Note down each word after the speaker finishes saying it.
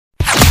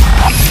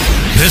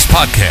This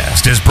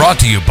podcast is brought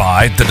to you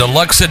by the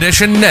Deluxe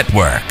Edition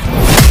Network.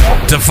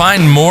 To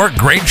find more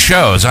great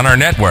shows on our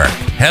network,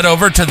 head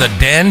over to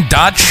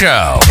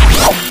theden.show.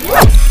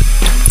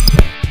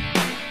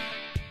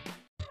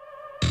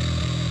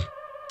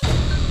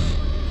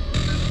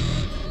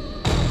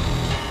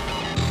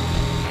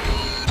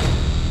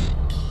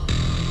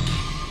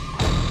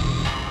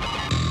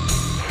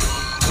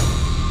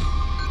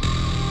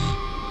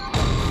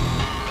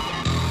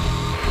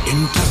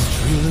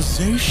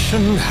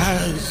 Industrialization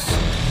has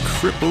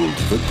crippled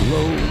the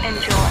globe.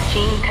 Enjoy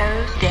gene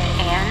codes, day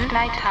and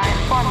nighttime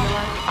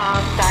formulas of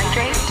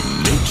citrate.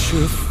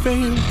 Nature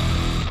failed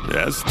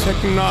as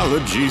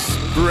technology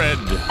spread.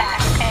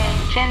 Ask a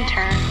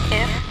gintern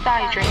if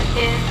citrate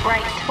is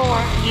right for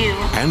you.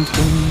 And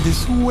in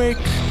this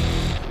wake,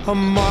 a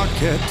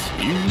market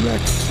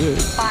erected.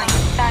 Buying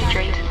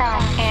citrate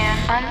from an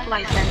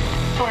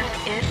unlicensed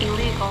source is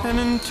illegal. An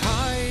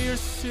entire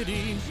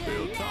city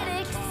built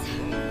on top.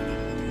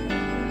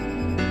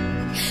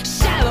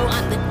 Shiloh,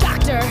 I'm the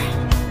doctor.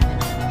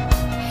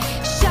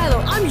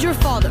 Shiloh, I'm your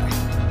father.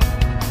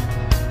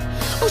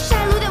 Oh,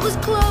 Shiloh, that was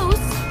close.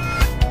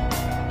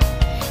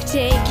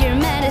 Take your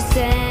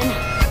medicine.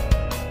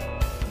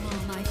 All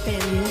my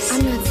failures.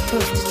 I'm not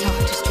supposed to talk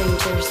to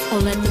strangers or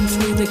let them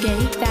through the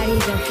gate. That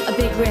either. A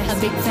big risk, a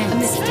big fence, a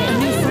mistake, a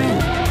new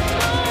friend.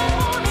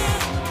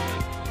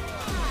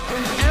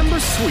 Amber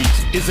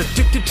Sweet is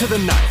addicted to the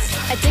knife.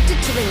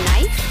 Addicted to the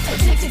knife?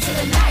 Addicted to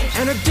the knife.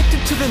 And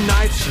addicted to the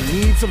knife, she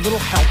needs a little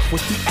help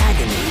with the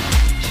agony.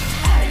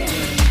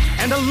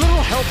 And a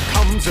little help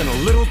comes in a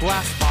little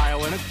glass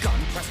vial and a gun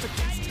pressed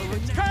against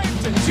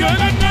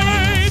her.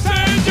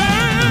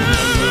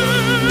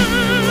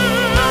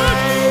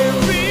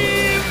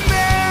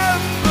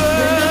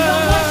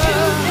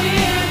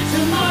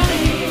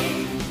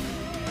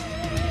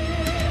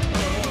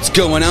 What's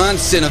going on,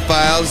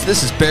 cinephiles?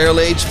 This is Barrel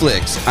Age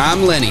Flicks.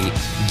 I'm Lenny.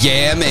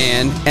 Yeah,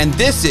 man. And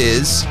this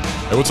is...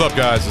 Hey, what's up,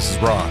 guys? This is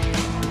Ron.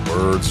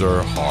 Words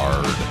are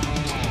hard.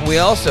 We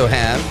also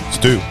have...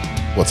 Stu.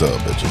 What's up,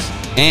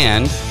 bitches?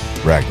 And...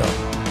 Ragnar.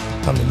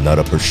 Time to nut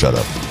up or shut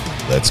up.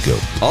 Let's go.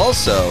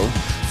 Also...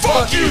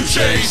 Fuck you,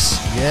 Chase!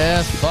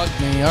 Yes, fuck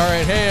me. All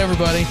right, hey,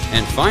 everybody.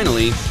 And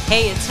finally...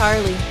 Hey, it's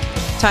Harley.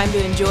 Time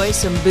to enjoy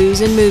some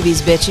booze and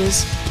movies,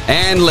 bitches.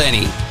 And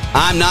Lenny.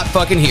 I'm not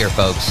fucking here,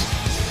 folks.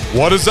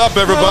 What is up,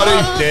 everybody?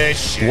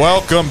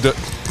 Welcome to...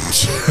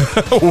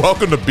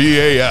 Welcome to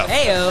BAF.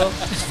 Heyo.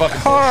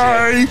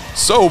 Hi.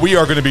 So we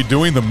are going to be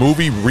doing the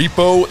movie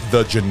REPO,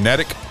 the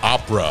Genetic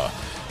Opera.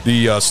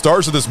 The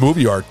stars of this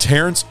movie are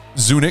Terrence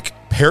Zunick,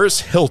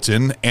 Paris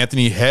Hilton,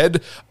 Anthony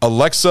Head,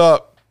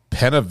 Alexa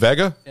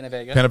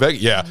Penavega,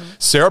 yeah,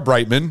 Sarah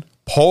Brightman,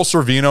 Paul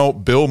Sorvino,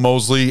 Bill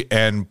Moseley,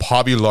 and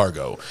Pavi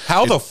Largo.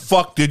 How the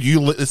fuck did you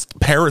list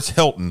Paris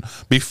Hilton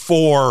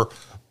before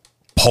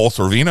Paul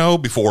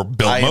Sorvino, before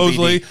Bill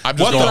Moseley? I'm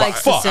just going by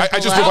fuck. I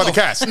just went by the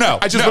cast. No,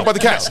 I just went by the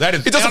cast. That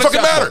is it doesn't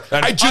fucking matter.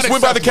 I just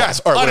went by the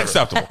cast. All right,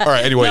 unacceptable. All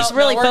right, anyways. He's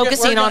really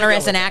focusing on her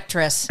as an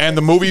actress. And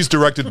the movie's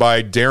directed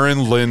by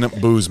Darren Lynn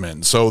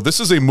Boozman. So this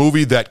is a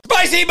movie that...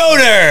 Spicy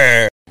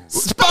boner!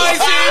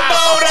 Spicy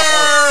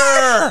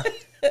boner!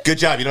 Good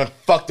job. You done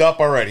fucked up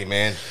already,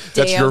 man.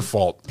 That's your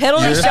fault.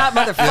 Penalty shot,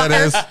 motherfucker. Yeah,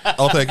 it is.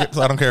 I'll take it.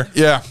 I don't care.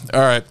 Yeah,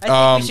 all right.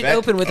 I think we should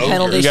open with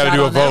penalty you shot gotta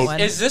do a on that vote. one.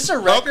 Is this a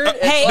record?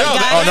 Hey, No,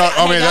 guys. Oh, no,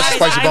 I mean, Hey, that's guys,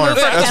 spicy I boner. move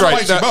for That's penalty.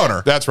 right. Spicy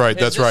boner. That's right.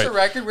 That's Is this right. a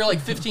record? We're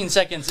like 15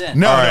 seconds in.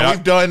 No, All right,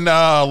 we've done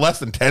less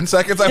than 10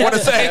 seconds, I want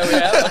to say.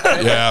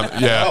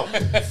 Yeah. Oh,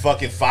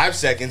 fucking 5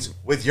 seconds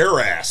with your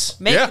ass.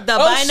 Make Yeah. the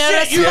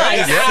binary shit, you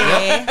spicy.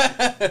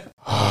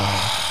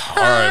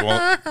 All right,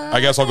 well, I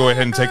guess I'll go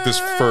ahead and take this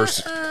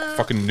first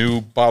fucking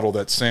new bottle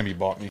that Sammy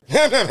bought me.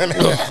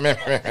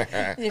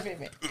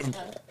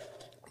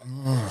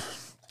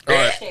 All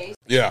right.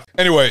 Yeah.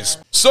 Anyways,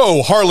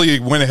 so Harley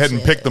went ahead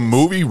and picked the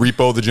movie,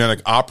 REPO, the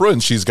Genetic Opera,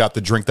 and she's got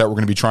the drink that we're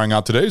going to be trying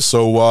out today.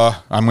 So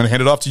I'm going to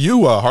hand it off to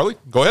you, Harley.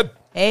 Go ahead.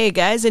 Hey,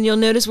 guys, and you'll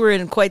notice we're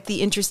in quite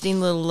the interesting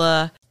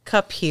little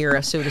cup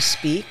here, so to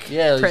speak.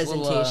 Yeah,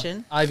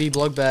 presentation. Little, IV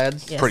blood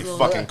bads. Yes, Pretty little-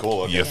 fucking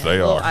cool. Yes, Yeah. they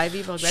little are.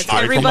 IV blood bags. Straight from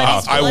the Everybody's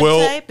house. I blood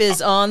will- type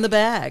is on the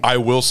bag. I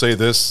will say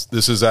this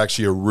is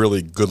actually a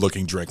really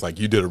good-looking drink. Like,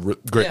 you did a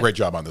great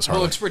job on this, It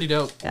Harley. looks pretty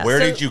dope. Yeah, Where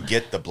so- did you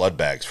get the blood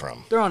bags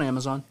from? They're on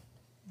Amazon.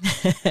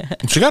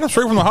 She got him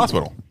straight from the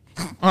hospital.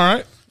 All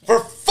right. For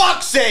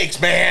fuck's sakes,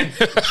 man!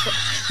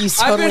 He's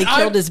totally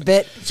killed his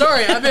bit.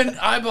 Sorry, I've been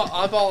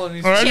eyeballing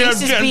these.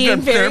 Chase is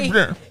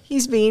being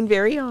he's being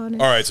very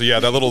honest. All right, so yeah,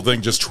 that little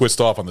thing just twists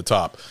off on the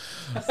top.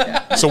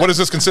 So what does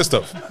this consist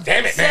of?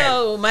 Damn it, man!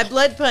 So my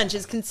blood punch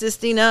is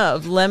consisting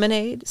of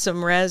lemonade,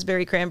 some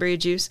raspberry cranberry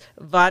juice,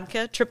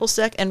 vodka, triple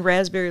sec, and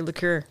raspberry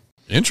liqueur.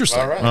 Interesting.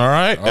 All right. All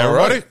right,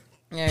 everybody.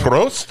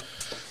 Prost.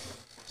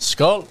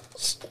 Skull.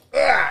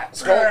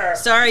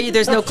 Sorry,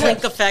 there's no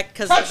clink effect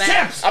because the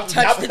back.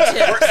 Touch the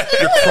tips.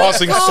 You're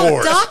crossing Oh,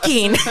 swords.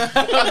 docking.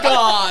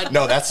 God.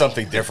 No, that's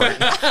something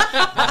different.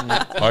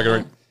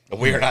 Okay.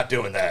 We are not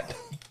doing that.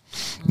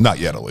 Not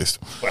yet, at least.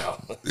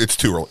 Well, It's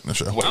too early in the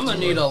show. I'm going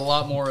to need a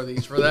lot more of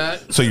these for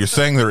that. So you're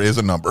saying there is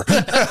a number.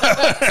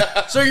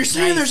 So you're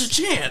saying there's a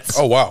chance?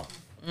 Oh, wow.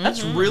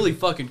 That's really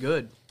fucking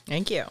good.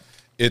 Thank you.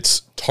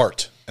 It's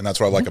tart, and that's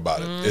what I like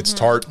about it. It's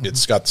tart.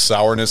 It's got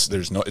sourness.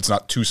 It's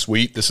not too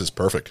sweet. This is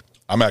perfect.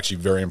 I'm actually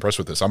very impressed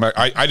with this.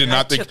 I did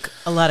not think Took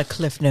a lot of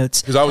cliff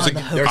notes. because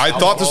I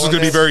thought this was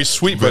going to be very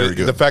sweet, but Very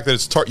good. the fact that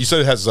it's tart. You said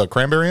it has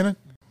cranberry in it.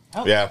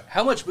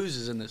 How much booze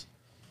is in this?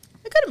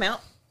 A good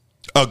amount.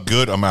 A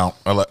good amount.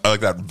 I like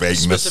that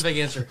vagueness. Specific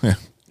answer. No,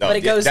 But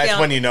it goes that's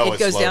down. when you know it it's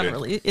goes down loaded.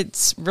 really.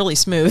 It's really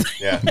smooth.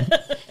 Yeah.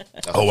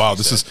 Oh wow,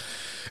 this is.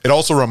 It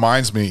also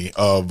reminds me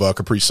of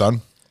Capri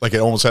Sun. Like it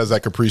almost has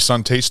that Capri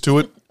Sun taste to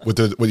it with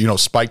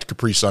spiked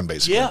Capri Sun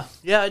basically.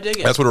 Yeah, I dig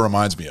it. That's what it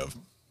reminds me of.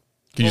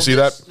 Can you see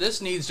this, that?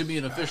 This needs to be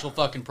an official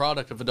fucking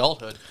product of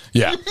adulthood.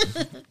 Yeah.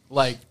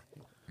 Like,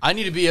 I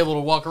need to be able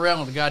to walk around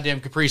with a goddamn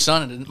Capri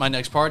Sun at my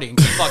next party and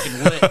get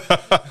fucking lit.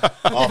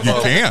 You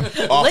can.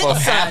 Off Lit of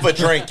Sun. half a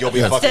drink, you'll be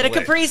fucking Instead of lit.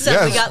 Capri Sun,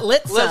 Yes. we got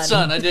Lit Sun. Lit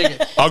Sun, I dig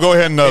it. I'll go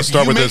ahead and If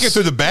start you with make it this.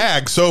 through the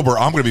bag sober,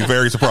 I'm going to be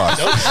very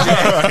surprised.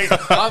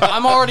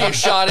 I'm already a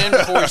shot in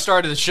before we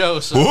started the show,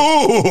 so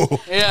Ooh.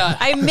 yeah.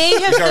 I may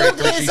have already filled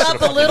three his sheets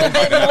up of a little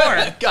bit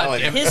more.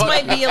 Goddamn. His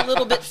might be a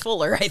little bit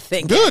fuller, I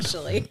think. Good.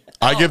 Actually.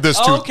 I give this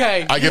two.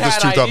 Okay, I give you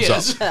this had 2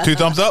 ideas. thumbs up. 2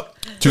 thumbs up?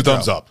 2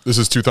 thumbs up. This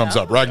is 2 thumbs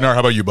up. Ragnar, how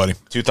about you, buddy?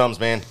 2 thumbs,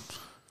 man.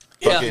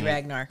 Yeah. Fucking-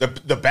 Ragnar.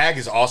 The bag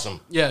is awesome.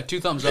 Yeah, 2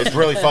 thumbs up. It's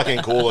really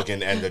fucking cool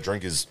looking, and the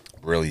drink is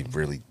really,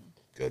 really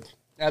good.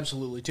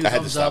 Absolutely. 2 I had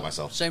to thumbs stop up.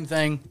 myself. Same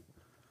thing.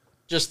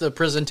 Just the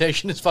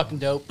presentation is fucking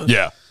dope.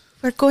 Yeah.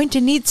 We're going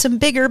to need some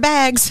bigger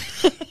bags.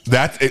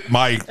 That's it.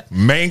 My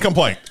main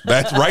complaint.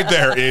 That's right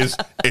there is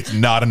it's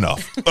not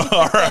enough.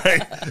 All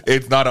right.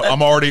 It's not.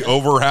 I'm already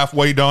over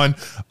halfway done.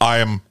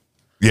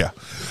 Yeah.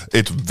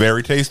 It's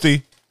very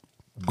tasty.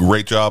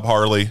 Great job,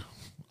 Harley.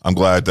 I'm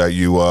glad that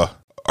you are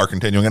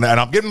continuing. And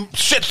I'm getting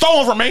shit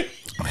stolen from me.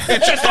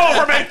 It's shit stolen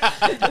from me.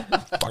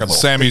 Fucking little-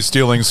 Sammy's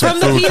stealing some From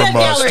the food peanut from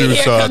gallery, Stu's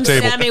here comes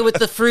table. Sammy with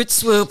the fruit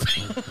swoop.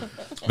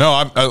 No,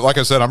 I'm like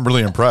I said, I'm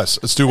really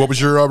impressed. Stu, what was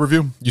your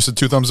review? You said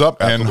 2 thumbs up.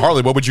 And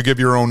Harley, what would you give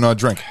your own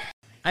drink?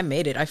 I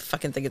made it. I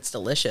fucking think it's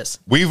delicious.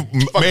 We've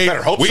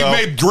better hope so.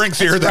 made drinks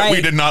here that we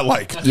right. did not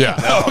like.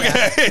 Yeah.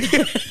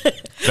 Okay.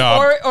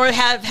 No, Or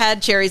have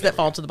had cherries that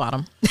fall to the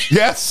bottom.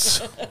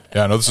 Yes.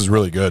 yeah, no, this is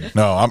really good.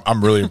 No,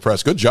 I'm really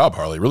impressed. Good job,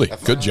 Harley. Really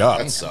good job.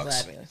 That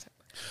sucks.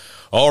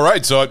 All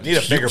right, so Need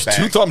a bigger bag.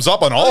 2 thumbs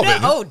up on all of it.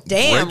 Oh,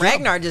 damn. Great job.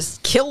 Ragnar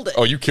just killed it.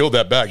 Oh, you killed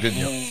that bag, didn't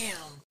you? Damn.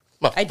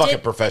 I'm a I fucking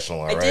did-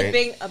 professional, all I right? did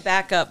bring a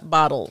backup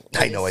bottle.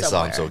 I know, I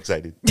saw him so somewhere.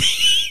 excited.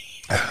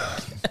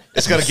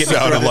 It's going to get me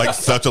Sounded through like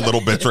such a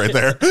little bitch right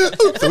there.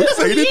 So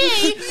excited.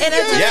 Yay. And I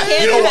just Yeah,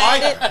 handed you know at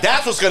why? it.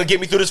 That's what's going to get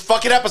me through this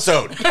fucking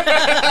episode.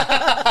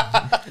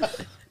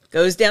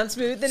 Goes down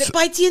smooth and it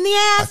bites you in the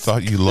I ass.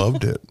 thought you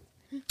loved it.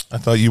 I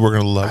thought you were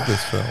going to love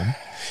this film.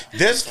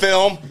 This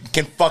film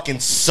can fucking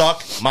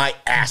suck my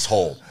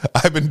asshole.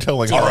 I've been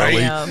telling All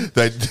right. Harley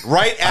that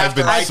Right I've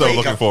after been I so take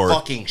looking a forward.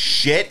 fucking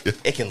shit,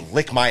 it can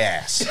lick my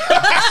ass. All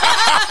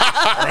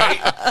right?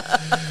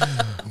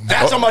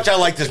 That's how much I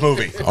like this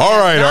movie. All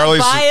right, Not Harley.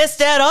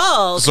 biased at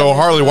all. So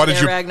Harley, why did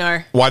you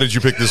Ragnar? why did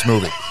you pick this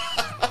movie?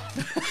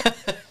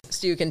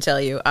 Stu can tell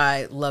you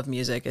I love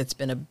music. It's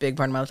been a big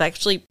part of my life. I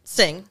actually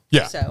sing.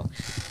 Yeah. So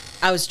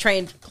I was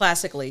trained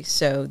classically.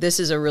 So this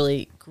is a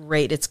really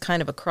great, it's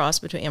kind of a cross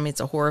between, I mean,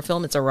 it's a horror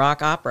film, it's a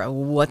rock opera.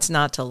 What's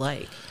not to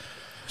like?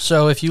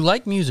 So if you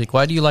like music,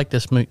 why do you like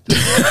this movie?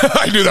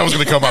 I knew that was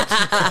going to come up.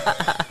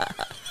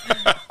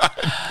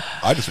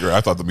 I disagree.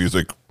 I thought the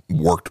music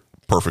worked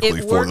perfectly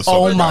It for worked the for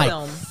Oh subject my matter.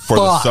 film. For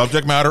the fuck.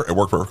 subject matter, it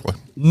worked perfectly.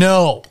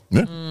 No.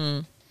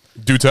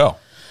 Do tell.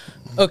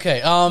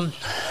 Okay,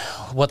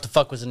 what the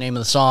fuck was the name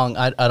of the song?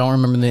 I don't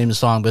remember the name of the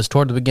song, but it's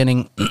toward the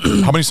beginning.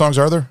 How many songs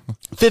are there?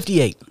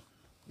 58.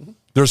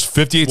 There's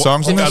 58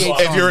 songs in this?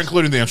 If you're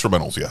including the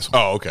instrumentals, yes.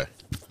 Oh, okay.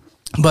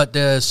 But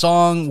the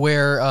song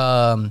where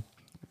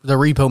the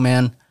Repo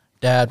Man,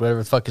 Dad, whatever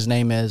the fuck his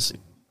name is,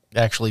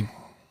 actually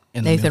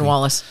in the Nathan movie.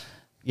 Wallace.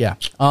 Yeah.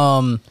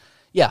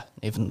 Yeah,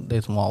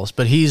 Nathan Wallace.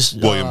 But he's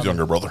William's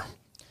younger brother.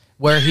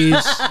 where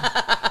he's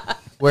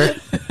where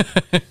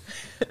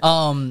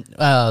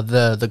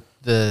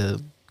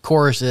the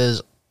chorus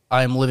is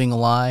I am living a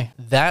lie.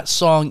 That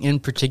song in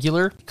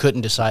particular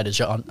couldn't decide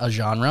a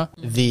genre.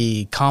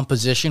 The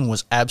composition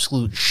was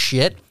absolute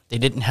shit. They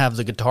didn't have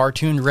the guitar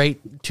tuned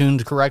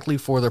correctly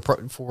for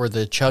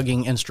the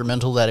chugging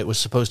instrumental that it was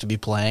supposed to be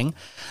playing.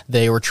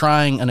 They were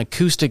trying an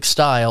acoustic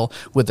style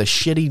with a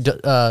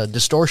shitty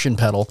distortion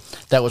pedal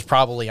that was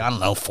probably, I don't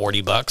know,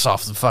 $40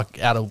 off the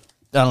fuck out of,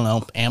 I don't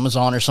know,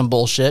 Amazon or some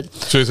bullshit.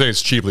 So you say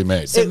it's cheaply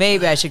made. So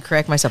maybe I should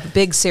correct myself. A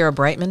big Sarah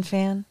Brightman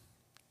fan.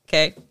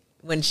 Okay.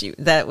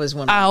 That was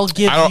one. I'll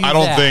give I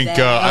don't that. think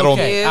I don't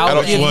Okay, I I'll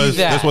don't give you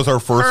that. This was her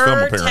first film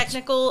her appearance.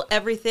 technical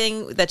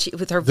everything that she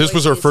with her. This voice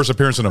was her is first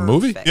appearance in a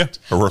movie? perfect.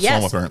 Yeah, her first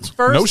film Yes, appearance.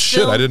 First No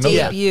shit, I didn't know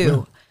that.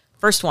 debut.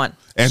 First one.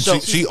 And So-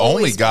 she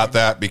only got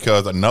that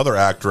because another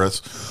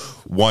actress,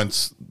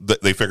 once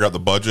they figured out the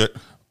budget,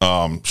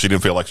 she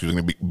didn't feel like she was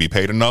going to be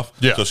paid enough.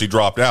 Yeah. So she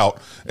dropped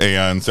out.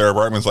 And Sarah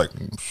Brightman's like,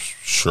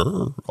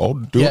 sure, I'll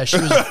do Yeah, it. she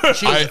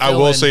was. I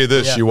will say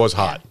this, she was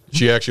hot.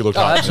 She actually looked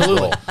hot.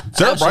 Absolutely.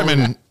 Sarah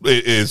Brightman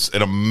is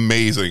an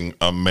amazing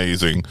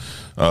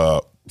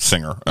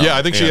singer. Yeah,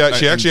 I think she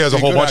actually has a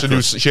whole bunch of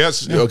new. She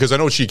has because I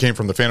know she came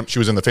from the Phantom. She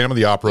was in the Phantom of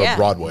the Opera Yeah.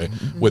 Broadway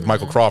with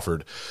Michael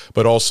Crawford,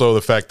 but also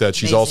the fact that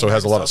she's Amazing also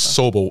has a lot of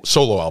solo.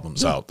 solo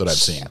albums out that I've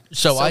seen.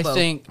 So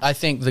Sobo. I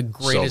think the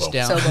greatest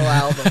Solo. Solo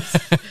albums.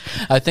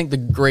 I think the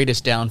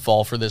greatest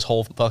downfall for this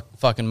whole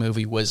fucking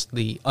movie was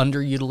the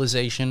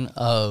underutilization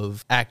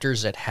of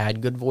actors that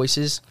had good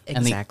voices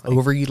Exactly. and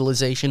the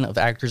overutilization of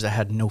actors that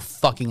had no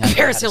fucking idea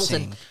Paris how to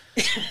Hilton. sing.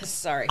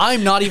 Sorry.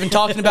 I'm not even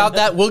talking about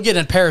that. We'll get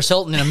in Paris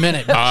Hilton in a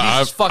minute. Jesus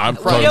I'm fucking talking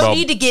We Christ. don't about-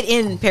 need to get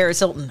in Paris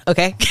Hilton,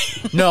 okay?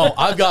 No,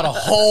 I've got a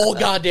whole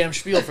goddamn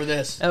spiel for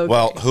this. Okay.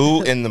 Well,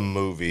 who in the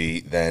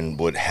movie then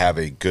would have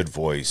a good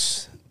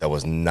voice that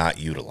was not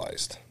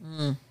utilized?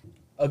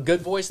 A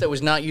good voice that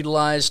was not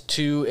utilized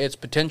to its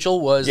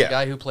potential was Yeah. the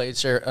guy who played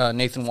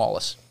Nathan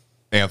Wallace.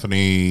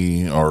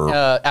 Anthony or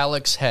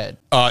Alex Head.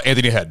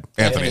 Anthony Head.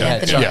 Anthony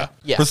Head. sorry. Yeah.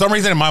 Yeah. For some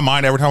reason in my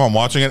mind, every time I'm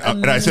watching it,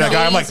 and I see that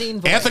guy, I'm like,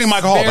 Amazing voice. Anthony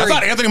Michael Hall. That's Very-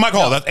 not Anthony Michael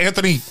Hall. That's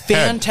Anthony Head.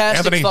 Fantastic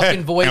Anthony fucking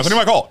Head. voice. Anthony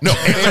Michael Hall. No,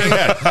 Anthony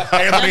Head.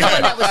 Anthony Another one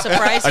Head. that was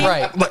surprising.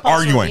 Right. Like Paul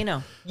arguing.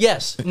 Sorvino.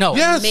 Yes. No.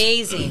 Yes.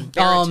 Amazing.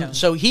 baritone.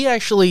 So he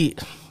actually,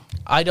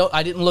 I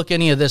didn't look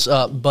any of this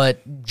up,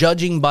 but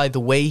judging by the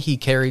way he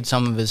carried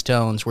some of his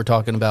tones, we're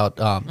talking about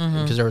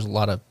because there was a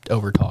lot of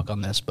over talk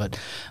on this, but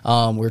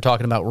we were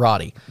talking about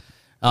Roddy.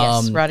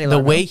 Yes, Roddy the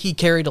Largo. way he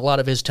carried a lot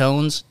of his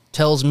tones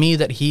tells me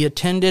that he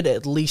attended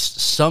at least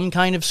some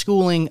kind of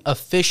schooling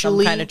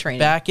officially Some kind of training.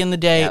 back in the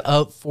day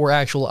Yep. for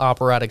actual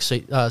operatic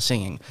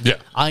singing. Yeah.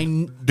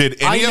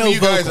 Did any of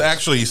you guys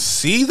actually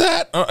see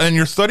that in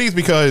your studies?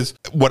 Because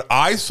what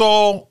I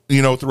saw,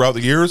 throughout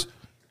the years,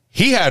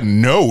 he had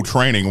no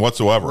training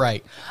whatsoever.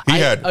 Right. He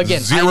had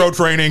zero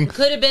training.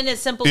 Could have been as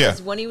simple Yeah.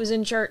 as when he was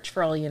in church,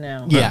 for all you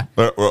know. Yeah.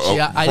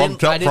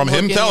 From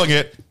him telling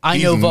it, I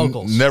he know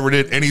vocals. Never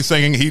did any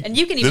singing. And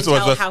you can even this was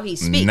tell just how he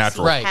speaks.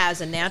 Natural. He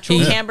has a natural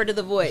timbre to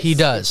the voice. He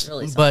does. It's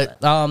really something.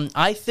 But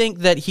I think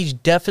that he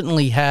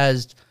definitely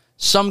has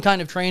some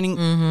kind of training.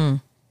 Mm-hmm.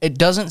 It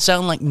doesn't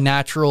sound like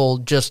natural,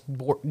 just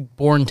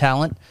born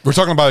talent. We're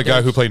talking about a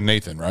guy who played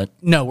Nathan, right?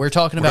 No, we're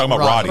talking about talking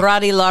about Roddy.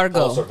 Roddy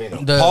Largo.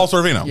 Paul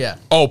Sorvino. Yeah.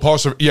 Oh, Paul.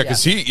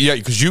 Because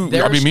you.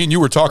 Me and you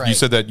were talking. You Right.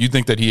 said that you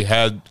think that he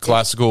had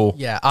classical.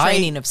 Yeah.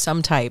 Training of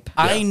some type.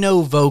 I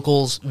know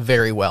vocals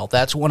very well.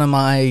 That's one of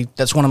my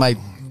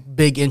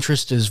big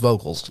interests is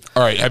vocals.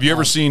 All right. Have you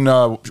ever seen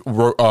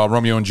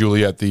Romeo and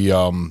Juliet, the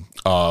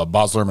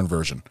Baz Luhrmann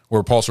version,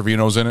 where Paul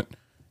Sorvino's in it?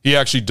 He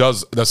actually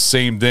does the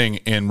same thing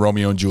in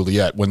Romeo and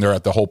Juliet when they're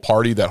at the whole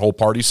party, that whole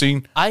party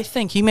scene. I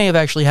think he may have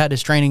actually had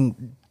his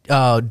training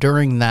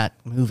during that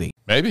movie.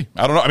 Maybe.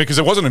 I don't know. I mean, because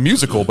it wasn't a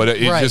musical, but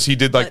it Right. just he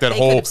did like But that they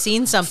whole could have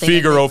seen something and they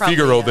Figaro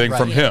probably, thing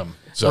from right. him.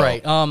 So.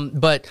 Right.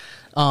 But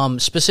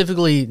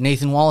specifically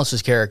Nathan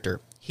Wallace's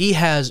character, he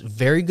has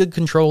very good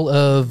control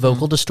of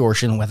vocal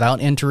distortion without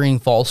entering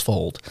false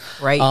fold.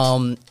 Right.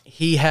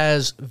 He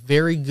has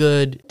very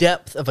good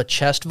depth of a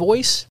chest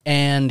voice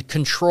and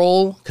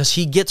control because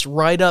he gets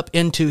right up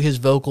into his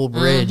vocal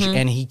bridge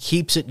and he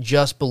keeps it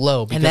just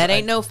below. And that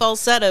ain't no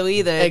falsetto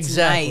either. It's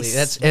exactly.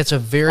 nice. It's a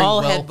very All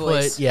well head put.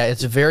 voice. Yeah,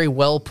 it's a very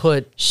well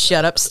put.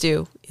 Shut up,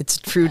 Stu. It's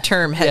a true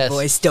term, head Yes.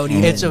 voice. Don't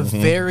even. It's a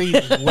very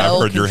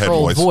well heard your head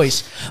controlled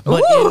voice.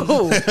 But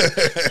Ooh.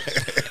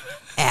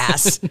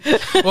 Ass.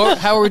 well,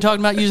 how are we talking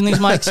about using these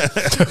mics?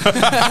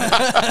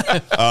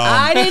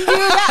 I didn't do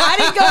that. I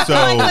didn't go So-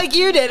 flying like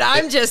you did.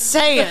 I'm just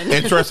saying.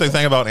 Interesting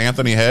thing about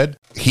Anthony Head,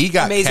 he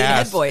got Amazing head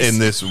cast voice. in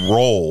this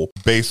role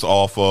based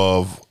off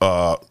of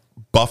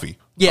Buffy.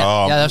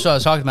 Yeah, that's what I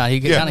was talking about. He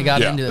kind of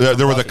got into this.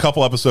 There was a Buffy.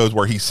 couple episodes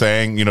where he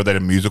sang, they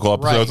did musical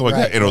episodes Right, like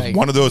that. And it was right.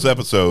 one of those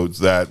episodes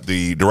that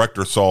the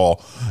director saw,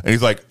 and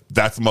he's like,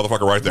 "That's the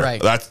motherfucker right there.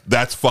 Right.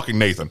 That's fucking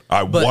Nathan.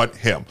 I want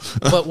him."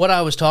 But what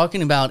I was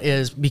talking about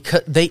is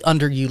because they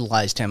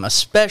underutilized him,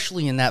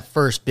 especially in that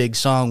first big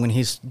song when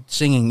he's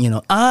singing,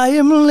 I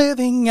am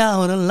living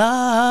out a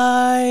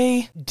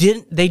lie.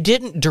 They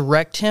didn't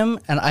direct him,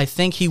 and I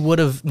think he would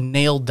have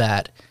nailed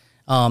that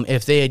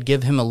if they had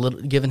given him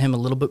a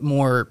little bit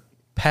more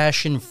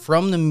passion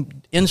from the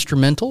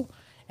instrumental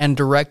and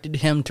directed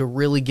him to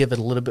really give it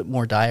a little bit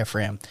more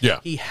diaphragm. Yeah.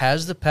 He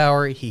has the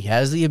power, he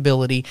has the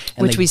ability.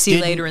 And Which they we see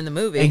didn't- later in the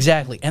movie.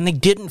 Exactly. And they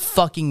didn't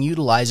fucking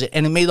utilize it,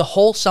 and it made the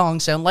whole song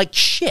sound like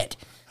shit.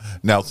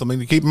 Now, something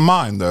to keep in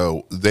mind,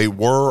 though, they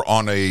were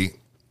on a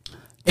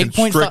 8.5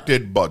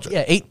 constricted budget.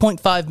 Yeah,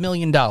 $8.5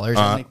 million.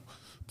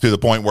 To the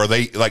point where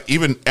they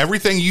even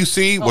everything you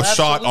see was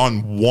shot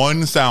on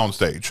one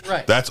soundstage.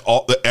 Right. That's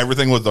all.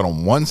 Everything was done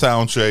on one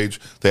soundstage.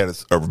 They had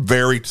a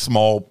very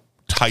small,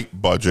 tight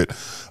budget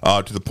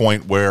to the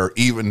point where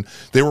even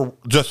they were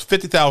just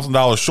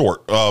 $50,000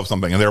 short of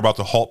something, and they were about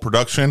to halt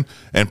production.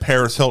 And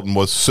Paris Hilton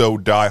was so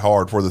die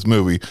hard for this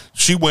movie,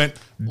 she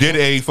did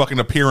a fucking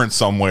appearance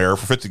somewhere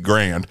for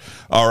 $50,000.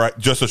 All right,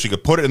 just so she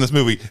could put it in this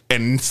movie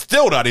and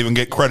still not even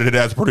get credited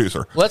as a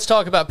producer. Let's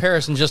talk about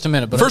Paris in just a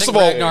minute. But First I think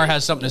of all- Ragnar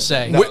has something to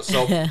say. No,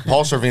 so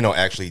Paul Sorvino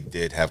actually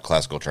did have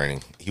classical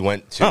training. He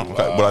went to Oh, okay.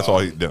 But that's all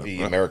he did.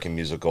 the American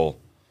musical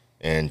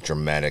and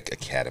Dramatic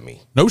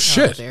Academy. No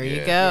shit. There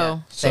you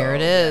go. There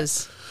it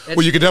is.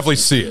 Well, you could definitely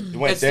see it. He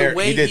went It's the there.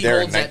 way He did he there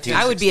in holds that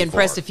 1964. I would be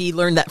impressed if he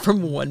learned that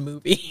from one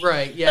movie.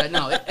 Right. Yeah.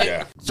 No.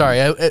 Yeah.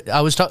 Sorry,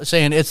 I was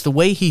saying it's the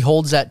way he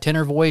holds that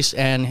tenor voice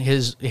and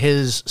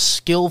his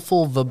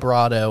skillful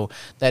vibrato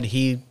that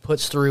he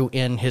puts through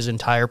in his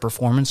entire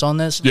performance on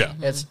this. Yeah.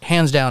 It's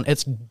hands down.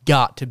 It's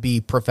got to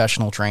be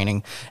professional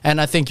training, and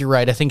I think you're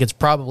right. I think it's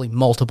probably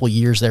multiple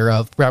years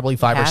thereof, probably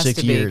 5 or Has 6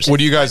 to be. years. What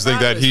do you guys think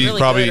that He he really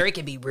probably? good, or it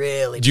could be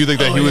really. Do you think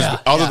that he was, yeah.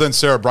 other Yeah. than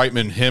Sarah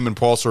Brightman, him and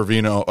Paul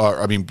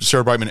Sorvino?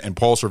 Sarah Brightman and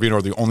Paul Sorvino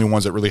are the only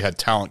ones that really had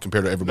talent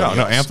compared to everybody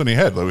No, else. Anthony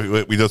Head.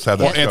 We just had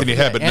that. Well, Anthony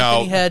Head, but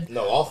Anthony now Head.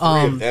 No, all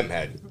three of them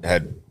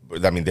had.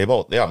 I mean, they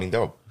both. Yeah, I mean, they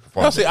were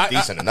performing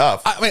decent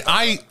enough. I mean,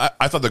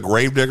 I thought the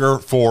Gravedigger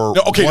for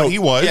okay, what no, he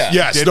was. yeah.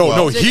 yes, did no, well.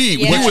 no, he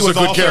was a good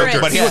also, character.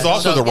 but he Yeah, was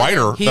also so the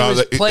writer. He was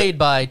that- played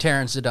by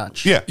Terrence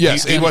Dunch. Yeah,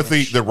 Yes, he was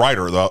the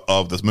writer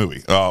of this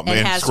movie, and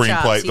has screenplay,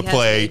 chops. He the has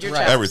play, major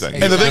chops.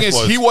 everything. And the thing This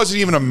is, was- he wasn't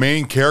even a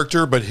main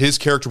character, but his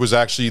character was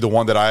actually the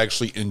one that I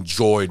actually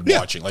enjoyed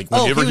watching. Like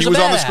whenever he he was was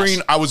a on the badass.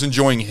 screen, I was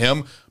enjoying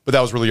him, but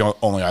that was really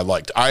only I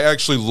liked. I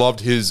actually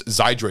loved his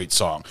Zydrate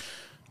song.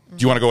 Do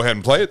you want to go ahead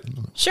and play it?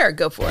 Sure,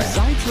 go for it.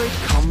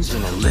 Zydrate comes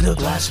in a little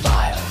glass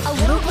vial. A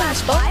little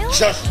glass vial?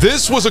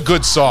 This was a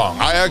good song.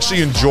 I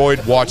actually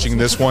enjoyed watching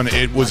this one.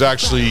 It was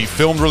actually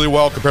filmed really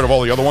well compared to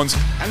all the other ones.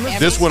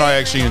 This one I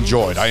actually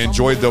enjoyed. I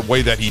enjoyed the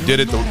way that he did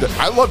it.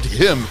 I loved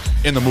him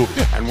in the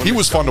movie. He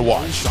was fun to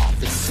watch.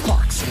 It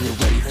sparks and you're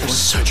ready for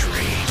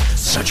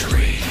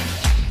surgery.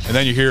 And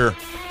then you hear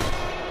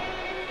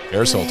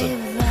Paris Hilton.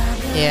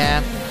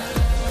 Yeah.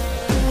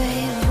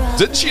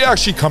 Didn't she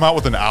actually come out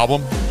with an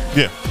album?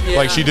 yeah.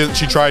 Like she did.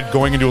 She tried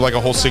going into like a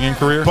whole singing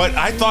career. But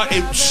I thought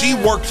she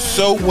worked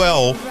so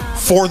well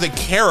for the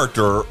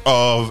character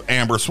of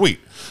Amber Sweet.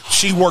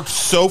 She worked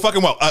so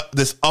fucking well.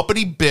 This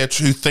uppity bitch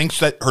who thinks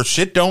that her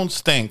shit don't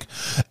stink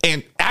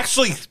and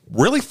actually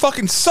really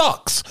fucking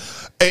sucks.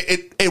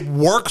 It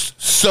works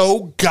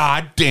so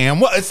goddamn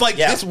well. It's like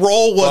this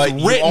role was But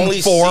you written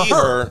only for see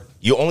her.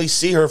 You only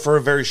see her for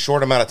a very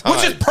short amount of time.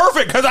 Which is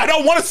perfect because I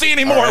don't want to see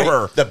any more of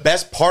her. The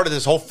best part of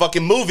this whole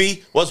fucking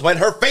movie was when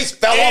her face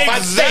fell off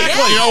on stage.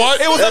 Exactly. You know what?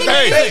 It was That's the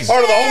amazing. best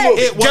part of the whole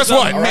movie. It was Guess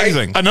what?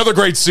 amazing. Another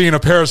great scene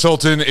of Paris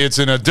Hilton. It's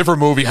in a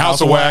different movie,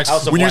 House of Wax.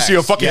 House of when Wax. you see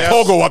a fucking Yes.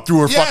 pogo up through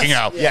her Yes. fucking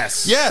out.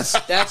 Yes. Yes.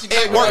 That's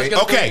exactly it what I was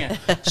worked. gonna bring Okay.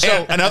 in.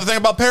 So another thing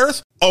about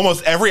Paris,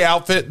 almost every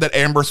outfit that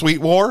Amber Sweet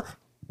wore,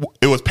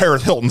 it was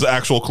Paris Hilton's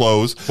actual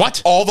clothes.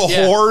 What? All the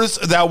Yeah. whores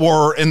that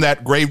were in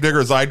that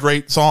Gravedigger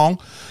Zydrate song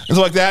and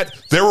stuff like that,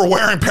 they were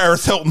wearing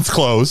Paris Hilton's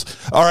clothes.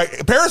 All right.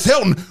 Paris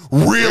Hilton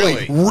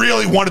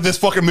really wanted this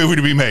fucking movie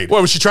to be made.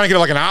 What, was she trying to get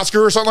like an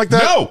Oscar or something like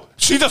that? No,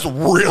 she just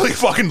really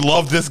fucking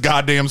loved this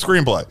goddamn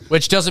screenplay.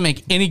 Which doesn't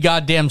make any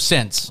goddamn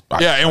sense.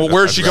 Yeah, and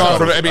where's she gone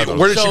from? I mean,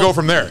 where did she So- go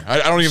from there? I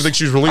don't even think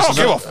she was I released. don't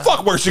give a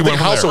fuck where she I went think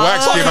from House there. of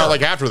Wax came out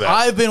like after that.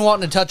 I've been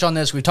wanting to touch on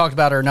this. We talked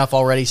about her enough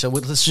already, so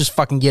let's just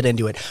fucking get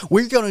into it.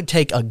 We're going to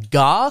take a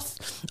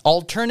goth,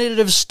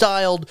 alternative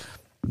styled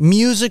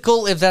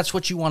musical, if that's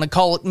what you want to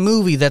call it,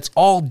 movie that's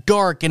all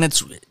dark and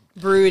it's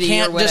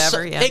Broody or whatever.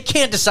 deci- Yeah. It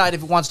can't decide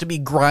if it wants to be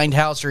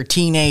grindhouse or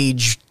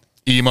teenage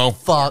Emo.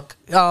 fuck.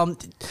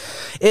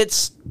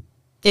 It's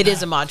It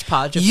is a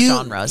modge-podge of you,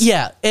 genres.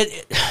 Yeah.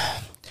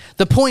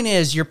 The point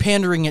is, you're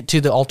pandering it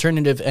to the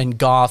alternative and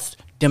goth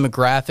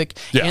demographic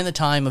in the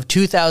time of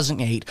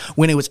 2008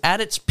 when it was at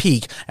its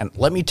peak. And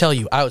let me tell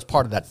you, I was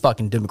part of that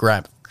fucking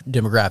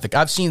demographic.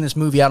 I've seen this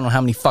movie I don't know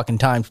how many fucking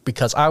times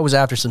because I was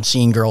after some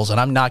scene girls, and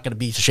I'm not going to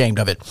be ashamed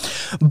of it.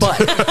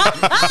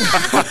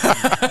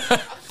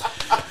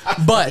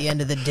 But At the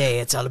end of the day,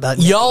 it's all about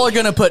y'all are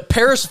going to put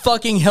Paris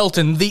fucking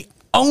Hilton, the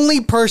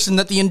only person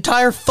that the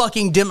entire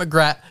fucking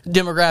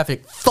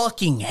demographic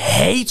fucking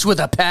hates with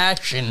a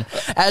passion,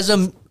 as a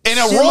In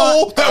a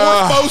role that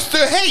we're supposed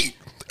to hate.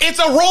 It's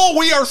a role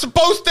we are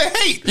supposed to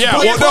hate. Yeah,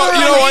 But well, put no, her you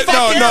in know a what?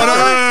 fucking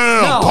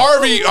No.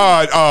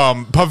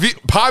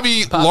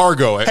 Pavi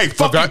Largo. Hey,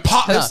 fucking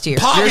Post here.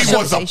 Pavi You're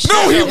was a so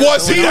No, he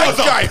wasn't. He That was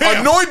a guy pimp.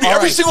 annoyed me All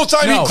every right. single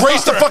time No. he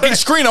graced the fucking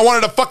screen. I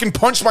wanted to fucking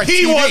punch my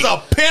He TV. was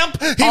a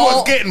pimp. He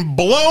was getting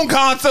blown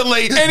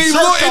constantly. And he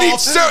jerked looked, and he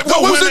off. said, The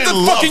what was it? women The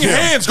loved fucking him.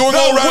 hands going The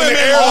all around in the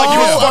women air like he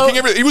was loved him. fucking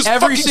everything. He was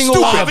every fucking single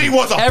stupid. one. Bobby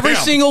was a Every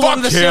pimp. single one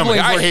of the Fuck him.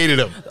 siblings. I were- hated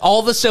him.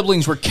 All the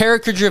siblings were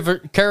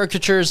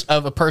caricatures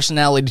of a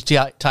personality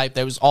type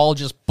that was all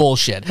just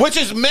bullshit. Which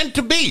is meant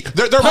to be.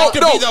 They're meant to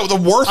be the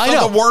worst I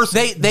know. of the worst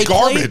They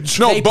garbage.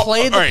 They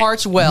played the all right.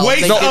 parts well.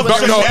 Waste They of did what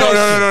they were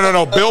supposed to.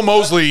 No. Bill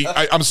Moseley,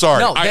 I'm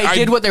sorry. No, they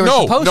did what they were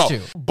supposed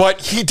to.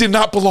 But he did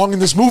not belong in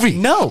this movie.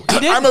 No, he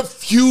didn't. I'm a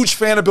huge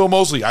fan of Bill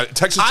Moseley.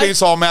 Texas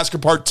Chainsaw Massacre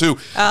Part 2.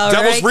 All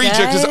Devil's right,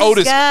 Reject is guys,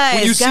 Otis. guys,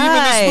 when you see him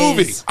in this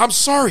movie, guys. I'm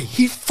sorry.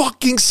 He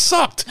fucking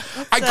sucked.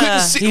 I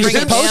couldn't see he's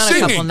him supposed down a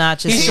couple singing.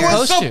 notches He's He here.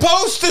 was supposed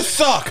supposed to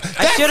suck.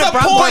 That's should have the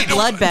brought point. more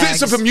blood bags.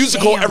 This is a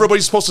musical. Damn.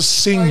 Everybody's supposed to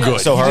sing good.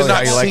 So, he Harley, did not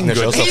how you liking sing the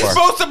show good. so He's far?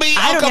 supposed to be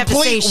I a don't have to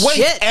complete say waste.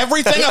 shit.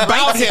 Everything It about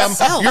writes him,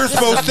 itself. you're This is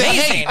supposed to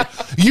amazing. hate.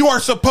 You are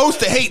supposed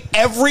to hate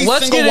every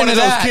Let's single get one of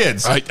into those that.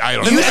 kids. I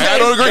don't agree.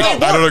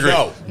 I don't agree.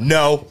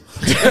 No.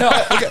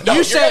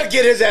 You said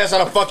get his ass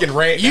on a fucking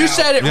rant. You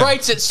said it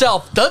writes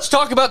itself. Let's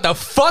talk about the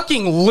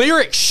fucking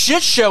lyric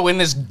shit show in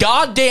this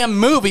goddamn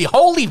movie.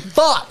 Holy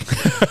fuck!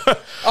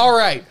 All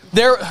right,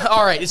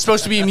 it's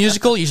supposed to be a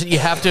musical. You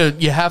have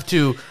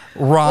to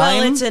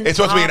rhyme. Well, it's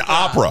supposed to be an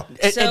opera.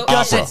 It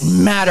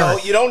doesn't matter. No,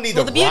 you don't need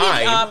the beauty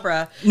rhyme. of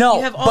opera. No,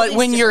 you have all but these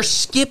when you're different-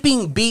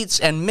 skipping beats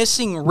and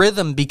missing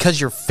rhythm because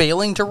you're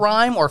failing to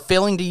rhyme or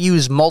failing to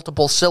use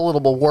multiple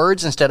syllable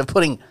words instead of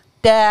putting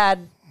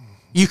dad,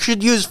 you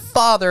should use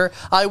father,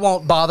 I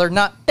won't bother,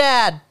 not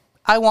dad,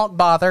 I won't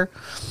bother.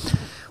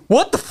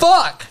 What the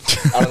fuck?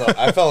 I don't know.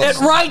 I felt It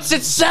writes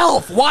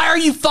itself. Why are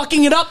you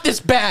fucking it up this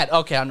bad?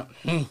 Okay, I'm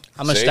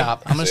gonna See?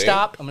 stop. I'm gonna See?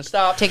 stop. I'm gonna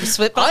stop. Take a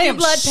swip off I your am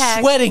blood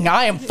pack. sweating.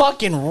 I am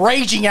fucking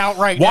raging out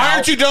right now. Why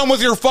aren't you done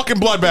with your fucking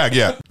blood bag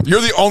yet?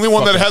 You're the only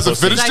one that Fucking hasn't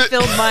pussy. finished I it.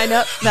 filled mine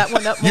up. That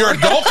one up. Your more.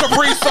 adult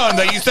Capri Sun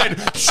that you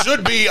said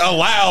should be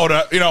allowed,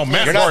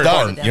 mandatory. You're not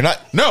done. You're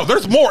not. No,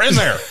 there's more in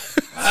there.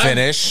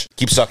 Finish.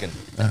 Keep sucking.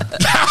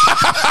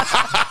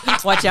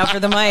 Watch out for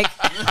the mic.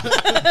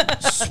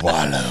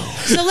 Swallow.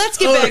 So let's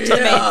get back to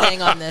the main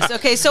thing on this.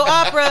 Okay, so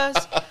operas.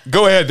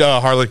 Go ahead,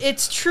 Harley.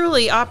 It's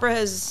truly, opera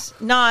has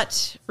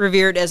not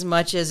revered as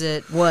much as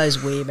it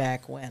was way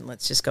back when.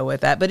 Let's just go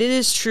with that. But it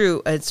is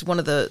true. It's one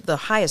of the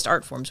highest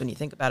art forms when you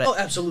think about it. Oh,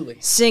 absolutely.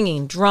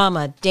 Singing,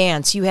 drama,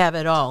 dance, you have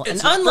it all. It's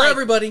and not for unlike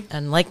everybody.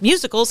 Unlike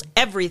musicals,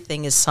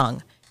 everything is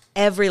sung.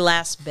 Every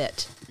last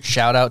bit.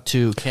 Shout out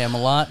to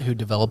Camelot, who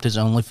developed his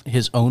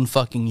own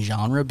fucking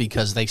genre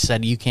because they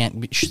said you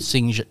can't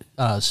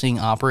sing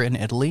opera in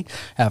Italy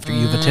after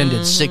you've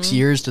attended 6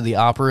 years to the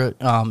opera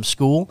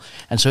school,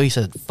 and so he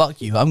said, "Fuck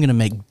you! I'm going to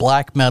make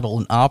black metal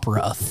and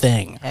opera a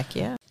thing." Heck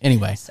yeah.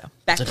 Anyway, So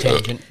back it's a to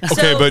it. tangent. Okay,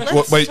 So but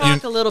let's wait,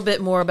 talk a little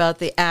bit more about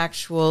the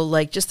actual,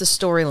 just the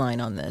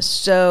storyline on this.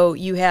 So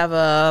you have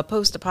a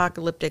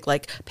post-apocalyptic,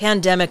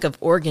 pandemic of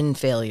organ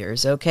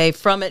failures. Okay,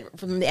 from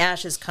the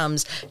ashes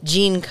comes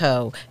Gene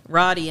Co.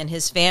 Roddy and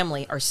his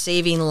family are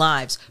saving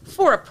lives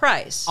for a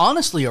price.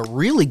 Honestly, a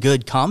really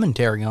good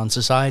commentary on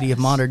society of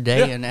modern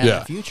day and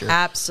the future.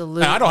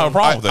 Absolutely. And I don't have a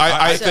problem with it.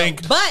 I So,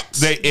 think but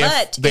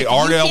if they if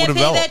are you able can't to pay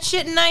develop. that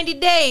shit in 90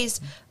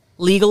 days,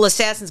 Legal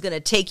Assassin's going to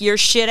take your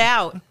shit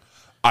out.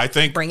 I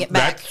think Bring it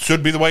back. that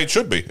should be the way it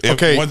should be.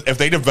 Okay. If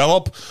they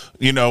develop,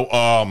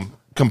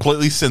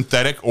 completely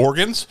synthetic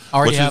organs,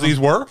 Already which have these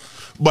were,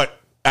 but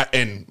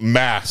in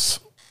mass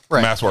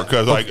work,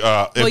 because if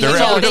Well, they're you able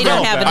know to they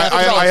don't develop have that, enough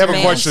I have a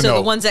man, question, so though.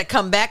 the ones that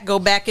come back go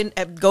back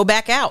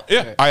out.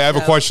 yeah. I have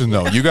a question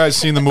though. You guys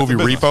seen the movie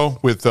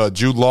Repo with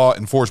Jude Law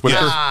and Forrest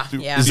Whitaker?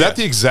 Yeah. Is that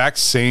the exact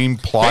same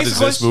plot as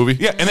this movie?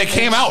 Yeah, and they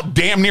came out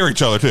damn near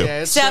each other too.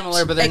 Yeah, it's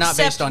similar, but they're not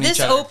based on this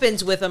each other.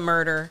 opens with a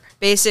murder.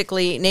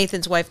 Basically,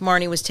 Nathan's wife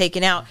Marnie was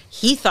taken out.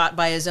 He thought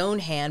by his own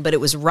hand, but it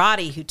was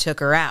Roddy who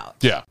took her out.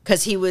 Yeah.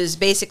 Because he was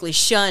basically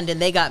shunned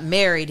and they got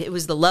married. It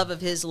was the love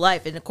of his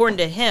life. And according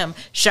to him,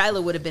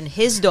 Shiloh would have been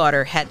his daughter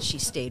had she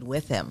stayed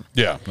with him.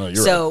 Yeah, no, you're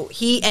So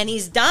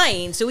he's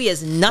dying, so he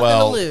has nothing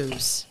Well, to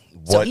lose.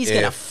 So what he's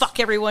going to if- fuck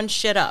everyone's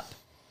shit up.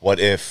 What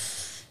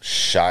if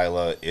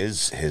Shyla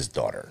is his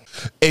daughter?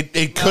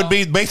 It could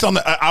be based on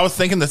the. I was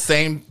thinking the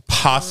same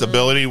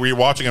possibility. We were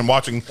watching.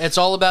 It's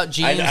all about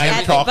genes. I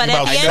and talked But at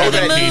about the end of the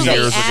 17 movie,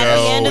 years at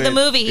ago. the end of the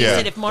movie, he Yeah.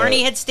 said, "If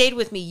Marnie had stayed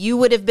with me, you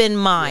would have been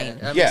mine."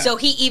 Yeah. So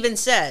he even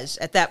says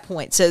at that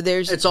point. So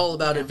there's It's all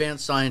about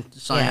advanced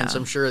science. Yeah.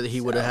 I'm sure that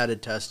he would have had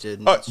it tested.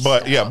 and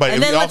But And it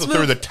then also let's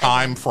through the move-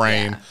 time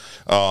frame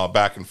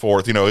back and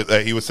forth.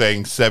 He was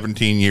saying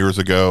 17 years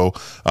ago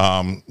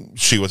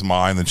she was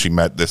mine, then she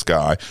met this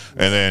guy,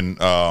 and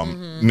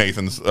then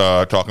Nathan's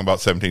talking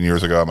about 17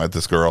 years ago I met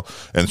this girl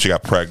and she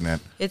got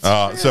pregnant. It's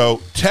true.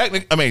 So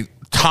technically,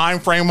 time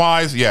frame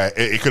wise,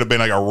 it could have been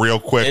like a real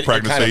quick It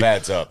pregnancy. kind of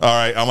adds up. All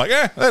right, I'm like,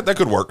 that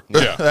could work.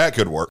 Yeah. That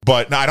could work.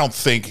 But no, I don't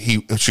think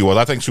she was.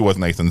 I think she was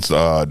Nathan's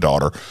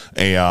daughter,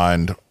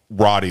 and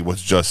Roddy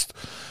was just.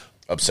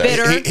 Upset.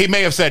 Bitter. He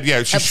may have said,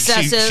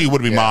 Obsessive. she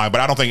would be mine, but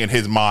I don't think in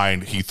his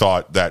mind he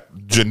thought that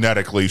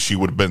genetically she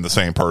would have been the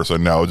same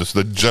person. No, just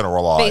the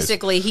generalized.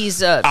 basically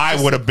he's I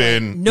would have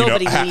been,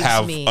 nobody leaves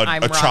have me. a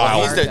I'm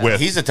child Robert.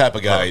 with. He's the type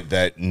of guy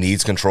that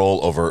needs control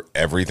over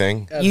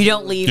everything. You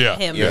don't leave Yeah.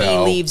 him; You he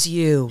know. leaves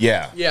you.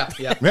 Yeah. yeah.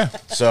 Yeah.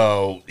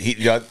 So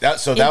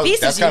that's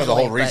pieces kind of the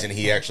whole usually, reason but-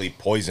 he actually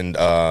poisoned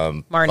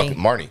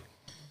Marnie.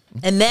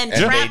 And And then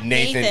trapped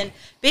made Nathan- Nathan.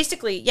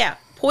 Basically,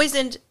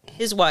 poisoned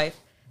his wife.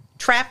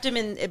 Trapped him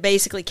in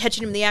basically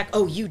catching him in the act.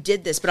 Oh, you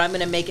did this, but I'm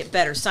going to make it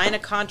better. Sign a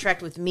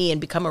contract with me and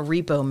become a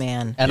repo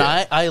man. And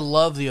I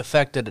love the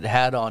effect that it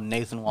had on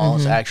Nathan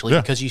Wallace, Mm-hmm. actually,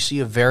 because you see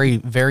a very,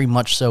 very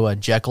much so a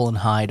Jekyll and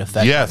Hyde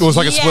effect. Yes. It was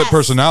like a split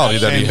personality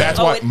that he And had. that's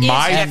why it is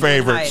my Jekyll and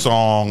favorite Hyde.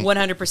 song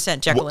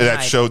 100% Jekyll and that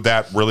Hyde. showed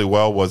that really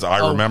well was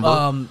I Remember.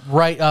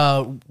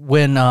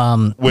 When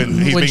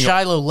he's being-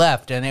 Shiloh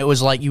left, and it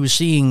was like you were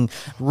seeing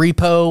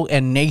Repo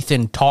and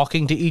Nathan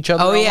talking to each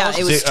other. Oh, yeah, almost.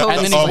 it was totally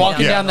And then he's split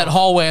walking yeah. down that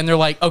hallway, and they're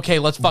like, "Okay, okay,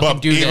 let's fucking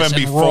do even this.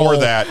 Before and roll.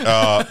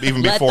 that,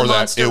 even Let before the that,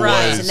 monster it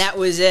rise, was and that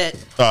was it.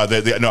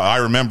 no, I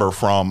remember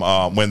from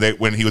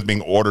when he was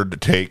being ordered to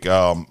take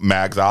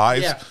Mag's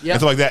eyes Yeah, and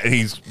stuff like that, and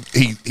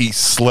he's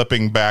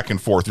slipping back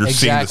and forth. You're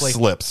Exactly.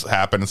 seeing the slips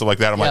happen and stuff like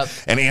that. I'm Yep. like,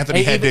 and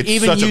Anthony Head did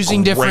even such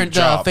using a great different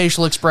job.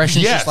 facial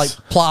expressions, Yes. just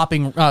like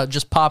plopping,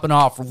 just popping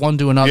off from one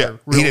to another. Yeah,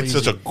 real he did easy.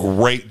 such a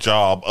great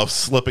job of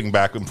slipping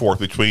back and forth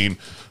between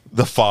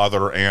the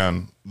father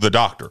and the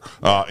doctor.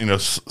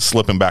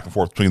 Slipping back and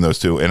forth between those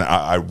two, and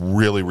I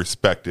really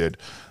respected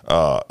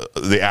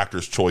the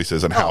actor's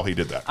choices and how he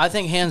did that. I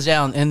think hands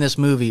down in this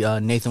movie,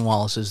 Nathan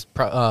Wallace is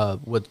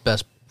with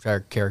best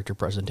character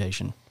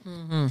presentation.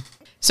 Mm-hmm.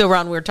 So,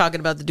 Ron, we were talking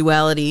about the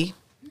duality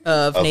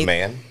of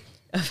man.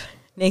 Of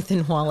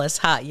Nathan Wallace.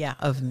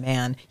 Of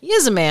man. He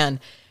is a man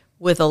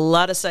with a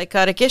lot of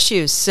psychotic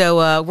issues.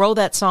 So, roll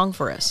that song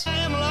for us.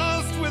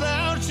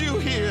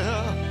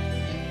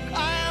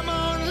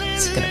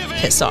 It's going to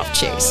piss off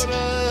Chase.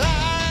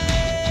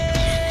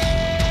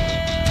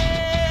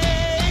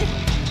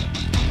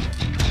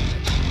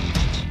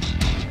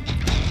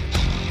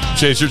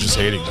 Chase, you're just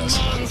hating this.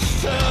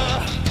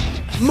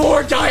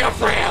 More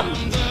diaphragm.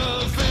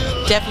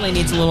 Definitely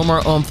needs a little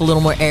more oomph, a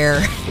little more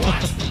air.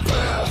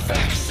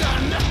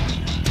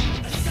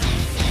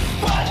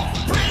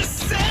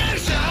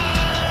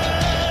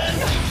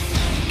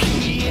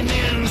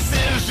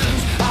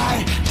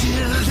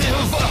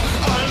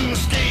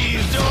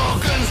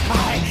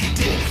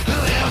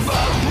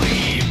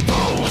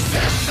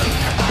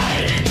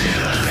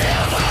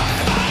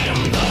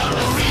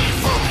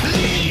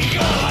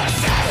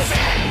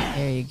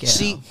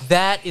 See,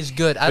 that is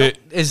good.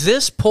 Is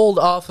this pulled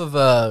off of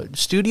a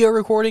studio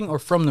recording or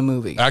from the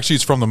movie? Actually,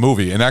 it's from the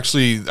movie. And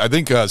actually, I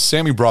think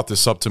Sammy brought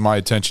this up to my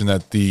attention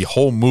that the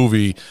whole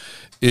movie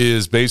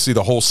is basically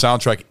the whole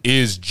soundtrack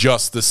is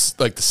just this,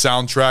 like the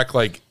soundtrack,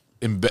 like,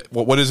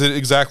 what is it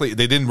exactly?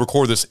 They didn't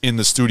record this in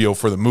the studio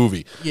for the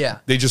movie. Yeah.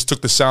 They just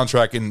took the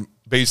soundtrack and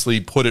basically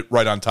put it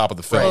right on top of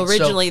the film. Well,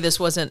 originally, this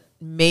wasn't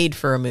made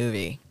for a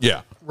movie.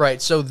 Yeah.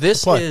 Right. So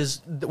this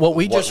is what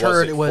we just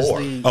heard. It was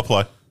a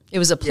play. It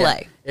was a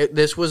play. Yeah.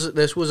 This was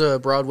a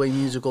Broadway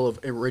musical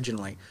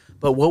originally,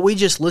 but what we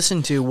just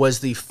listened to was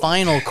the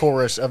final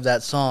chorus of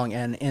that song,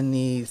 and in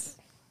the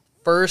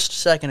first,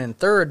 second, and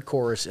third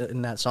chorus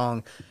in that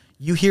song,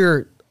 you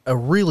hear a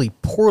really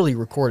poorly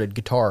recorded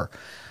guitar,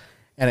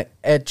 and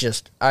it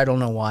just, I don't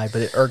know why,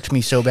 but it irked me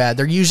so bad.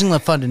 They're using a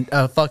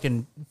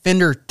fucking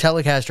Fender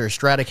Telecaster,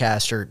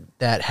 Stratocaster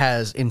that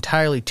has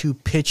entirely too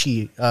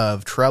pitchy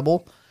of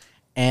treble,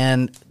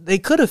 and they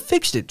could have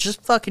fixed it,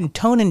 just fucking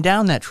toning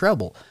down that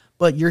treble.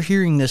 But you're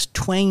hearing this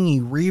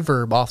twangy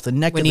reverb off the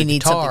neck When of the you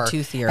need guitar.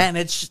 something toothier. And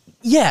it's,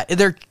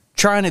 they're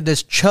trying to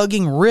this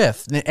chugging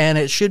riff, and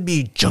it should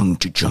be jung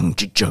jung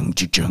jung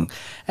jung,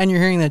 and you're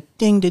hearing the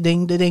ding da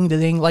ding da ding da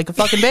ding like a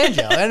fucking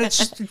banjo, and it's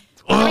just,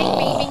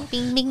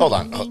 Hold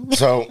on.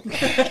 So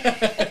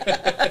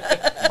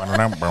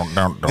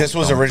this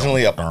was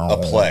originally a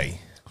play.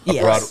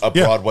 Yes. A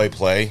Broadway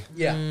play.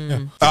 yeah.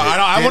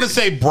 I want to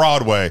say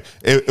Broadway.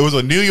 It was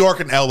a New York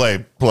and L.A.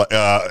 play.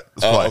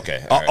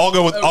 okay. All right. I'll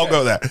go with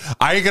that.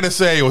 I ain't gonna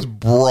say it was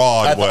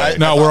Broadway.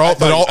 No,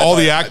 all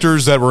the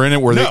actors that were in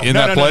it were they in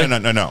that play?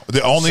 No.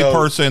 The only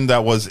person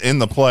that was in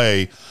the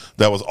play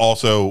that was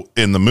also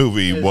in the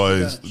movie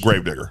was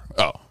Gravedigger.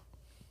 Oh,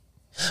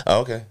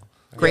 Okay.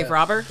 Grave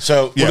robber?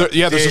 So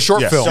there's a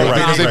short film. So right?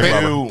 Because they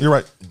paid- You're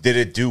right. Did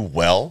it do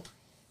well?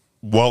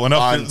 Well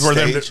enough On for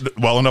them. stage?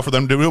 Well enough for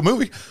them to do a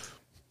movie.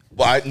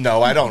 Well, I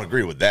don't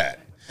agree with that.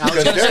 was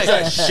Because gonna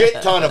there's say- a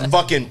shit ton of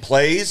fucking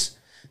plays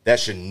that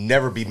should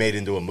never be made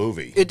into a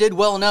movie. It did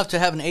well enough to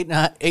have an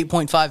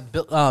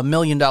 $8.5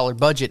 million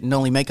budget and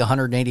only make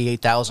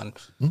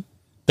 $188,000.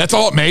 That's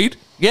all it made?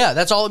 Yeah,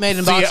 that's all it made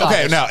in box office.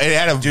 Okay, now it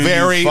had a Do you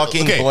very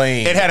fucking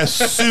blame? It had a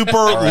super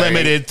right.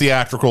 limited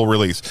theatrical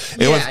release.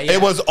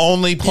 It was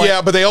only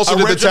Yeah, but they also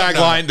did the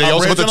tagline. They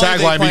also put the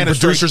tagline being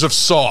producers of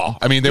Saw.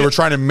 I mean, they were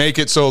trying to make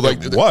it so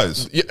like It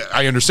was. Yeah,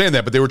 I understand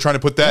that, but they were trying to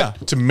put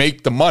that to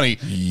make the money.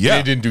 Yeah.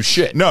 They didn't do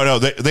shit. No.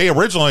 They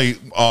originally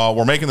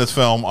were making this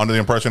film under the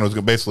impression it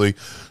was basically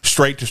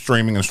straight to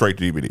streaming and straight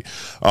to DVD.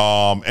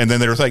 And then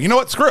they were saying, you know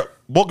what, screw it.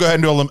 We'll go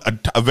ahead and do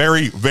a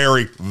very,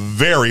 very,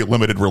 very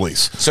limited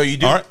release. So you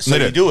do. All right? So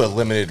you do a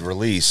limited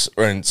release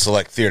or in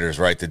select theaters,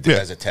 right? To do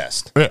as a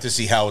test to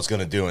see how it's going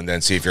to do, and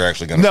then see if you're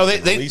actually going to. No,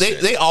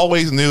 they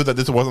always knew that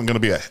this wasn't going to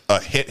be a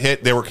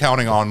hit. They were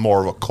counting on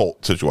more of a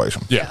cult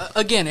situation. Yeah.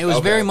 Again, it was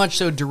very much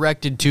so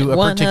directed to a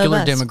One of particular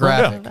us,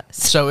 demographic. one of us.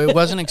 So it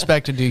wasn't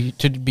expected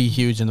to be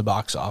huge in the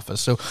box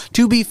office. So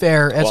to be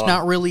fair, it's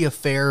not really a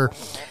fair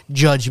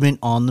judgment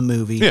on the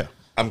movie. Yeah.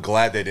 I'm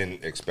glad they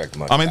didn't expect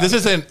much. I mean, this out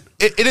of it.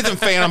 isn't. It isn't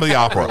Phantom of the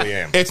Opera. really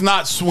am. It's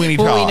not Sweeney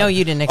Todd. Well, we know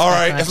you didn't expect All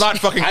right, much. it's not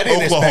fucking I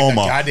didn't expect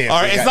Oklahoma. a goddamn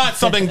All right, thing. it's not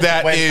something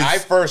that when is. I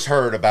first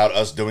heard about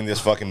us doing this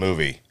fucking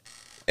movie,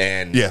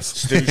 and Yes.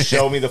 Stu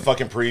showed me the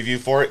fucking preview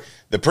for it.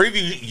 The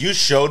preview you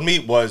showed me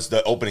was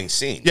the opening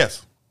scene.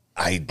 Yes,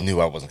 I knew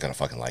I wasn't gonna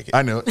fucking like it.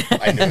 I knew it.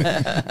 I knew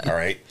it. All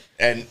right,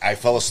 and I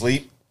fell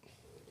asleep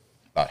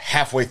about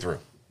halfway through.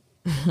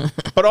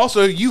 But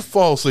also, you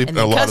fall asleep in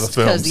a lot of the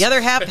films. Because the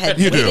other half had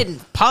You do. waited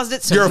and paused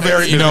it. So You're a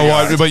very You know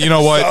what? But you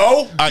know what?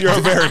 So, you're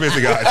a very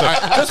busy guy.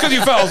 So, just because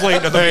you fell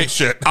asleep doesn't mean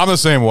shit. I'm the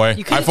same way.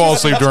 You could've I fall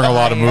just asleep during a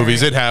lot of tired.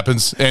 movies. It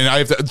happens,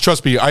 and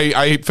trust me.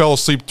 I fell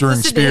asleep during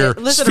Listen to Sphere. it.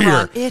 Listen to Sphere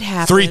Ron. It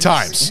happens. 3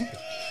 times.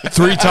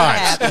 3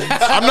 times.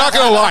 I'm not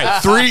gonna lie.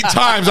 3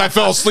 times I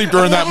fell asleep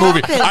during that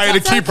movie. happens. I had to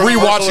That's keep okay.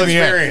 rewatching the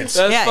end. That's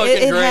yeah, fucking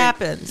it great.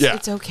 happens. Yeah.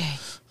 It's okay.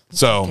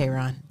 So Okay,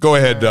 Ron. go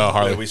ahead,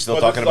 Harley. Are we still But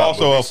talking this is about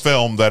also movies? a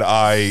film that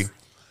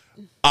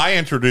I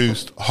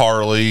introduced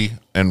Harley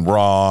and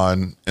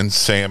Ron and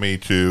Sammy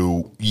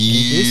to Introduced me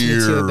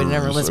years to it, but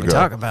never lets me ago.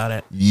 talk about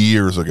it.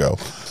 Years ago,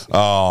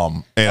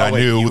 and I wait,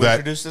 knew you that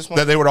introduced this one?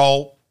 that they would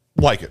all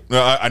like it.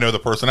 I know the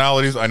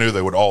personalities. I knew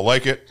they would all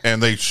like it,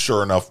 and they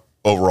sure enough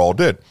overall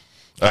did.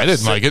 I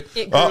didn't like it.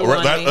 It grew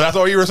on me. That's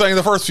all you were saying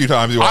the first few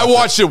times you I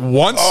watched it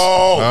once,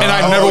 and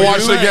I never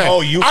watched it again.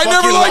 Oh, you I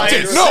never fucking liked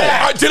liar.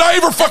 it. No, did I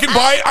ever fucking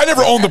buy it? I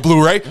never owned the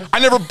Blu-ray. I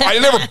never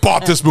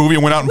bought this movie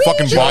and went out and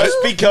fucking bought it.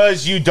 Just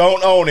because you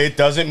don't own it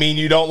doesn't mean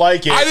you don't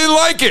like it. I didn't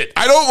like it.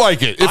 I don't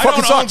like it. It I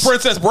fucking don't own sucks.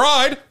 Princess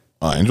Bride.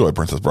 I enjoy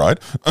Princess Bride.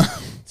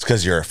 It's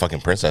because you're a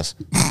fucking princess.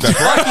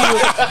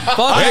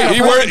 Fuck Hey,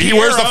 you. he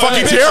wears the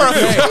fucking tiara.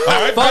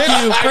 Fuck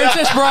you.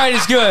 Princess Bride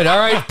is good. All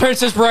right.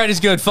 Princess Bride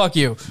is good. Fuck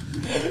you.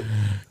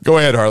 Go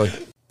ahead, Harley.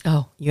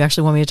 Oh, you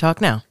actually want me to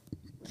talk now?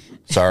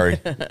 Sorry.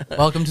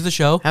 Welcome to the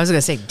show. I was going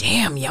to say,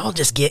 damn, y'all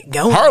just get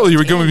going. Harley,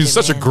 you're going to be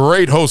such a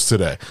great host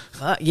today.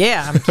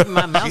 Yeah, I'm keeping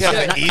my mouth You shut.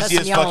 have not the cussing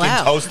easiest y'all fucking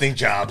out. hosting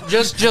job.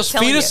 Just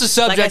Telling feed us you. the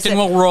subject Like I said, and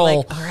we'll roll.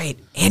 like, all right,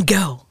 and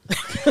go.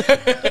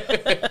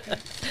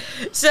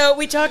 So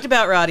we talked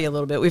about Roddy a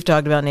little bit. We've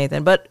talked about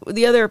Nathan, but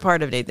the other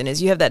part of Nathan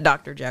is you have that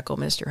Dr. Jekyll,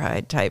 Mr.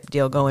 Hyde type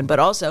deal going, but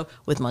also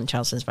with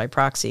Munchausen's by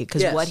proxy,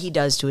 because Yes. what he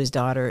does to his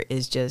daughter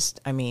is just,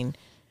 I mean,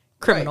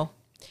 criminal.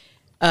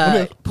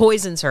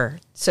 Poisons her,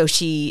 so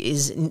she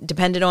is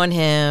dependent on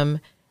him.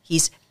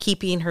 He's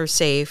keeping her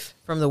safe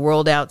from the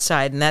world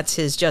outside, and that's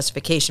his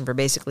justification for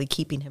basically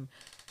keeping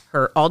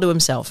her all to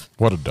himself.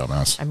 What a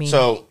dumbass. I mean,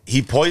 So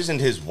he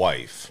poisoned his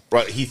wife.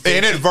 Right? He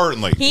thinks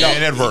Inadvertently. he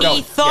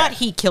Inadvertently. thought Yeah.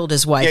 he killed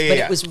his wife, Yeah, yeah, but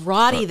yeah. it was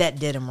Roddy that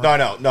did him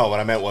wrong. No. What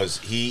I meant was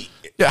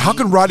Yeah, how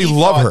can Roddy he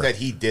love thought her? That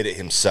he did it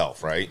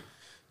himself, right?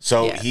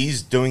 So Yeah.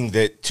 he's doing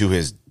that to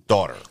his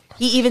daughter.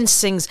 He even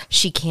sings,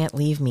 "She can't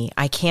leave me.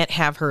 I can't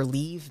have her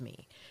leave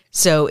me."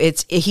 So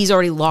he's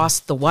already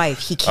lost the wife.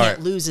 He can't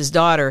right. lose his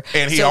daughter.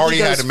 And he so already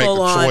goes had to make the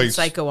full on choice.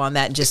 psycho on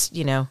that. And just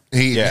He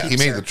Yeah. he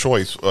made the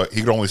choice. He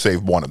could only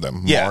save one of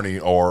them, Yeah.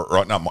 Marnie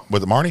or not.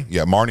 Was it Marnie?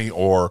 Yeah, Marnie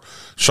or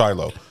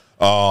Shiloh.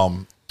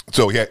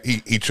 So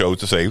he chose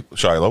to save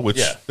Shiloh, which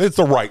Yeah. it's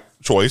the right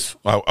choice.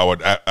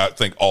 I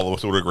think all of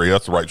us would agree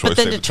that's the right choice. but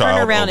then save to the turn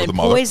child around over and the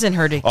mother. poison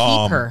her to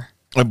keep her.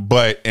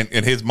 But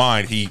in his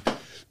mind,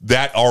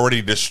 that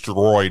already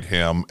destroyed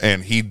him,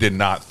 and he did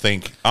not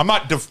think. I'm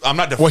not.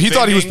 Well, he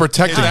thought he was defending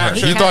protecting his her.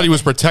 actions. He thought he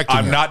was protecting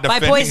I'm her. not By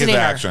defending his poisoning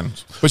her.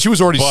 actions. But she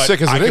was already But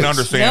sick as I it can is.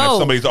 understand if No,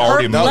 somebody's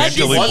already her blood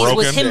mentally disease broken.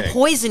 was him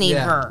poisoning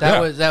Yeah, her.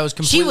 that was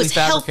completely was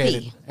fabricated.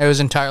 healthy. It was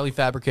entirely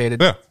fabricated.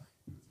 Yeah.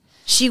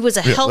 She was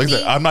a Yeah, healthy like I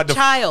said, I'm not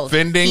child.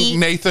 defending He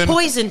Nathan,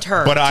 poisoned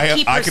her, but to I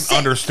keep her can sick.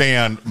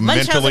 understand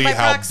Munchausen mentally by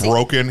how proxy.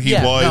 broken he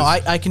Yeah, was. no,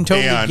 I can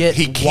totally and get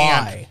he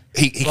can't. why.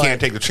 He can't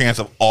take the chance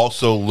of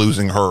also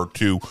losing her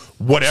to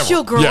whatever.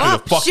 She'll grow to the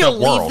up. fucked She'll up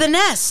world. leave the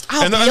nest.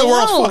 I'll and be the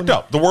world's alone. fucked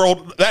up. The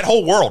world, that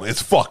whole world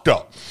is fucked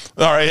up.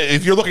 All right,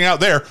 if you're looking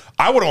out there,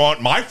 I wouldn't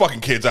want my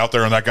fucking kids out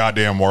there in that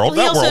goddamn world. Well, he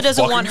that also world's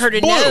doesn't fucking want her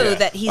to blue. know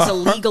that he's a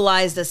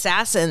legalized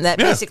assassin that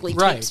Yeah. basically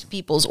Right. takes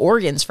people's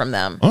organs from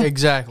them.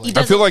 Exactly. He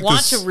doesn't feel like want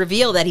this- to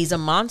reveal that he's a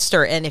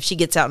monster, and if she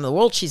gets out in the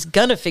world, she's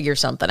gonna figure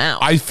something out.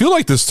 I feel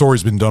like this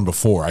story's been done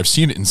before. I've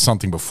seen it in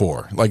something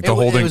before. Like the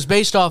whole It thing. was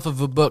based off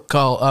of a book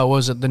called,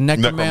 was it The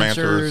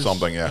Necromancer or Necromancers?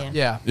 something. Yeah.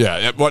 Yeah.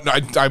 Yeah, what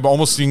I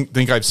almost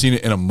think I've seen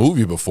it in a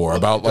movie before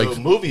about like the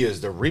movie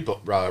is the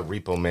Repo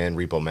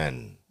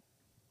Man.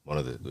 One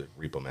of the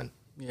Repo Men.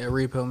 Yeah,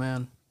 Repo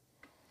Man.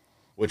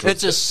 Which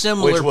It's a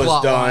similar which was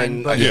plot done,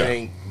 line, but- I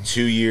think,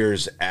 2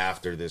 years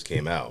after this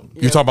came out.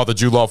 you're talking about the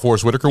Jude Law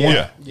Forrest Whitaker one.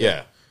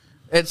 Yeah.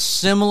 It's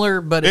similar,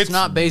 but it's It's-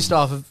 not based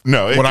off of.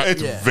 No, When I-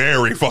 it's Yeah.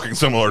 very fucking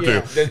similar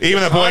Yeah. too.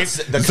 Even the point,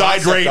 the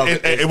concept Zydrate, of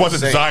it is it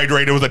wasn't the same.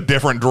 Zydrate, it was a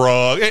different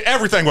drug.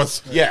 Everything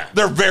was, Yeah.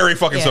 they're very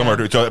fucking Yeah. similar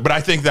to each other. But I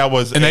think that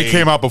was, And they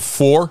came out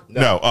before.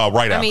 no,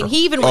 right I after. mean,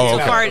 he even went so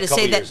okay. far A to couple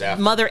say years that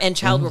after. mother and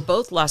child were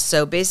both lost.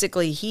 So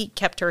basically, he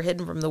kept her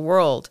hidden from the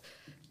world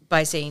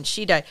by saying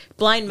she died.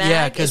 Blind Mag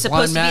Yeah, is 'cause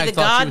supposed Blind to be Mag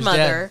the thought she was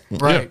godmother,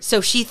 dead. Right.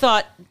 So she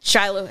thought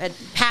Shiloh had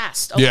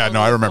passed. Yeah, along no,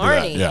 I with remember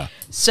that, Marnie. yeah.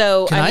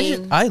 So Can I?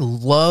 mean, I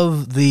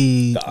love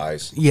the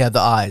eyes. Yeah, the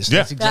eyes. Yeah.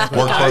 That's exactly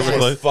Works what I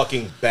perfectly. Was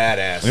fucking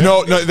badass.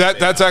 No,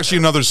 that's actually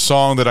another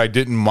song that I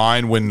didn't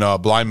mind when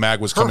Blind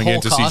Mag was Her coming in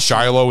whole to see costume.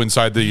 Shiloh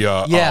inside the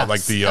Yes.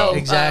 like the oh,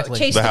 exactly.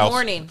 Chase The the, house.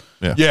 Morning.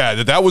 yeah,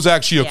 that was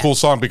actually a Yeah. cool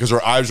song because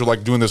her eyes were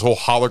like doing this whole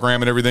hologram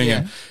and everything, Yeah.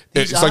 and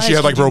These it's like she eyes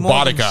had like can do more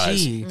robotic than eyes.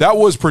 see. That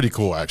was pretty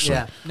cool, actually.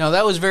 Yeah, no,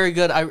 that was very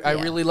good. I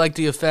really liked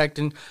the effect,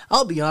 and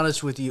I'll be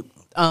honest with you.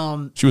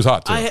 She was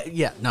hot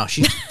too.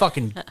 She's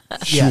fucking.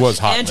 She was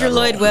hot. Andrew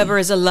Lloyd Webber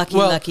is a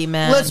lucky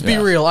man. Let's be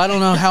real. I don't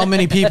know how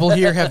many people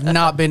here have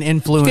not been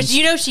influenced. Because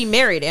you know she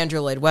married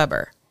Andrew Lloyd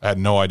Webber. I had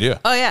no idea.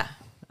 Oh yeah.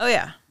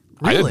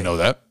 I didn't know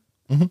that.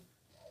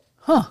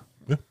 Huh.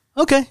 Yeah.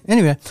 Okay.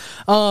 Anyway,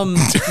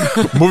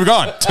 moving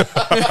on.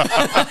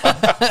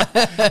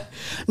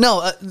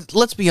 No,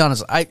 let's be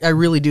honest. I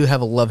really do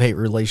have a love-hate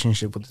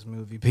relationship with this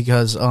movie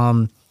because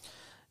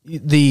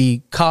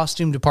the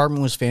costume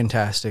department was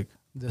fantastic.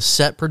 The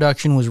set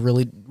production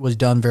was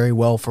done very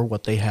well for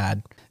what they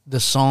had. The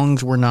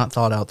songs were not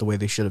thought out the way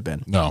they should have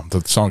been. No,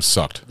 the songs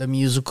sucked. The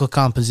musical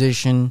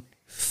composition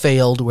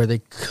failed where they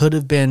could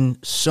have been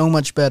so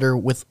much better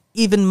with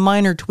even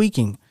minor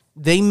tweaking.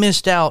 They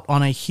missed out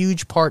on a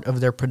huge part of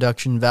their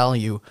production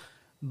value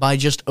by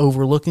just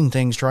overlooking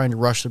things, trying to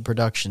rush the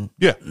production.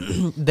 Yeah.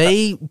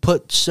 They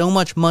put so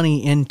much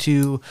money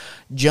into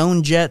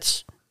Joan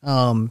Jett's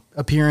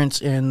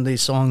appearance in the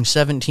song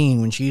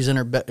 17 when she's in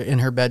her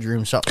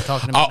bedroom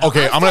talking about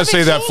okay, I'm gonna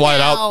say that flat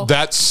out.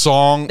 That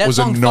song was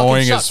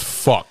annoying as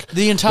fuck.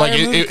 The entire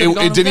movie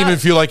it didn't even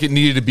feel like it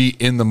needed to be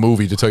in the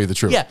movie, to tell you the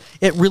truth. Yeah,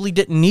 it really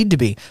didn't need to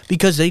be,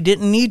 because they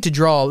didn't need to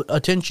draw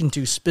attention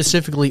to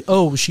specifically,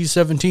 oh, she's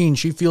 17,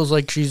 she feels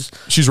like she's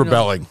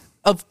rebelling.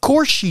 Of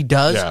course she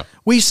does. Yeah.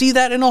 We see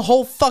that in a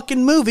whole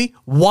fucking movie.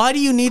 Why do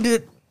you need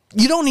to?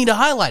 You don't need to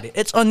highlight it.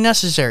 It's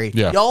unnecessary.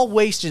 Yeah. Y'all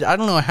wasted, I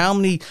don't know how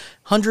many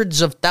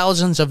hundreds of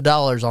thousands of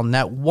dollars on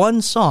that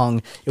one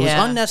song. It was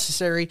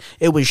unnecessary.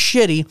 It was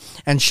shitty.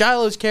 And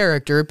Shiloh's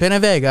character,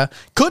 Penavega,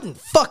 couldn't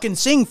fucking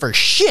sing for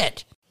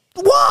shit.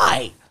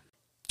 Why?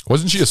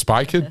 Wasn't she a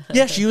spy kid?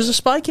 Yeah, she was a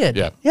spy kid.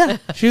 Yeah. Yeah,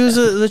 she was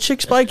the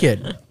chick spy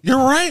kid. You're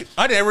right.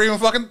 I never even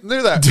fucking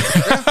knew that.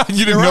 Yeah.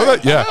 You didn't know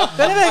that? Yeah.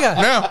 Penavega.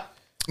 No.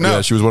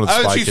 Yeah, she was one of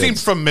the spy She kids. seemed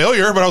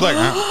familiar, but I was like,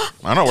 I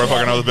don't know where the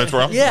fuck I know this bitch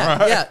from. Yeah,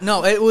 Right. yeah.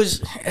 No,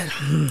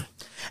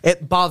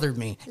 it bothered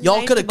me.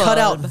 Y'all could have cut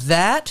out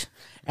that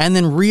and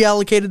then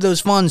reallocated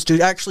those funds to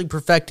actually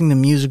perfecting the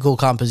musical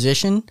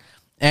composition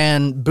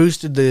and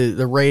boosted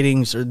the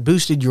ratings, or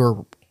boosted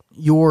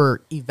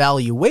your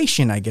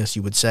evaluation, I guess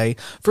you would say,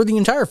 for the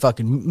entire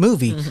fucking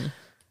movie. Mm-hmm.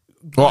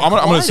 Well, I'm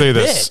going to quite say a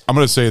this. bit. I'm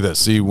going to say this.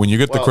 See, when you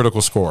get the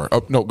critical score.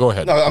 Oh, no, go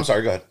ahead. No, I'm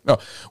sorry. Go ahead. No,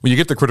 when you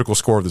get the critical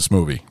score of this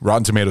movie,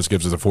 Rotten Tomatoes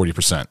gives it a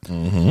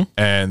 40%.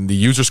 And the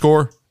user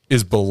score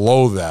is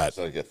below that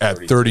at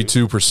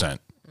 32%.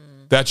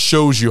 That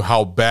shows you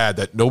how bad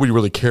that nobody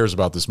really cares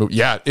about this movie.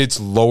 Yeah, it's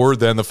lower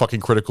than the fucking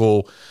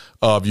critical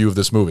view of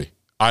this movie.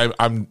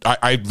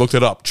 I looked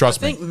it up.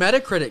 Trust me. I think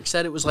Metacritic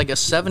said it was like a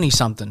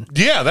 70-something.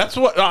 Yeah, that's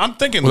what I'm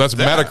thinking. Well, that's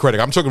Metacritic.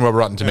 I'm talking about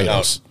Rotten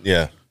Tomatoes.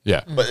 Yeah.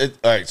 Yeah. But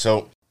all right,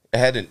 so it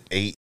had an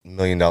 $8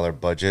 million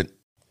budget.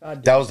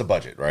 That was the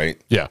budget,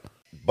 right? Yeah.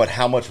 But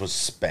how much was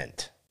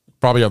spent?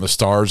 Probably on the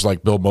stars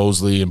like Bill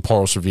Moseley and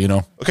Paul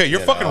Sorvino. Okay,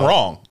 you're fucking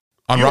wrong.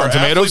 On You Rotten are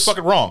absolutely Tomatoes?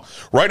 fucking wrong.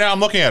 Right now, I'm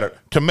looking at it.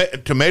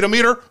 Tomato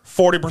meter,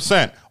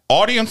 40%.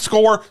 Audience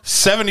score,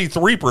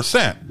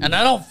 73%. And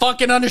I don't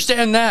fucking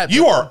understand that.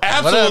 You are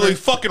absolutely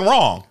fucking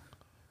wrong.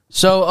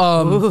 So,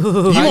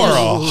 you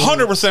are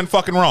 100%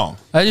 fucking wrong.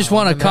 I just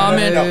want to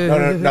comment.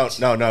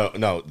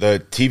 No.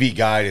 The TV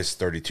guide is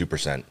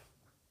 32%.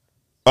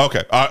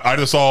 Okay, I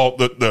just saw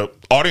the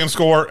audience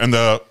score and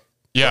the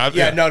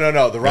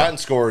No. The Rotten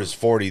score is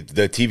 40.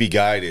 The TV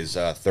guide is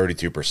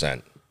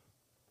 32%.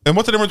 And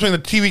what's the difference between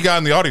the TV guide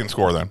and the audience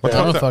score then? I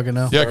don't fucking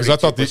know. Yeah, because I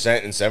thought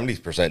percent and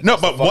 70%. No,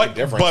 That's but the fucking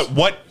difference.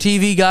 what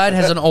TV Guide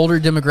has an older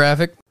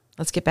demographic.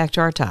 Let's get back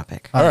to our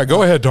topic. All right,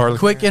 go ahead, darling.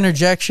 Quick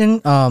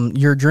interjection.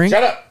 Your drink.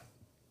 Shut up.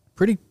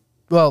 Pretty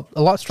well,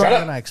 a lot stronger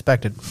than I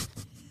expected.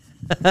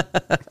 God,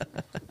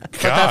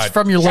 that's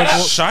from your local.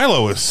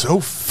 Shiloh is so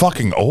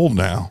fucking old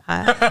now.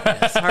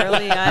 Yes,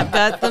 Harley, I've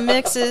got the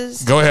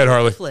mixes. Go ahead,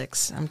 Harley.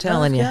 Flicks. I'm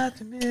telling you. Got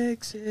the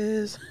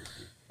mixes.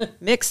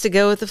 Mix to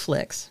go with the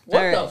flicks.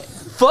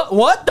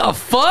 What the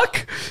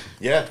fuck?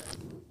 Yeah.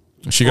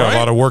 She got a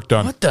lot of work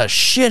done. What the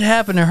shit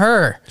happened to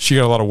her? She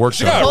got a lot of work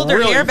done. Pulled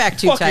her hair back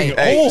too tight.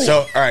 Hey,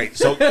 so, all right.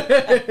 So,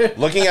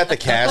 looking at the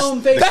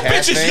cast. That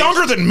bitch is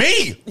younger than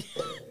me.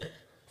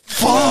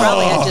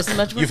 Probably had just as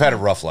much. You've had a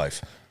rough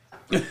life.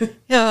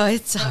 Oh,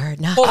 it's hard.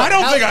 Not I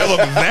don't think I look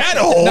that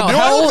old. No, Do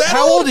I look that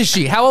how old is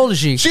she? How old is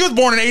she? She was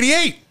born in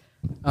 88.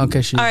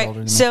 Okay, she's All older than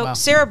right. me. So Wow.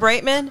 Sarah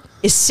Brightman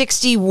is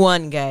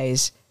 61,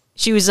 guys.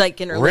 She was like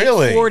in her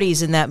Really? late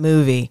 40s in that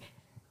movie.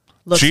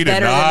 Looks She did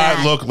better than not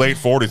that. look late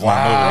 40s in I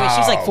that mean, movie.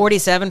 she's like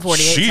 47,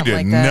 48, She something did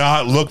like that.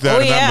 not look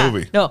that in that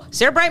movie. No,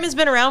 Sarah Brightman's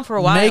been around for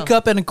a while.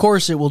 Makeup and a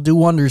corset will do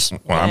wonders.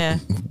 Yeah.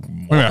 Wait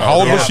a minute, how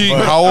old was she?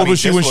 but, How I old mean, was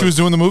she this when she was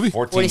doing the movie?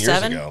 14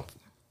 47? years ago.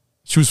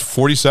 She was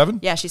 47.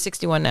 Yeah, she's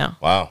 61 now.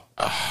 Wow.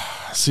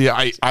 See,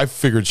 I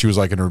figured she was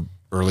like in her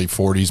early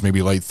 40s,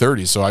 maybe late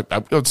 30s. So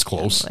it's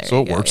close. There So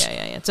you it go. works. Yeah.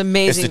 It's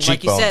amazing. It's the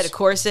Like you said, cheekbones. a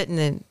corset and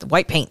then the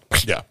white paint.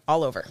 Yeah.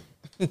 All over.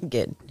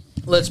 Good.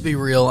 Let's be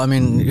real. I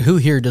mean, who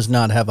here does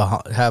not have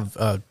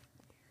a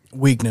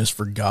weakness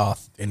for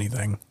goth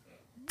anything?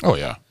 Oh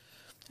yeah.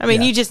 I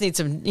mean, you just need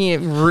some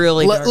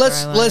really.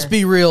 Let's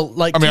be real.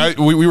 Like, I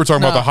mean, we were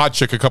talking about the hot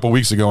chick a couple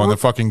weeks ago, and the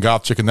fucking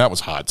goth chick, and that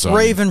was hot. So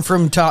Raven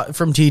from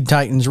Teen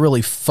Titans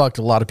really fucked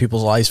a lot of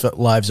people's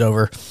lives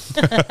over.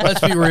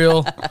 Let's be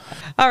real.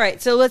 All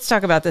right, so let's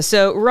talk about this.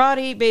 So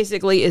Roddy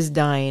basically is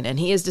dying, and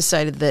he has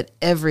decided that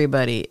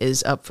everybody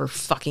is up for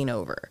fucking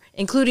over,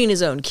 including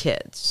his own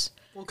kids.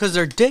 Well, because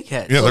they're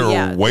dickheads. Yeah,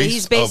 they're a waste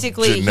He's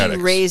basically of genetics.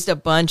 he raised a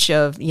bunch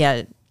of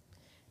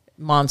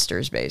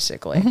monsters,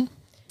 basically. Mm-hmm.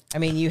 I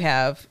mean, you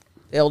have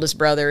the oldest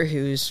brother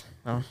who's,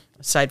 well,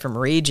 aside from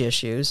rage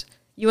issues.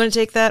 You want to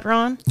take that,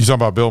 Ron? You talking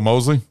about Bill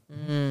Moseley?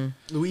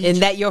 Isn't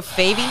that your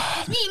favy?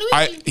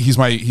 He's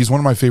one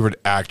of my favorite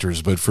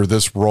actors, but for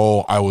this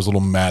role, I was a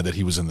little mad that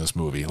he was in this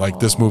movie. Like,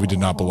 this movie did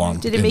not belong.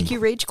 Did it make you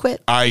rage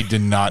quit? I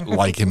did not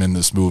like him in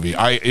this movie.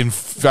 In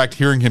fact,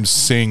 hearing him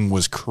sing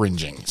was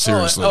cringing.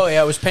 Seriously. Oh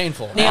yeah, it was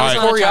painful. The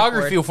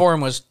choreography for him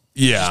was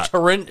just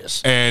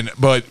horrendous.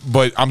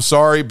 But I'm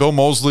sorry, Bill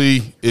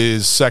Moseley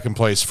is second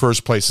place.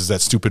 First place is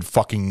that stupid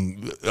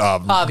fucking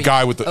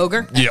guy with the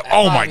ogre. Yeah.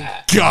 Oh my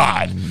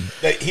god.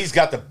 He's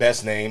got the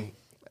best name.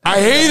 I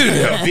hated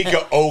him.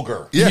 Vika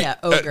Ogre. Yeah,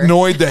 Ogre.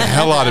 Annoyed the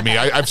hell out of me.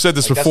 I've said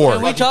this before.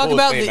 Can we talk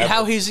about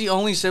how he's the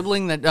only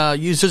sibling that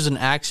uses an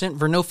accent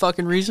for no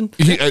fucking reason?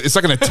 It's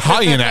like an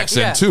Italian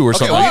accent too, or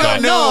something we like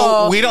don't that.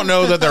 know. We don't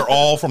know that they're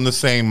all from the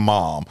same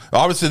mom.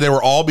 Obviously, they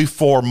were all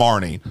before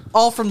Marnie.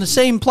 All from the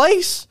same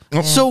place.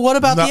 So what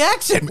about the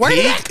accent? Where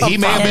did that come He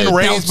may from? have been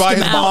raised by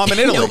his mom in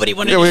Italy. Nobody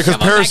wanted Yeah, because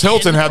Paris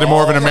Hilton had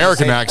more of an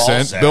American same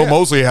accent. ball Bill sack.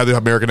 Moseley had the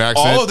American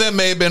accent. All of them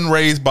may have been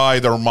raised by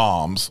their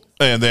moms,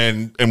 and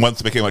once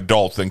they became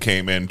adults, then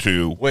came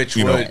into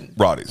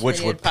Roddy's.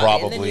 Which would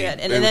probably- probably and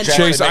then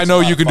Chase, I makes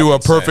know a you lot can of do a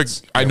fucking perfect.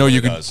 sense. I It know you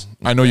really can. does.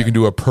 I know you can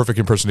do a perfect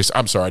impersonation.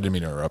 I'm sorry, I didn't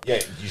mean to interrupt.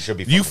 Yeah, you should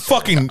be. You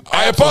fucking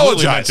I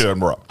absolutely meant apologize. to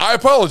interrupt. I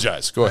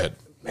apologize. Go ahead.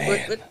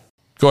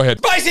 Go ahead.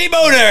 Spicy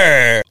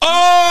boner.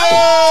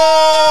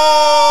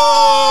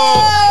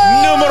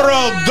 Numero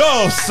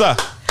dos.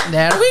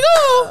 There we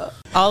go.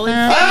 All in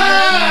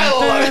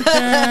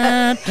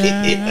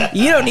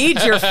You don't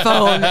need your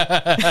phone.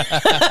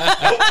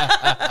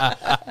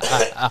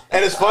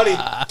 And it's funny.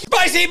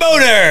 Spicy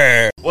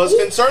boner was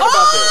concerned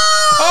about this.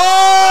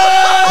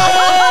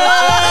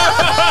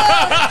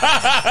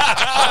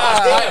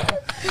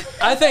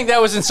 I think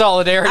that was in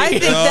solidarity. I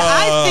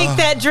think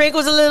that drink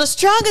was a little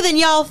stronger than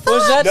y'all thought.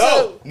 Was that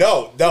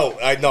No.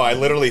 I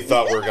literally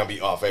thought we were gonna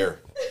be off air.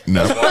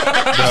 No.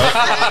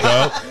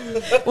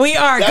 We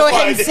are. That's Go why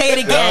ahead I and did- say it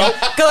again.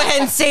 Go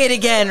ahead and say it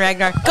again,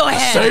 Ragnar. Go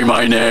ahead. Say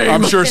my name.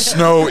 I'm sure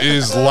Snow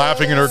is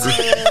laughing in her.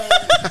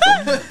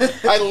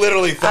 I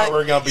literally thought we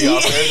were gonna be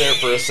off air there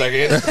for a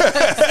second.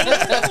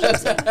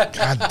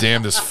 God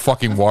damn this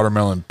fucking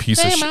watermelon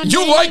piece of shit.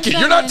 You like it.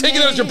 You're not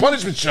taking it as your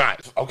punishment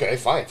shot. Okay,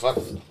 fine.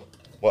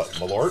 What,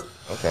 Malort?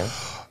 Okay.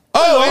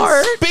 Oh,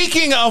 and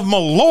speaking of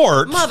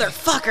Malort,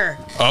 Motherfucker.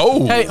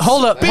 Oh. Hey,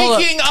 hold up.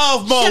 speaking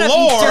of Shut up, you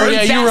Malort, dirty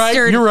Yeah, you're right.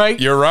 bastard. You're right.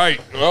 You're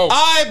right. Oh.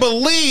 I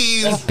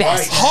believe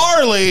bastard.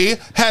 Harley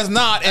has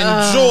not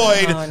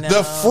enjoyed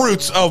the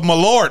fruits of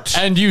Malort.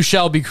 And you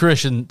shall be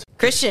christened.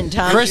 Christian,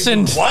 Tom.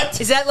 Christened.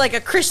 What? Is that like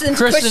a Christian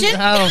Christened. cushion?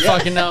 I don't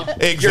fucking know.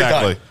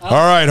 Exactly. All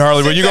right,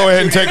 Harley. Well, you go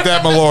ahead and take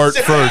that Malort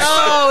first.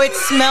 Oh, it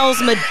smells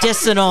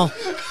medicinal.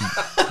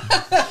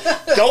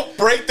 Don't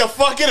break the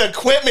fucking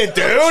equipment,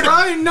 dude.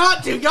 Trying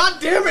not to. God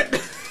damn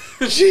it.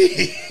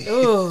 Gee.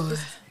 Ooh.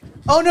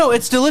 Oh no,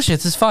 it's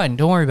delicious. It's fine.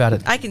 Don't worry about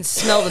it. I can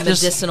smell the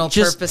Just- medicinal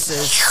just-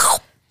 purposes.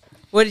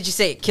 What did you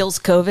say? It kills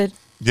COVID?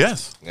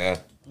 Yes. Yeah.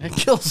 It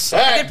kills.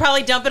 I could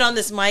probably dump it on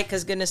this mic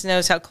because goodness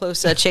knows how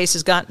close Chase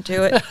has gotten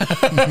to it.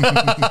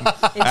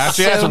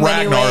 Actually, that's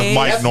Ragnar's mic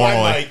That's my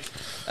normally. mic.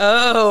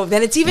 Oh,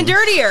 then it's even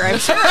dirtier, I'm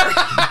sure.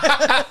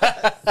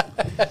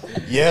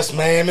 Yes,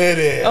 ma'am, it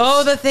is.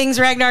 Oh, the things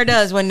Ragnar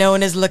does when no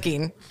one is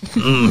looking.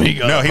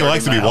 No, he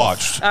likes to be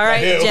watched. All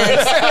right, do.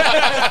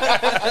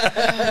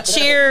 gents.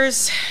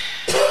 Cheers.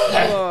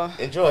 Oh.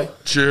 Enjoy.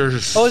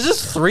 Cheers. Oh, is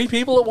this 3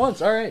 people at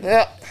once? All right.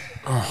 Yeah.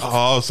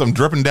 Oh, some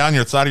dripping down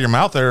your side of your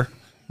mouth there,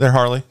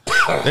 Harley.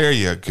 There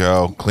you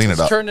go. Clean it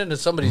It's up. turned into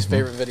somebody's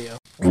favorite video.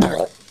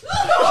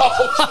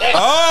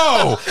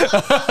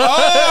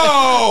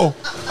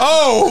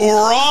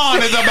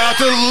 Ron is about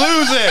to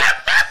lose it.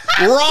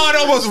 Ron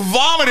almost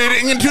vomited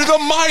into the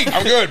mic.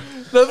 I'm good.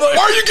 Why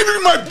are you giving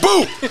me my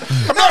boot?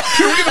 I'm not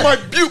puking my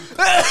boot.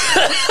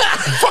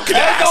 Fucking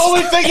That's the ass.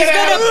 only thing it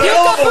has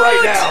available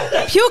right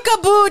now. Puka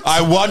boot.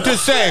 I want to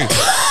say,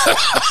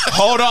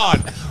 hold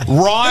on.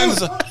 Ron's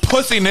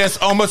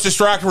pussiness almost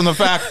distracted from the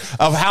fact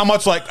of how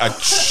much like a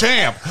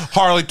champ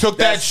Harley took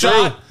That's that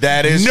shot. true.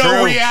 That is no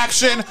true.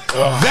 reaction.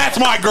 That's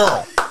my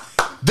girl.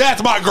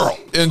 That's my girl.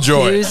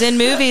 Enjoy. Booze in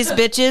movies,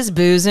 bitches.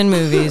 Booze in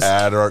movies.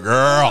 At our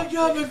girl.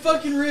 God, my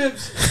fucking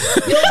ribs.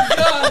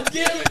 God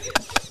damn it.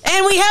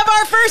 And we have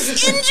our first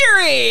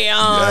injury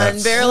on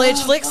Yes. Barrel Age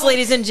Flicks,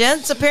 ladies and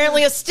gents.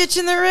 Apparently a stitch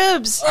in the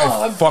ribs.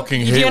 I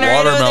fucking hate Doing all right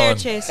over there, watermelon.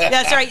 Chase.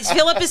 That's right.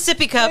 Fill up his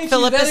sippy cup.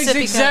 Fill up That his is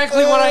sippy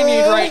exactly what I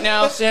need right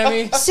now,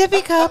 Sammy. cup.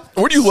 Sippy cup.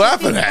 What are you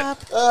laughing at?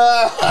 Cup.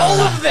 All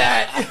of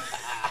that.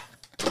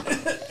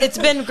 It's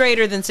been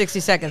greater than 60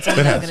 seconds. I'm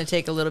now going to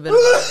take a little bit of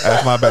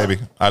That's my baby.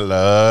 I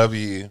love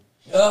you.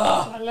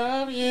 I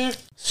love you.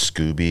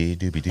 Scooby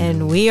Dooby Doo.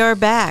 And we are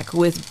back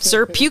with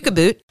Sir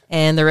Pukaboot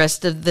and the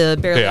rest of the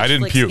Barely I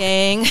didn't Flicks puke.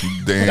 gang.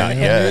 Not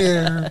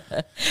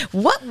yet.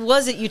 What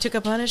was it you took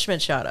a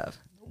punishment shot of?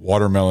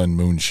 Watermelon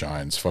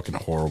moonshine's fucking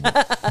horrible.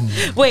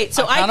 Wait,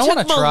 so I kinda took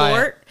wanna try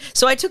Malort.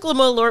 So I took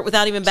Malort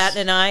without even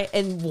batting an eye,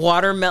 and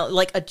watermelon,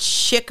 like a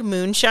chick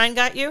moonshine,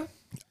 got you.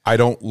 I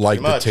don't like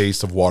Pretty the much.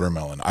 taste of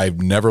watermelon. I've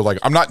never like.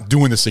 I'm not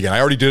doing this again. I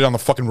already did it on the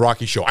fucking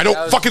Rocky show. I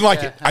don't fucking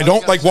like it. I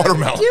don't like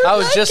watermelon. I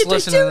was just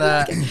listening to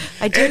that.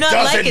 I do not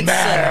like it,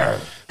 matter.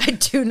 sir. I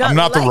do not. I'm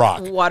not like The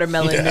Rock.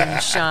 Watermelon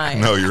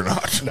moonshine. No, you're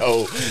not.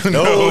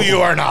 No,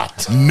 you are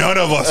not. None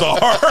of us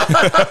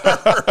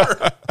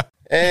are.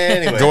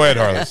 Anyway, Go ahead,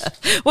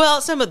 Harley.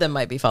 Well, some of them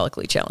might be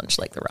follically challenged,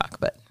 like The Rock,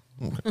 but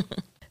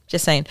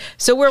just saying.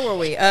 So where were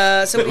we?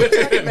 So we were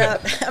talking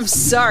about. I'm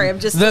sorry. I'm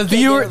just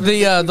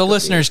The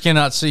listeners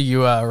cannot see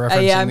you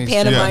referencing yeah, I'm these.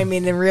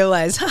 pantomiming and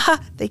realize,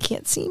 haha, they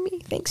can't see me.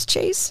 Thanks,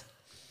 Chase.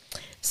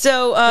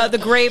 So the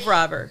grave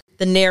robber,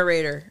 the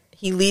narrator,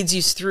 he leads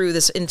you through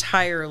this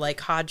entire like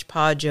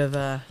hodgepodge of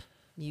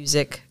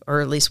music,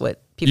 or at least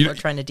what people are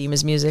trying to deem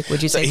as music.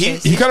 Would you say,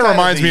 Chase? He kind of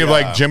reminds me of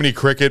like the, Jiminy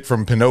Cricket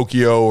from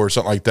Pinocchio or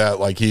something like that.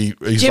 Like he's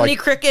Jiminy like,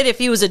 Cricket, if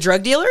he was a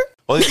drug dealer?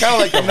 well, he's kind of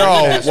like the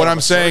no, what I'm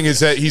saying is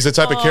that he's the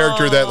type of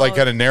character that like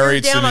kind of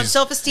narrates. down and on he's-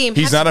 self-esteem.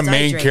 He's Pass not a some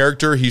main Zydrate.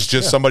 character. He's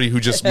just somebody who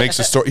just makes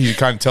a story. He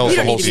kind of tells You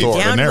the don't whole need to be story.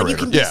 down when you narrator.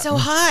 can be Yeah. so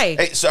high.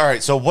 Hey, so, all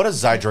right. So, what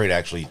is Zydrate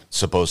actually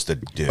supposed to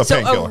do? So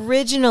painkiller.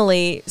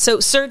 originally,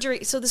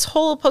 surgery, so this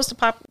whole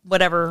post-op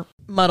whatever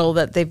muddle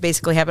that they've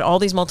basically happened, all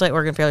these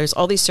multi-organ failures,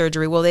 all these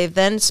surgery, well, they've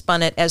then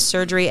spun it as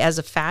surgery as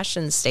a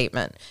fashion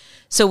statement.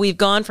 So we've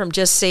gone from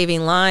just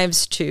saving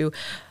lives to,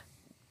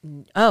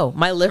 oh,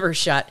 my liver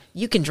shot.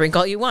 You can drink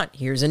all you want.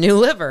 Here's a new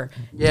liver.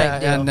 Yeah,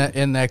 type deal. and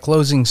in that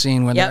closing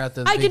scene when they're Yep. at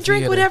the I big can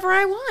drink theater. whatever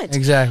I want.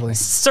 Exactly.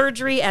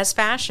 Surgery as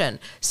fashion.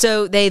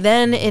 So they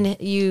then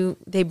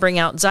they bring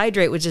out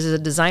Zydrate, which is a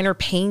designer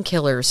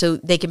painkiller. So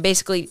they can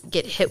basically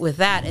get hit with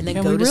that and then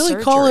Can go we to really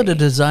surgery. call it a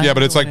design? Yeah,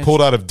 but it's like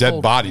pulled out of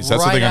dead bodies.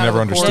 That's the thing I never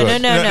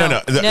understood.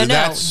 No.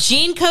 That's-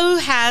 Gene Co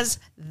has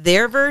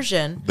their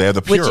version. They have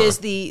the which pure. is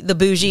the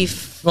bougie.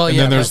 Well, And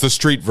yeah, then there's but the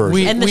street version.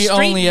 we- And the street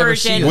only ever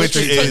version, see the Which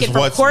is is taken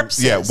from what's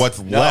corpses. what's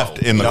left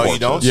in the no, corpses. you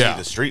don't Yeah. see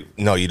the street.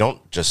 No, you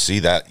don't just see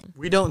that.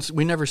 we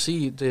never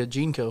see the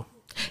Gene Co.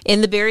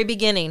 In the very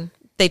beginning,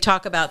 they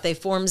talk about they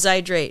form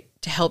Zydrate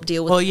to help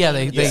deal with. Well, the yeah,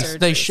 pain they of the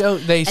they surgeries. show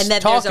they and then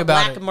talk there's a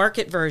about black it.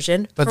 market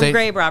version But from they-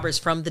 grave robbers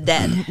from the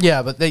dead.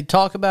 Yeah, but they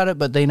talk about it,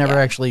 but they never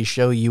Yeah. actually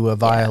show you a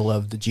vial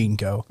of the Gene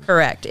Co.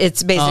 Correct.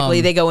 It's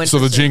basically they go in. So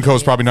for the Gene surgery.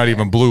 Co's probably not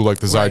even blue like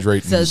the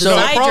Zydrate. So the So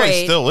it probably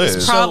Zydrate still is.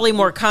 is probably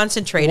more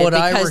concentrated what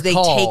I because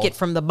recall- they take it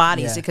from the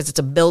bodies Yeah. because it's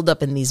a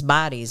buildup in these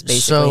bodies basically,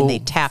 So- and they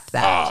tap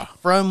that.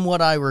 From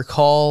what I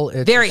recall,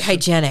 it's Very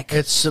hygienic.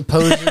 It's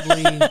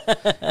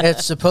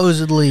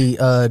supposedly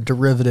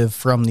derivative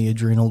from the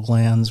adrenal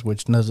glands,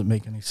 which doesn't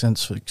make any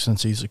sense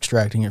since he's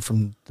extracting it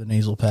from the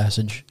nasal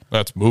passage.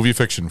 That's movie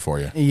fiction for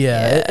you.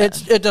 Yeah,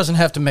 it doesn't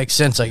have to make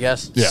sense, I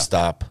guess. Yeah.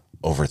 Stop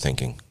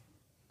overthinking.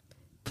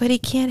 But he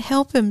can't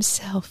help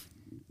himself.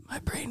 My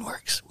brain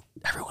works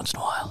every once in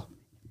a while.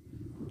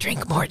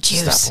 Drink more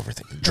juice. Stop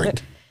overthinking.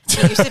 Drink.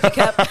 Take your sippy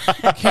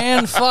cup.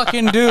 Can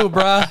fucking do,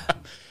 bruh.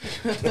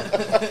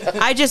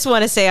 I just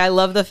want to say I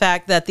love the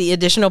fact that the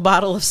additional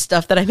bottle of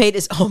stuff that I made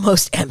is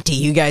almost empty.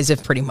 You guys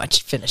have pretty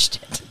much finished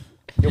it.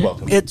 You're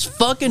welcome. It's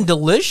fucking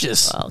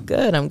delicious. Well,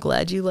 good. I'm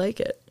glad you like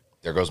it.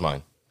 There goes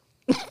mine.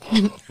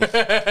 Speaking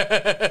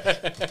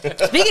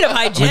of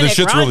hygienic, this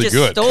shit's Ron really just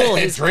good. stole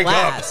his Drink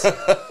glass.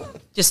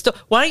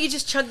 Why don't you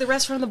just chug the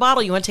rest from the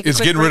bottle? You want to take a It's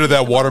quick getting rid of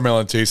break? that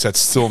watermelon taste that's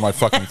still in my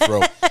fucking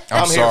throat.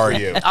 I'm here sorry.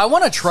 for you. I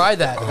want to try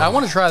that.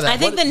 I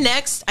think the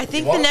next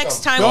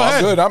time. Go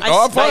ahead. Good. I'm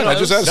fine. I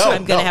just had I'm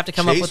some. going to have to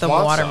come up Chase with a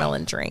wants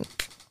watermelon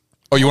drink.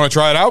 Oh, you want to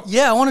try it out?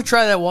 Yeah, I want to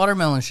try that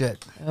watermelon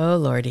shit. Oh,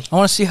 Lordy. I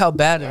want to see how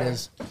bad it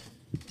is.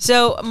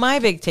 So my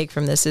big take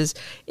from this is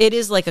it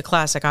is like a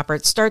classic opera.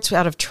 It starts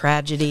out of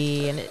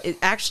tragedy, and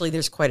actually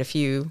there's quite a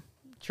few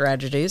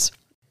tragedies.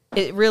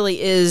 It really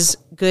is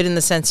good in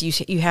the sense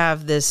you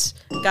have this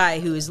guy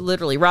who is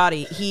literally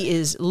Roddy. He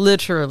is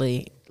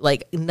literally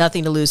like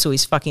nothing to lose, so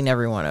he's fucking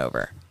everyone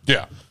over.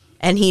 Yeah.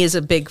 And he is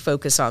a big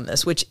focus on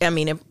this, which, I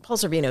mean, Paul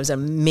Sorvino is an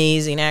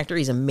amazing actor.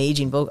 He's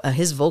amazing.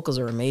 His vocals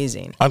are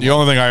amazing. The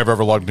only thing I have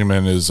ever loved him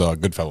in is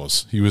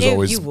Goodfellas. He was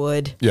always. You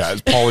would. Yeah,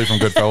 it's Paulie from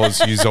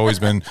Goodfellas.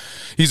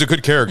 He's a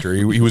good character.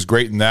 He was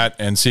great in that,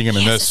 and seeing him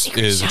in this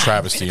is a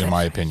travesty, in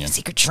my opinion.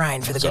 Secret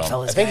shrine for the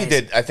Goodfellas.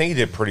 I think he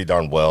did pretty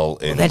darn well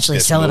in Eventually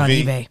this sell it on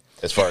movie, eBay.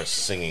 as far as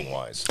singing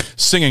wise.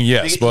 Singing,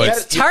 yes, but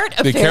It's tart,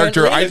 the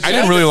character, I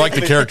didn't really like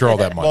the character all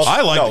that much.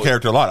 I like the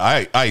character a lot.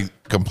 I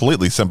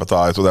completely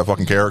sympathize with that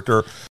fucking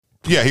character.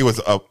 Yeah, he was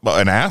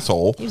an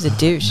asshole. He was a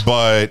douche.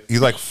 But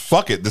he's like,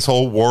 fuck it. This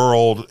whole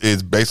world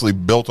is basically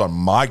built on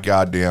my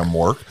goddamn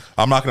work.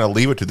 I'm not going to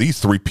leave it to these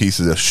 3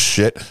 pieces of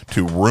shit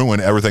to ruin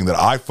everything that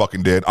I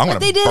fucking did. I'm going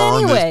to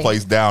burn this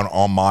place down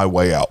on my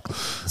way out.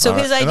 So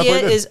his idea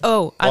is,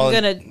 I'm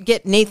going to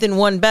get Nathan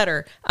one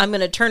better. I'm going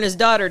to turn his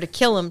daughter to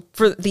kill him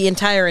for the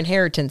entire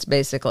inheritance,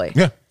 basically.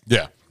 Yeah.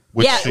 Yeah.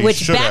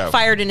 Which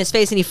backfired in his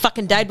face, and he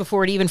fucking died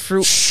before it even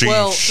fruit. She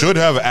should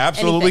have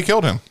absolutely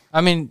killed him. I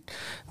mean,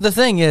 the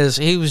thing is,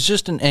 he was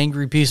just an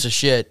angry piece of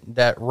shit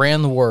that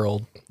ran the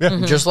world.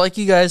 Yeah. Just like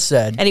you guys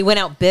said. And he went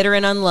out bitter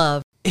and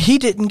unloved. He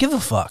didn't give a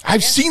fuck.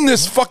 I've seen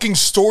this fucking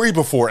story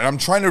before, and I'm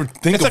trying to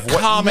think of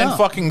what common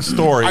fucking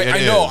story. I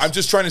know. I'm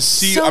just trying to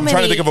see. I'm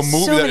trying to think of a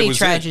movie that it was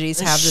tragedies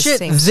have the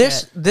same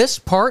This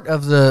part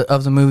of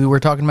the movie we're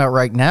talking about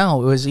right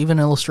now, it was even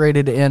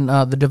illustrated in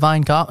the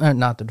Divine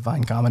not the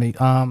Divine Comedy.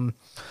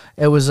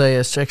 It was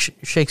a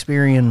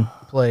Shakespearean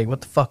play.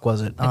 What the fuck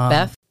was it?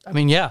 Macbeth? I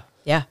mean, yeah.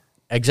 Yeah.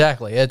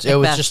 Exactly. It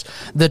was just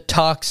the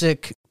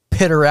toxic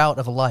pitter out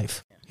of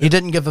life. He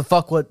didn't give a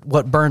fuck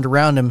what burned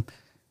around him.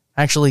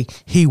 Actually,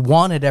 he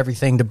wanted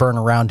everything to burn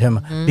around him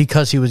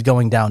because he was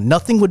going down.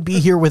 Nothing would be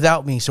here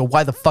without me, so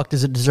why the fuck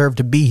does it deserve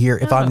to be here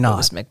if I'm not? It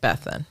was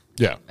Macbeth then.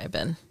 Yeah. Might have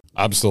been.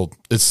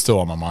 It's still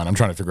on my mind. I'm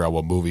trying to figure out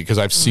what movie, because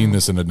I've seen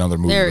this in another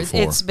movie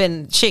before. It's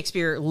been,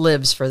 Shakespeare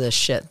lives for this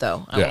shit,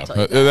 though.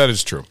 That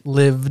is true.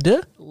 Lived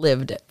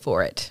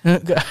for it. You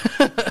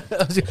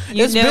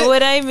know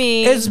what I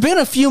mean. It's been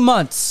a few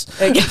months.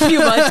 A few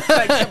months,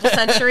 like a couple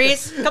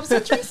centuries.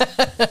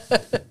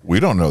 We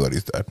don't know that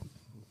he's dead.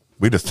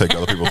 We just take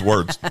other people's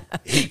words.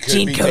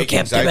 Gene Co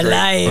kept him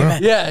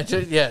alive. Yeah,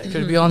 it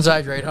could be on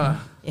Zydrate, huh?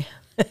 Yeah.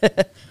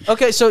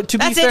 Okay, so to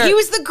be fair, he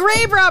was the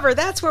grave robber.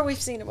 That's where we've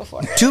seen it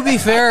before. To be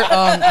fair,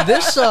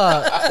 this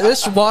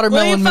watermelon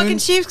William fucking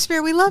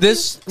Shakespeare, we love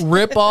this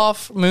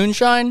rip-off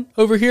moonshine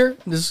over here,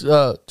 this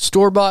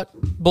store-bought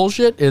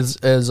bullshit is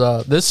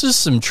this is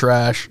some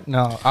trash.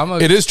 No,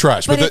 it is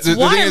trash, but it's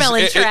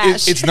watermelon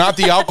trash. It's not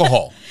the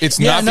alcohol. It's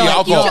not the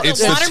alcohol. It's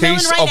the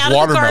taste of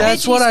watermelon.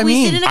 That's what I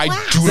mean. I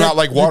do not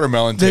like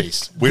watermelon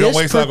taste. We don't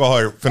waste alcohol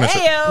here. Finish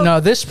it. No,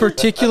 this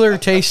particular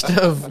taste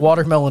of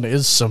watermelon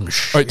is some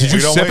shit. Right, did you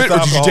sip it or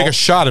did you take a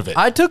shot of it?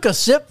 I took a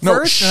sip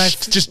first.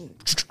 And just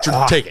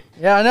take it.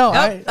 Yeah, I know.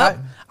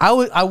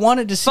 I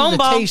wanted to see the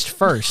taste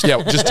first.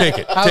 Yeah, just take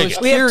it. Take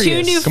it. We have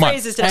 2 new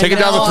phrases today. Take it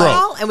down the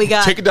throat. And we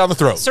got take it down the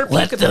throat.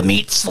 Let the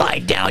meat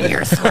slide down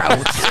your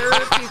throat.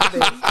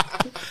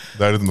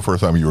 That isn't the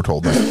first time you were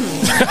told that.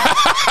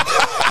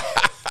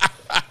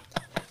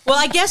 Well,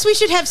 I guess we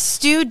should have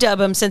Stu dub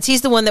him, since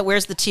he's the one that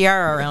wears the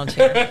tiara around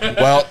here.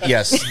 Well,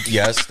 yes,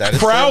 that is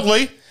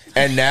proudly. True.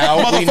 And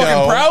now we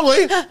know.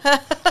 Proudly.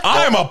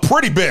 I am a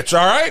pretty bitch,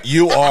 all right?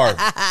 You are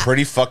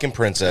pretty fucking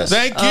princess.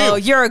 Thank you. Oh,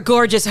 you're a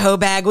gorgeous hoe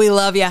bag. We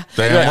love you.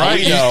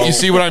 Right. You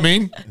see what I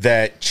mean?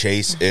 That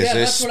Chase is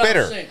a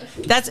spitter.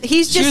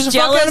 He's just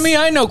jealous. Of me,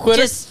 I know,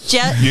 quitter. Just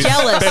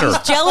jealous. He's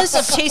jealous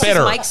of Chase's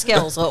mic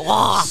skills.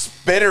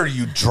 Spitter,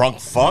 you drunk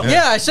fuck.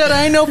 Yeah, I said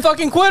I ain't no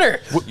fucking quitter.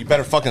 You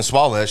better fucking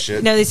swallow that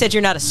shit. No, they said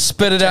you're not a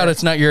spit it out.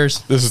 It's not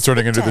yours. This is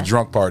turning into the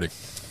drunk party.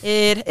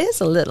 It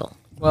is a little.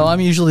 Well,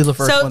 I'm usually the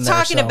first one there.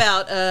 Talking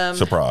about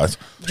surprise,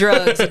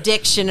 drugs,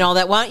 addiction, and all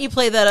that. Why don't you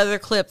play that other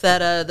clip,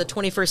 that the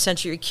 21st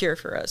Century Cure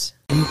for us?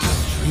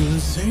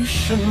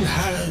 Industrialization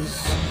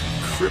has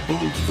crippled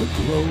the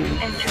globe.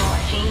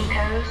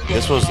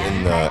 This was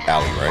in the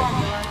alley,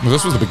 right? Well,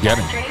 this was the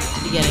beginning.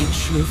 Yeah,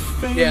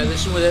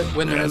 this is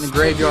when they're in the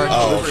graveyard.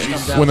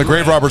 When the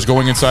grave robber's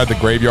going inside the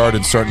graveyard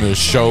and starting to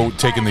show,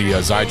 taking the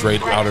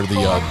Zydrate out of the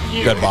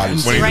dead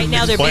bodies. Right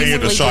now, they're playing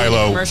basically Shiloh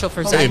doing a commercial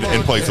for Zydrate.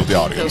 in place of the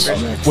audience.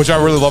 Which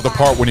I really love the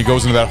part when he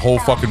goes into that whole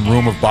fucking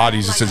room of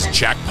bodies. It says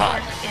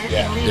jackpot.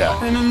 Yeah.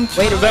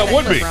 Wait, that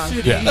would be.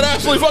 Yeah. That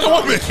absolutely fucking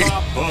would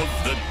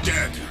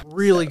be.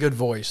 Really good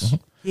voice.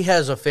 He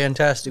has a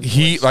fantastic voice.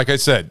 He, like I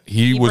said,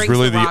 he was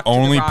really the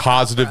only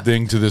positive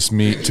thing to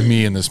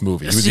me in this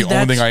movie. He was the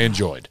only thing I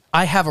enjoyed.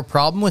 I have a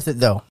problem with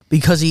it, though,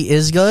 because he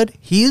is good.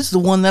 He is the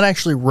one that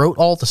actually wrote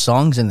all the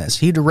songs in this.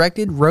 He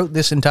wrote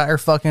this entire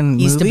fucking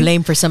movie. He's to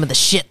blame for some of the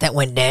shit that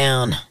went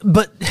down.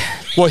 But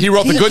well, he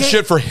wrote the good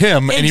shit for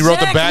him, and he wrote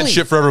the bad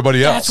shit for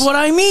everybody else. That's what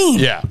I mean.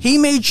 Yeah. He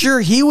made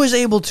sure he was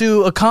able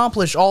to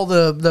accomplish all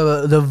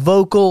the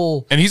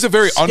vocal. And he's a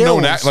very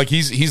unknown actor. Like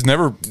he's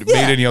never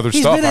made any other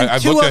stuff.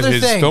 I've looked at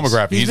his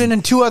filmography. He's been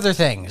in 2 other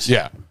things.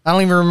 Yeah. I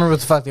don't even remember what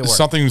the fuck they were.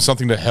 Something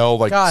to hell,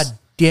 like God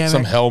damn it.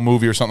 Some hell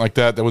movie or something like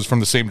that. That was from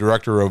the same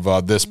director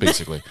of this,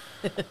 basically.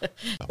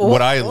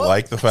 What I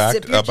like the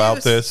fact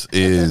about this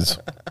is,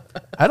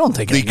 I don't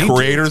think the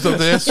creators of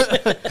this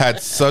had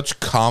such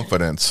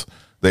confidence.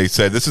 They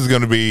said this is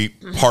going to be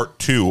part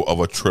 2 of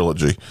a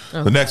trilogy.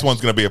 The next one's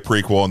going to be a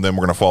prequel, and then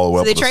we're going to follow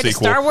up with a sequel. They tried to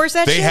Star Wars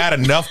that They shit? had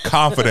enough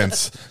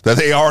confidence that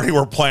they already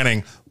were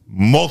planning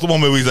multiple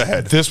movies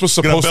ahead. This was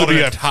supposed to be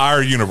an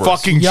entire universe.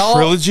 Fucking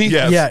trilogy?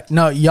 Yes. Yeah,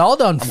 no, y'all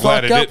done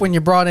fucked up when you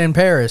brought in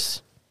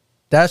Paris.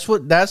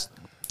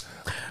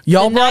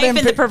 Y'all the brought knife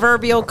in the pi-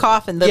 proverbial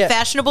coffin, the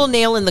fashionable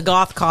nail in the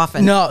goth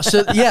coffin. No,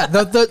 so yeah,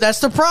 that's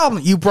the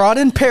problem. You brought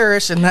in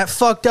Paris, and that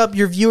fucked up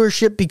your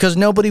viewership because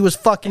nobody was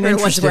fucking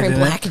Everyone's interested wearing in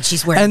black it. and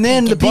she's wearing And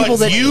then the pink. people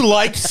But that you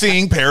like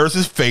seeing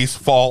Paris's face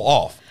fall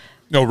off.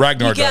 No,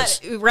 Ragnar does.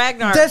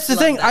 Ragnar. That's the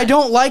thing. That. I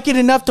don't like it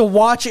enough to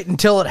watch it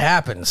until it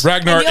happens.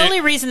 Ragnar. And the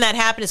only reason that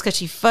happened is because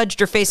she fudged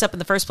her face up in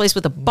the first place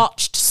with a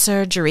botched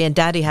surgery, and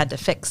Daddy had to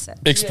fix it.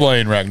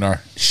 Explain,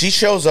 Ragnar. She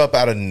shows up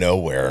out of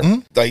nowhere.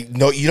 Like,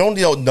 no, you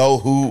don't know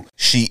who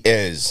she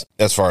is,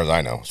 as far as I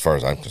know, as far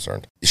as I'm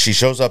concerned. She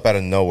shows up out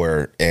of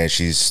nowhere, and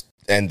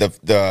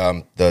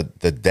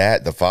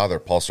the father,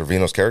 Paul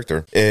Sorvino's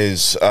character,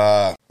 is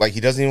like, he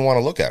doesn't even want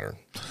to look at her.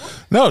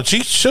 No, she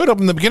showed up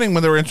in the beginning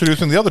when they were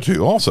introducing the other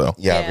two. Also,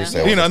 Yeah,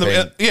 obviously. you know,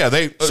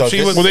 they. So she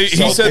this- was. Well, he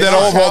said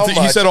that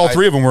he said all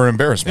three of them were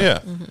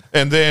embarrassment. Yeah,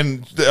 and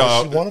then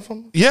Was she one of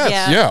them?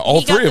 yes, Yeah,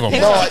 all He got three the of them.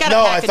 picture. No, She got a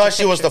I package thought of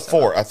she was the pictures of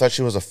fourth. I thought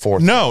she was the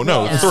fourth. no,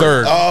 Yeah.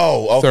 Third.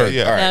 Oh, okay.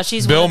 Third. All right. No,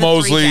 she's Bill one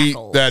of the three Mosley,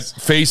 jackals. that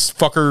face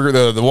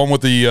fucker, the one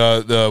with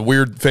the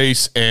weird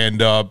face, and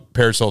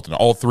Paris Hilton.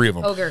 All three of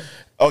them. ogre.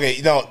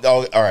 Okay, no,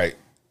 all right.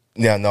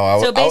 Yeah,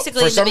 no. So basically, for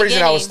in the some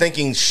reason, I was beginning-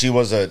 thinking she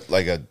was a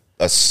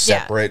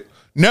separate.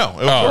 no. It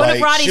was Oh. One Like,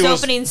 of Roddy's she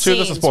was- opening she was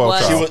just a scenes spoiled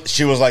was child.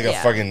 She was like a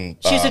Yeah. fucking.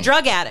 She was a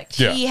drug addict.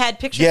 Yeah. He had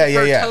pictures Yeah, of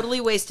her yeah.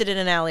 totally wasted in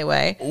an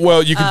alleyway.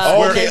 Well, you can.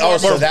 Okay, oh,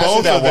 so that's who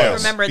both that of them.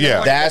 was. Remember the Yeah.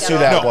 one That's that who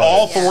got that off? No, was.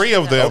 all three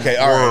of them Okay,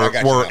 all right, I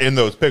got you were now. in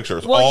those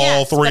pictures. Well, all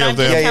yes, three but of I'm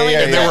them, just telling you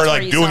and they that's were where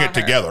like you doing saw it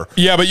her. together.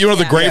 Yeah, but you know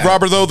the grave Yeah.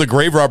 robber though. The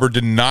grave robber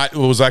did not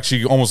was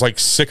actually almost like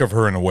sick of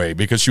her in a way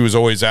because she was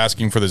always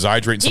asking for the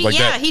Zydrate and stuff like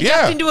that. He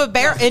Yeah. jumped into a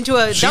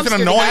dumpster. She's an to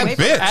get annoying away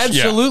from her. bitch.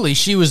 Absolutely,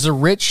 she was the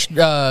rich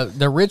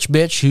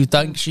bitch who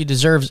thinks she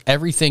deserves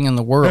everything in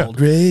the world.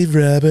 Grave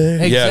robber.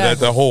 Yeah,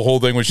 the whole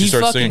thing when she He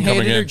starts fucking singing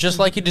coming hated her in. just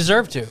like he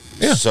deserved to.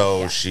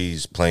 So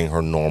she's playing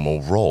her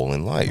normal role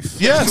in life.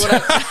 Yes, which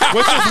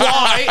is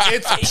why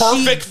it's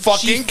perfect She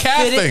fucking fit it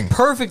casting.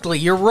 perfectly.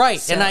 You're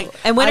right,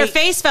 And when her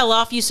face fell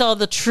off, you saw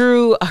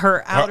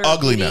her outer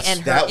ugliness. beauty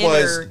and her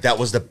inner. That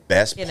was the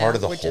best you part know,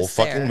 of the were whole just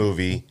fucking there.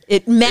 movie.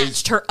 It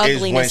matched her Is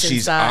ugliness when she's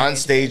inside, on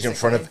stage in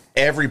front of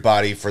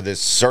everybody for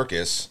this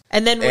circus.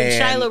 And then when And-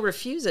 Shiloh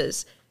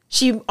refuses,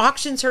 she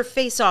auctions her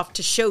face off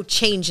to show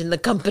change in the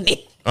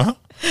company.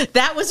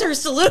 That was her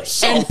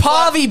solution. And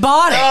Pavi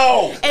bought it.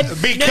 No, And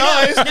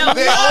Because no,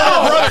 the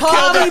older brother killed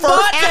Pavi the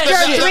bought first that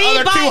and shit. the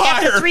other two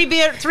After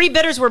hired. three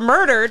bidders were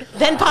murdered,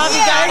 then Pavi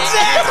got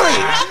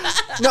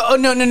Exactly.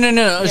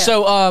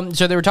 No.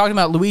 So they were talking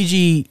about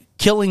Luigi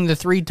killing the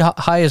three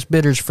highest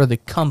bidders for the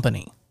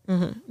company.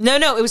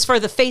 No, it was for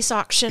the face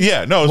auction.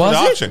 Yeah, no, it was Was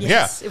an it? auction.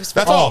 Yes, Yeah, it was for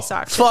that's the all. face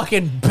auction.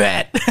 Fucking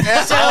bet.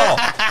 That's all.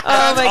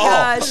 Oh my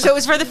gosh! So it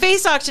was for the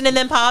face auction, and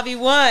then Pavi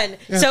won.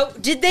 So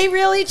did they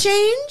really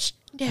change?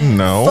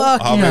 No,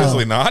 Fuck no.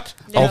 obviously not.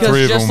 All Because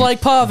three of just them. like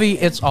Pavi,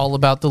 it's all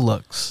about the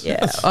looks.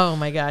 Yeah. Oh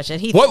my gosh!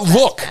 And he What thinks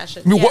that's look?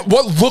 fashion. I mean, Yeah.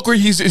 what look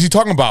is he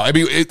talking about? I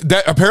mean,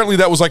 that apparently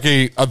that was like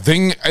a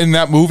thing in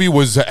that movie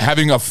was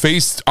having a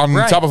face on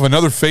Right. top of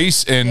another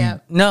face and Yeah.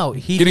 No,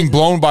 he getting didn't-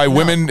 blown by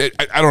women.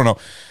 I don't know.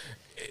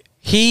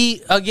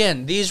 He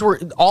again. These were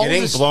all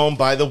getting this, blown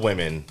by the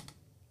women.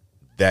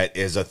 That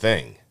is a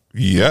thing.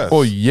 Yes.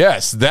 Well,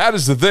 yes, that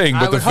is the thing. I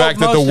But the would hope fact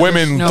that the most of us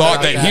women know thought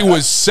about that that. he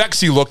was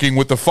sexy looking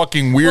with the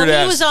fucking weird Well,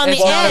 ass he was on the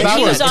It's not edge. about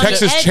He was that. on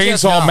Texas the edge of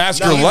Chainsaw it.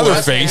 Massacre No, he wasn't.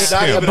 Leatherface. It's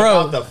not even Bro.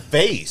 about the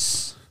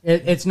face.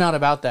 It's not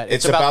about that.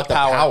 It's about the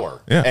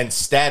power Yeah. and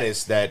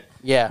status that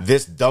Yeah.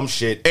 this dumb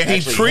shit. And he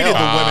actually treated the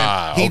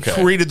held. women. He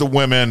okay. treated the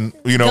women,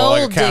 you know, like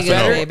a Gold digger,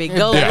 Casanova. baby.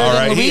 Gold Yeah, all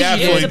right. digger. He It was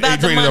absolutely about he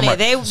the treated them money. like,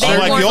 They unlike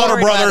weren't the older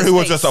worried about brother his who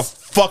was face. just a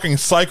fucking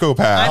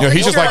psychopath. You know,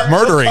 he's just like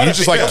murdering. He's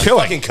just like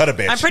killing. Fucking cut a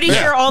bitch. I'm pretty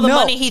sure all the No.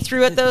 money he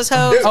threw at those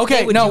hoes. Okay,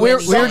 they would no, do we're-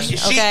 anything. we're-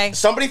 okay.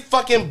 Somebody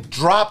fucking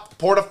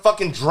poured a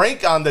fucking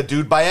drink on the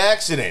dude by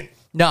accident.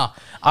 No,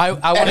 I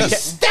And want he to.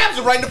 stabs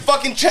him right in the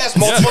fucking chest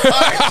multiple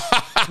times.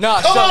 No,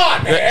 Come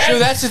on, man. So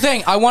that's the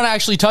thing. I want to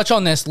actually touch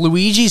on this.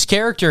 Luigi's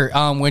character,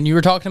 when you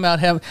were talking about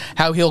him,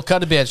 how he'll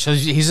cut a bitch. So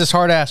he's this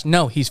hard ass.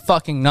 No, he's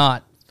fucking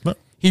not.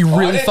 He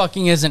really didn't-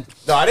 fucking isn't.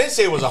 No, I didn't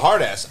say it was a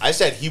hard ass. I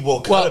said he will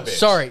cut a Well, bitch.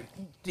 sorry.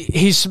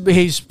 He's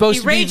supposed He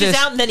to be rages this,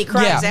 out and then he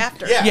cries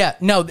after. Yeah. Yeah,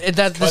 no,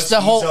 that's Because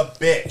the whole. he's a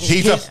bitch.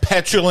 He's a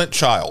petulant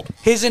child.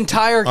 His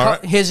entire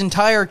right.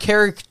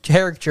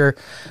 character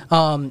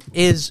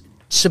is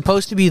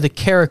supposed to be the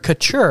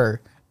caricature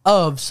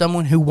of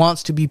someone who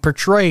wants to be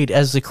portrayed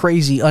as the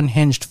crazy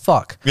unhinged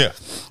fuck. Yeah.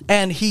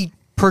 And he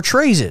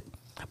portrays it.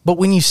 But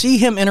when you see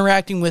him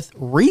interacting with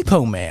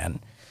Repo Man,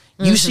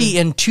 you see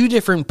in two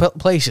different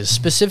places.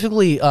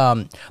 Specifically,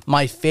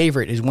 my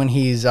favorite is when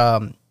he's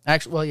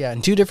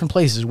in two different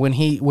places. When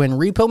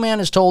Repo Man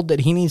is told that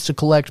he needs to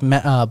collect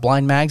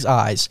Blind Mag's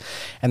eyes,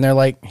 and they're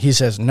like, he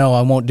says, "No,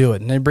 I won't do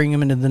it." And they bring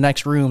him into the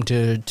next room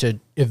to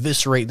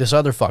eviscerate this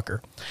other fucker.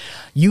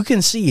 You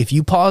can see if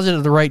you pause it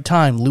at the right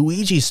time,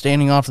 Luigi's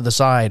standing off to the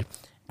side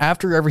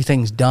after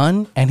everything's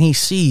done, and he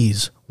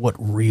sees what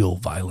real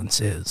violence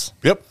is.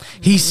 Yep.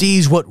 He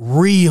sees what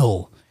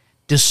real,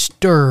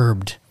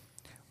 disturbed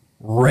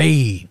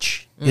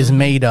rage is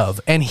made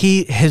of. And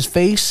his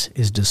face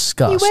is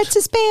disgust. He wets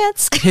his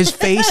pants. His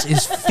face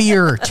is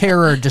fear,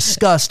 terror,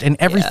 disgust, and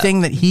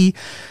everything that he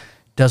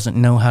doesn't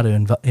know how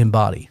to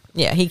embody.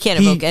 Yeah, he can't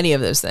evoke any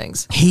of those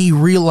things. He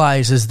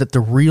realizes that the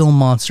real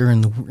monster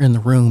in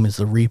the room is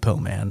the Repo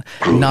Man,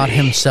 not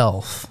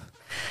himself.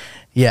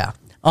 Yeah.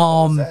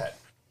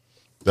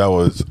 That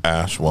was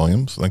Ash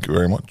Williams. Thank you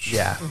very much.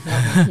 Yeah.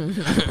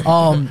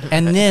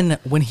 And then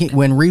when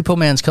Repo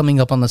Man's coming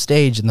up on the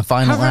stage in the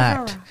final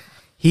act,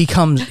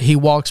 he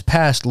walks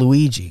past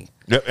Luigi.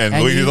 Yep, and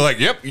Luigi's like,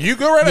 "Yep, you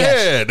go right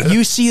ahead."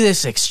 You see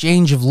this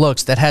exchange of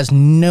looks that has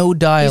no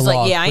dialogue. He's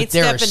like, "Yeah, I ain't but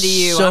there stepping is to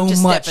you. So I'm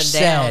just much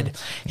stepping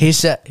down."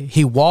 said.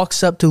 He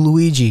walks up to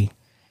Luigi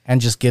and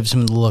just gives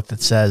him the look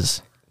that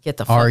says, "Get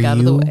the fuck out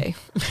of the way."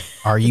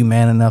 Are you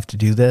man enough to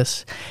do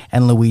this?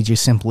 And Luigi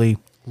simply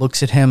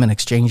looks at him and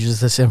exchanges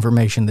this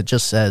information that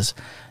just says,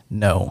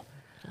 "No."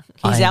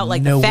 He's out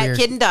like the fat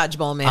kid in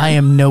dodgeball, man. I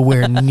am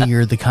nowhere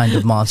near the kind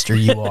of monster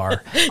you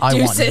are. I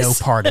want no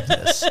Deuces. part of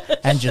this.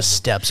 And just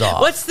steps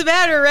off. What's the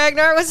matter,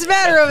 Ragnar? What's the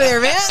matter over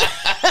there, man?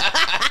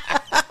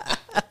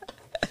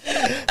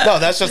 No,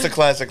 that's just a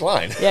classic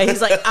line. Yeah,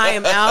 he's like, I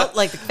am out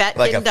like the fat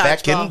Like kid in a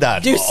fat kid in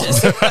dodgeball. dodgeball.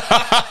 Deuces.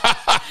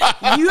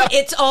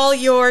 It's all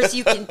yours.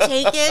 You can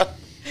take it.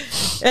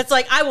 It's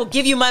like, I will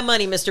give you my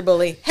money, Mr.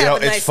 Bully.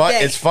 Have a nice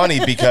day. It's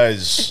funny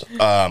because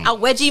I'll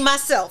wedgie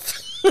myself.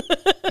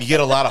 you get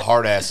a lot of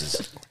hard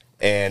asses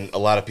and a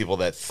lot of people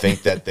that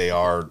think that they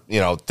are,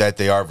 that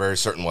they are a very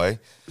certain way.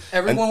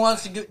 Everyone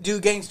wants to do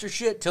gangster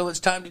shit till it's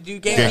time to do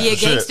Be gangster a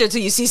gangster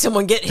till you see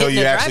someone get hit Till in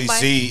you a actually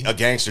drive-by. see a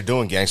gangster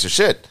doing gangster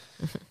shit.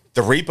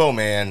 The Repo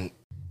Man,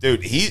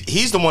 dude,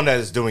 he's the one that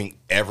is doing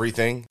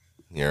everything.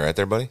 You all right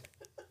there, buddy?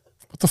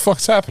 What the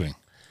fuck's happening?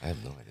 I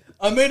have no idea.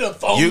 I made a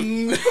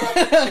phone.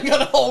 I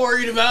got all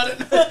worried about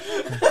it.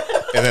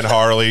 And then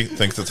Harley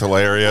thinks it's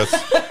hilarious.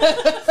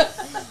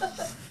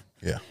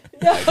 Yeah.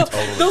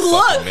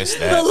 Totally missed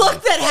that. The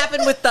look that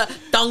happened with the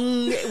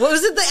dong. What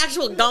was it? The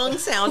actual gong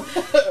sound.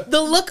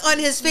 The look on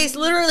his face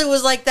literally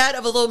was like that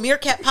of a little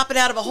meerkat popping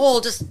out of a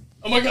hole. Just,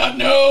 oh my God,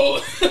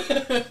 no.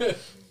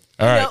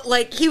 All right.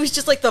 like he was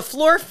just like the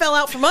floor fell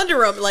out from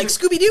under him, like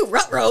Scooby Doo,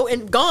 Ruh-roh,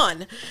 and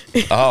gone.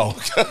 Oh,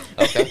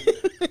 okay.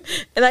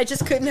 And I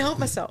just couldn't help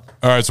myself.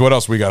 All right. So what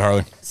else we got,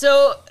 Harley?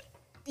 So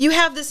you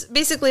have this.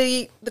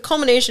 Basically, the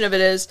culmination of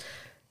it is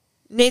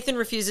Nathan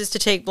refuses to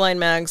take Blind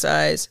Mag's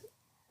eyes.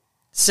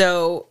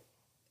 So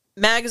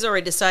Mag has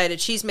already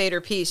decided she's made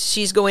her peace.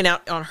 She's going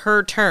out on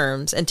her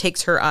terms and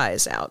takes her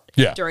eyes out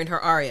during her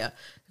aria,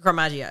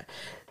 Carmagia.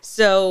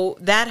 So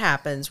that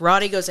happens.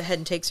 Roddy goes ahead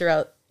and takes her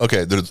out.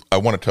 Okay, I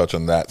want to touch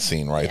on that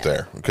scene right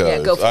there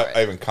because go for it.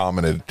 I even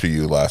commented to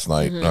you last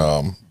night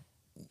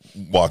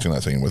watching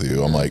that scene with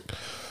you. I'm like,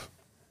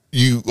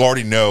 you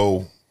already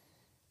know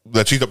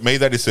that she made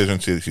that decision.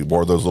 She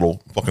wore those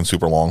little fucking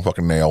super long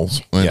fucking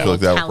nails and shit like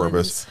that on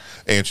purpose.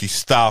 And she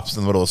stops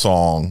in the middle of the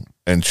song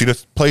and she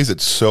just plays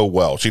it so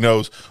well. She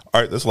knows,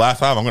 all right, this last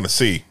time I'm going to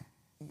see,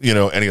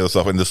 any of the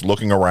stuff, and just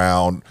looking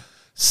around,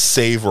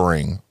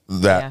 savoring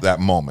that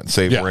moment,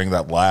 savoring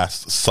that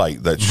last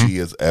sight that she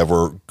is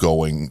ever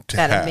going to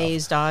have. That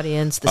amazed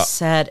audience, the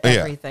set,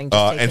 everything.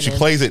 And she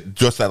plays it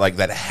just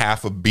that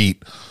half a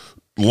beat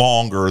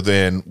longer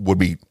than would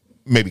be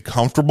maybe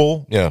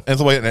comfortable. Yeah. And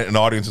the way an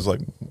audience is like,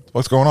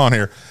 what's going on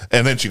here?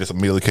 And then she just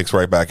immediately kicks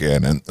right back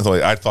in. And so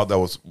I thought that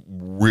was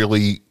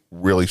really,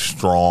 really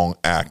strong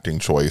acting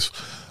choice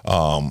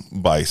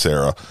by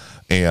Sarah.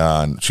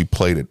 And she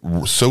played it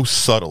so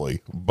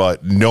subtly,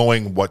 but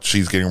knowing what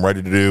she's getting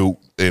ready to do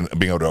and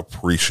being able to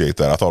appreciate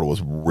that, I thought it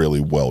was really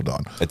well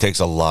done. It takes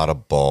a lot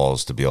of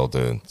balls to be able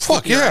to.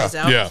 Fuck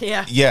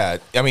yeah. Yeah.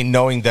 I mean,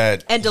 knowing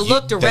that. And to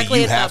look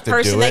directly at the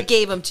person that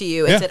gave them to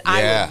you and said,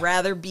 I Yeah. would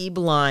rather be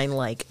blind.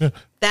 Like,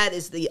 that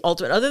is the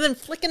ultimate, other than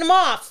flicking them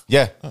off.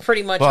 Yeah.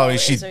 Pretty much. Well, I mean,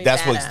 always. So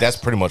that's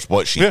pretty much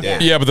what she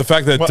did. Yeah, but the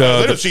fact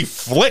that she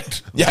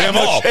flicked them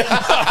off. All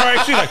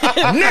right, she's like,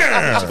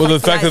 nah. Well, the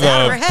fact that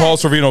out of her the head. Paul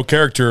Sorvino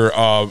character,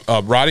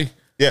 Roddy,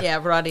 Yeah,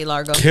 Roddy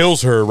Largo.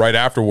 kills her right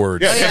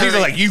afterwards. Yeah, he's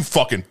like, you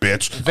fucking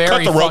bitch. Very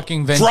Cut the rope,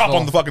 fucking drop vengeful.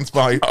 on the fucking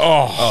spine.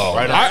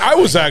 I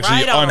was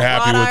actually Right on,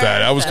 unhappy right with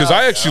that. on. Because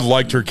I actually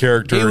liked her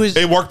character.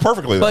 It worked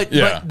perfectly.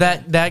 Though.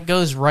 But that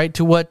goes right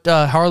to what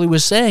Harley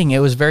was saying. It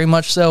was very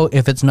much so,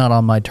 if it's not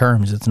on my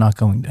terms, it's not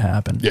going to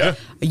happen. Yeah.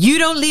 You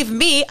don't leave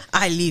me,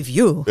 I leave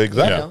you.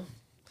 Exactly. Yeah.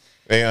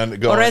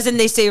 And Or as in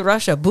they say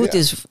Russia, boot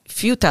is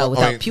futile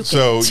without puking.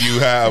 so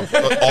you have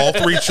all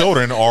three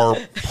children are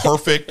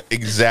perfect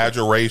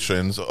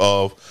exaggerations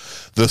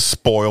of the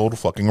spoiled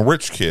fucking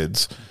rich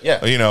kids.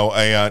 Yeah.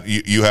 And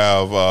you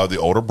have the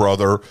older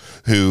brother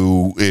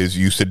who is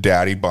used to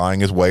daddy buying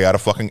his way out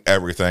of fucking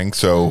everything.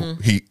 So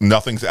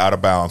nothing's out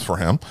of balance for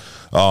him.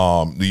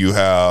 You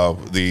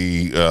have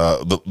the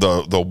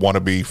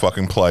wannabe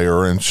fucking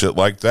player and shit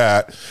like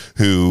that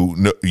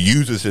who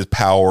uses his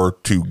power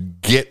to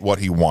get what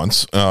he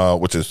wants,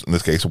 which is in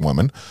this case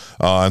women.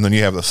 And then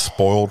you have the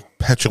spoiled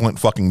petulant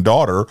fucking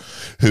daughter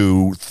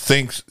who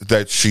thinks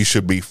that she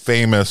should be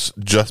famous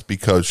just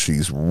because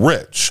she's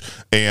rich,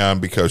 and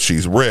because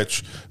she's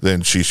rich,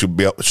 then she should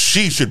be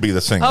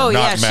the singer. Oh, not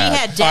yeah, she Mad.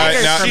 had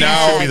daggers now, from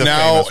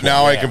now, Mad.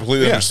 now I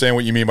completely understand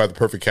what you mean by the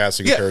perfect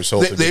casting of Paris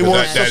Hilton. they because were-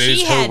 that So is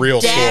she her had real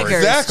daggers. story.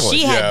 Exactly.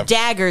 She had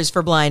daggers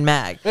for Blind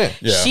Mag. Yeah.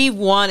 She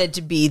wanted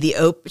to be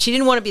she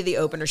didn't want to be the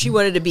opener. She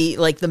wanted to be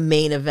like the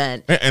main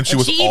event. And she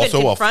was even also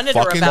a confronted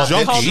her fucking about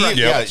junkie. called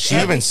her She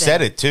even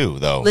said it too,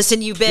 though.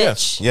 Listen, you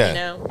bitch. Yeah. You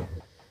know,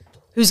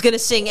 who's gonna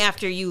sing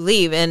after you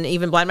leave? And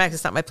even Blind Mag,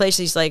 it's not my place.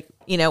 He's like,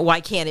 why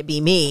can't it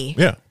be me?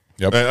 Yeah.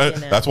 Yep.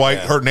 That's why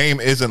her name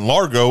isn't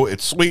Largo.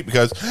 It's Sweet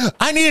because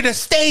I needed a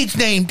stage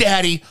name,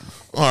 Daddy.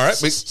 All right,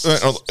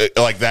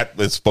 like that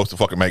is supposed to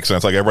fucking make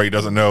sense. Like everybody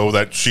doesn't know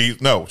that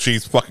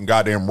she's fucking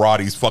goddamn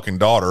Roddy's fucking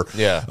daughter.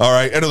 Yeah. All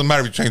right, it doesn't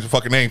matter if you change the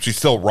fucking name. She's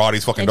still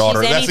Roddy's fucking And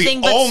daughter. she's That's the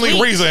anything but only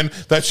sweet. reason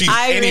that she's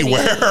Irony.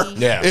 anywhere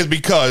Yeah. is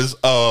because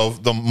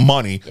of the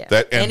money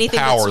and Anything but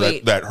power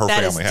sweet. that her That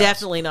family is has.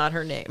 definitely not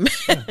her name.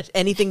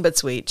 Anything but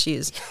sweet.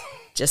 She's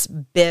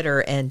just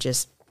bitter and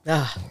just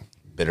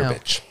Bitter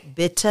bitch.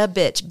 bitter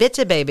bitch,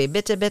 bitter baby,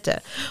 bitter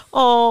bitter.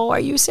 Oh, are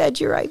you sad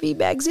your IV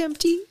bag's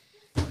empty?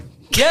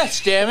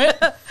 Yes, damn it.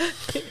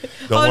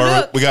 Don't worry,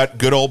 look. we got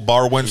good old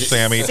bar wench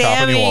Sammy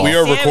topping you off. We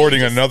are Sammy recording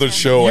just- another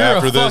show You're a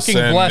after this,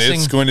 fucking and blessing.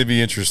 it's going to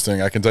be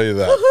interesting. I can tell you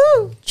that.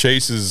 Woohoo!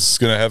 Chase is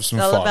going to have some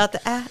It's all fun. about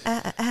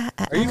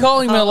the Are you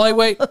calling me a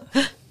lightweight?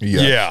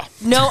 yeah.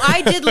 No,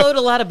 I did load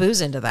a lot of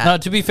booze into that. No,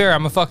 to be fair,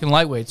 I'm a fucking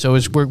lightweight, so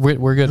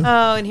we're good.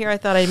 Oh, and here I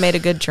thought I made a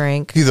good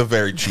drink. He's a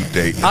very cheap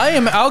date. I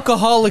am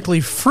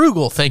alcoholically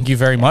frugal, thank you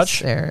very much.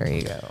 There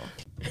you go.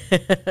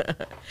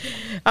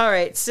 All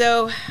right,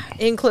 so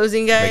in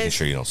closing, guys, Making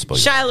sure you don't spoil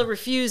Shyla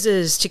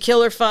refuses to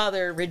kill her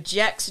father,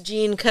 rejects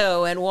Jean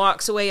Co., and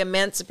walks away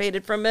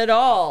emancipated from it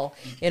all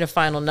in a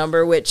final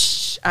number,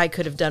 which I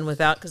could have done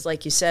without because,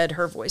 like you said,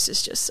 her voice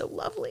is just so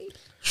lovely.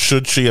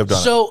 Should she have done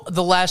it? So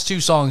the last two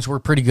songs were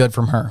pretty good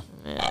from her.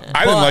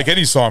 I didn't like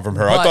any song from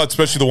her. I but- thought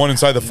especially the one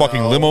inside the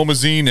fucking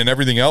limousine and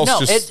everything else. No,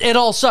 just it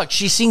all sucks.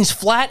 She sings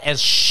flat as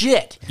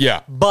shit.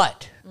 Yeah.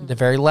 But the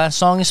very last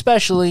song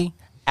especially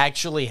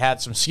actually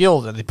had some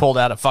skill that they pulled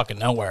out of fucking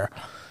nowhere.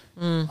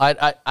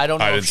 I don't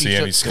know I if didn't she see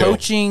any took skill.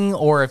 coaching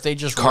or if they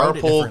just wrote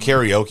it Carpool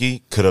differently.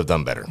 karaoke could have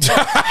done better.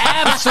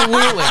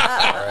 Absolutely.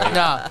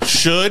 Nah.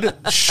 Should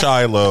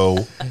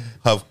Shiloh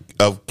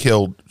have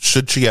killed?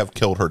 Should she have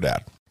killed her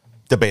dad?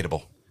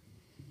 Debatable.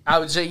 I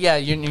would say, yeah,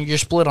 you're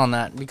split on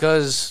that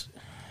because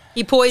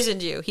He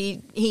poisoned you.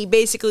 He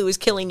basically was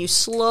killing you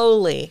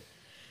slowly,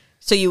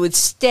 so you would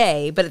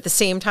stay. But at the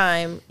same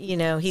time,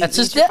 that's he's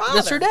his your dad.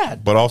 That's her father.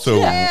 dad. But also,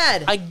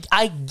 Dad.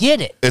 I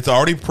get it. it's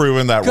already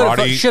proven that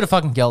Roddy Should have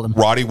fucking killed him.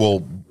 Roddy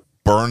will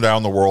burn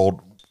down the world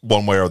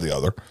one way or the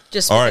other.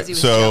 Just all because right. he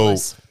was So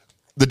jealous.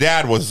 the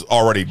dad was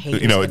already,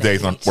 Haters gonna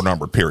days hate. were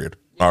numbered. Period.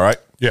 All right.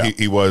 Yeah.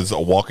 He was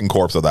a walking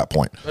corpse at that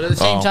point. But at the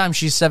same time,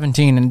 she's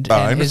 17 and isn't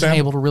understand.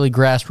 able to really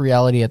grasp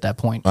reality at that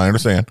point. I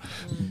understand.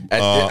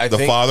 I The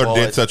think, father well,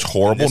 did such in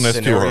horribleness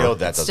this to her. scenario,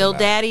 that doesn't Still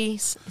matter. daddy.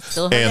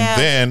 Still her And dad.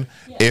 then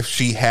if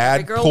she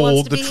had Every girl wants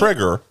pulled to the be-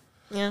 trigger,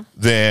 Yeah.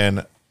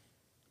 then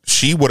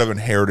she would have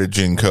inherited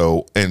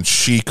Jinko, and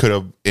she could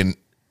have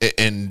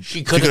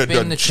She could have been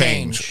done the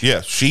change.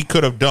 Yes, she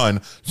could have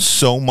done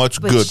so much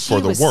But good she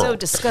for the was world. so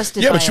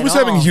disgusted. yeah, by but she it was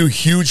having all. a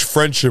huge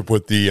friendship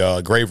with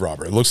the grave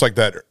robber. It looks like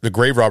that the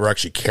grave robber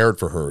actually cared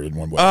for her in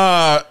one way.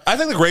 I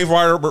think the grave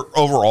robber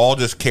overall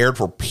just cared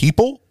for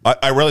people. I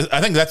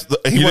think that's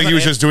you think he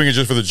was just doing it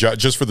just for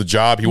the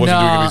job? He wasn't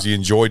doing it Nah. because he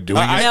enjoyed doing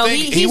I it. No,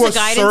 think he's he a was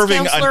guidance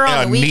serving counselor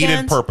on a the needed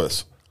weekends.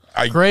 purpose.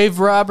 Grave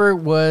robber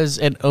was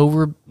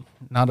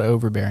not an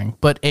overbearing,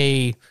 but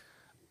a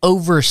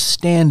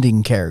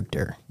overstanding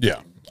character,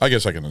 Yeah, I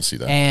guess I can see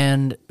that.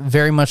 and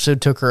very much so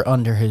took her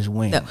under his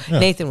wing. No,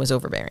 Nathan was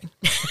overbearing,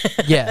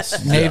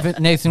 Yes,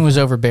 Nathan was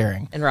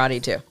overbearing. and Roddy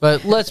too.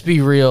 But let's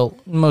be real,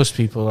 most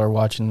people are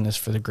watching this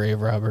for the grave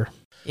robber.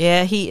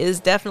 Yeah, he is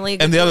definitely. A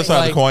good And the other boy.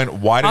 side of the coin,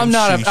 why didn't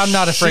I'm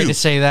not afraid to shoot?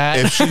 say that.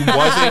 If she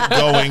wasn't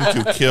going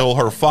to kill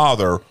her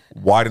father,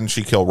 why didn't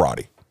she kill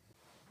Roddy?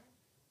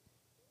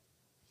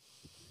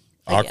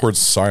 Awkward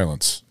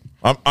silence.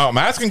 I'm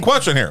asking a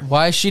question here.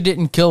 Why she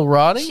didn't kill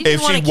Roddy? She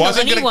didn't want to kill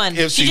anyone.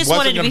 She just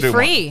wanted to be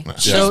free.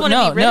 She just wanted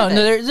to be rid of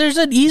it. There's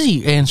an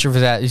easy answer for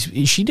that.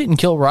 She didn't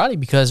kill Roddy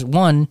because,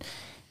 one,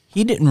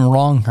 he didn't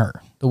wrong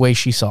her the way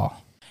she saw.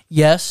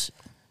 Yes,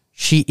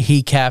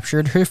 he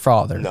captured her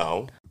father.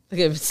 No.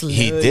 He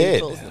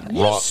did.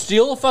 Wrong.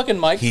 Steal a fucking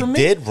mic He from me?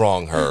 did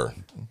wrong her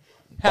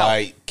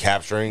by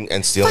capturing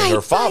and stealing her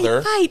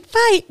father.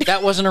 Fight.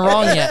 That wasn't a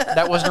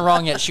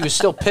wrong yet. She was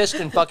still pissed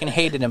and fucking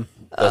hated him.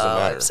 Doesn't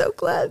matter. I'm so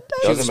glad.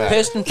 She Doesn't was matter.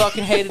 pissed and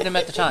fucking hated him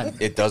at the time.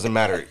 It doesn't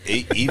matter.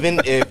 Even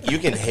if you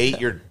can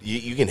hate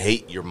you can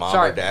hate your mom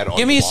Sorry, or dad. All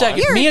give me you a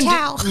second.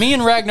 want. Me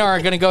and Ragnar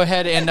are going to go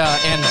ahead and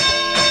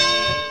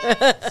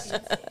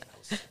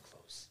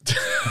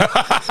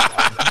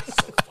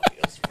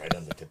It's right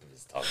on the tip of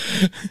his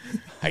tongue.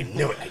 I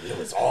knew it.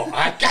 It's all.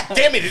 God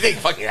damn it! It ain't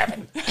fucking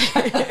happened.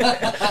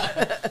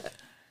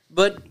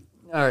 But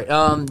all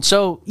right,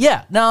 so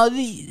yeah, now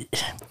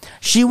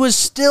She was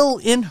still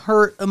in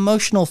her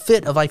emotional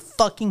fit of I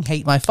fucking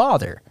hate my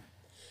father.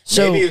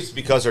 So Maybe it's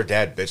because her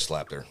dad bitch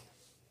slapped her.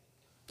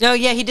 Oh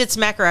yeah, he did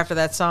smack her after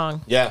that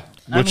song. Yeah.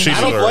 Which she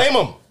I don't deserved. blame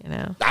him. You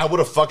know, I would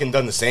have fucking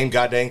done the same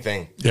goddamn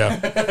thing. Yeah.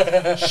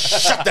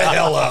 Shut the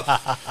hell up.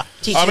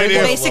 teaching I mean, her the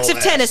yeah. basics of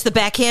tennis: the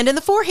backhand and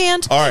the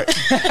forehand. All right.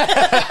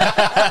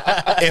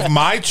 If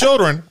my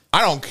children,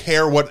 I don't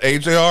care what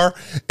age they are,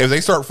 if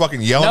they start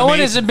fucking yelling No at me.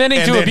 one is admitting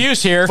and to then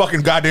abuse here.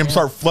 Fucking goddamn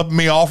start flipping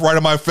me off right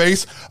in my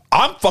face,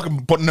 I'm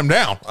fucking putting them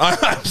down.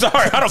 I'm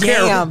sorry. I don't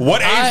Damn. care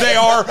what age they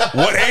are,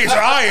 what age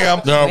I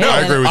am. No,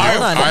 I agree with you.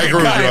 Hold on. I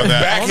agree with you on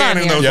that.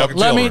 Backhanding those Yep. fucking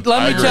let me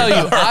children. tell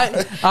you,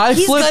 I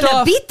He's flipped gonna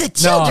off. beat the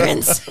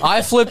children's. No,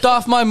 I flipped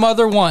off my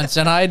mother once,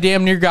 and I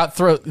damn near got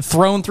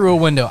thrown through a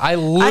window. I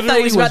literally I thought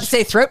he was about to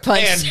say throat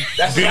punch. And do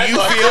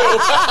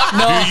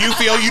you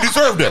feel you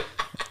deserved it?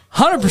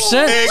 100%.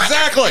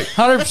 Exactly.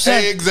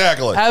 100%.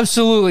 Exactly.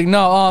 Absolutely.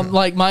 No,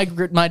 like my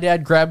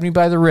dad grabbed me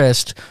by the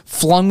wrist,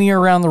 flung me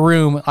around the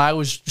room. I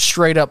was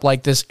straight up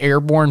like this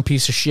airborne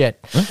piece of shit.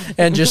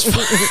 And just yeah.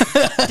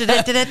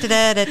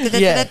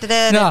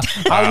 No,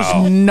 I was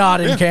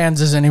not in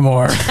Kansas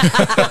anymore.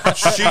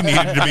 She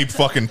needed to be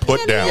fucking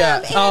put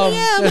down.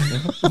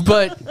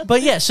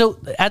 But yeah, so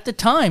at the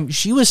time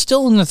she was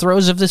still in the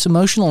throes of this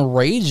emotional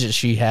rage that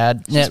she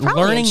had. She's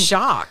probably in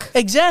shock.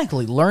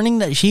 Exactly. Learning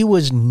that he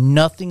was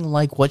nothing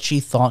like what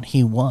she thought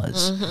he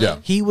was. Mm-hmm. Yeah.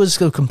 He was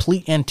the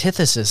complete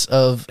antithesis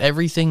of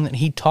everything that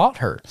he taught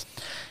her.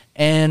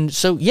 And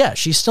so, yeah,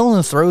 she's still in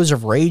the throes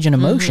of rage and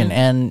emotion.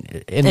 And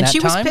in And that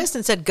she was time, pissed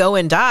and said, "Go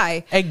and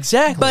die."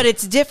 Exactly. But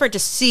it's different to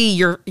see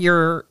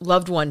your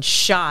loved one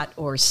shot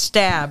or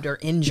stabbed or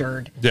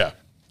injured. Yeah.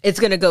 It's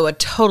going to go a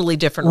totally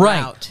different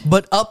right. route.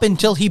 But up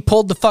until he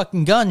pulled the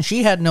fucking gun,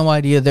 she had no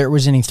idea there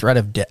was any threat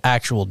of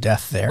actual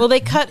death there. Well, they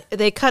cut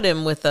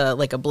him with a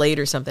blade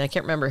or something. I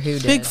can't remember who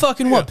did. Big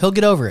fucking whoop. He'll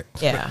get over it.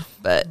 Yeah,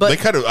 but They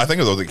cut it. I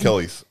think it was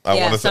Achilles. I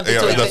Yeah, want to say something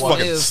so he that's couldn't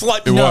fucking move.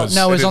 slight. It was.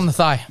 No, it was on the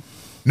thigh.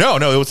 No,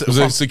 it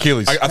was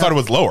Achilles. I thought it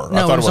was lower. I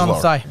No, thought it was on the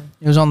lower. thigh.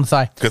 It was on the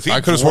thigh. Because I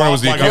could've sworn it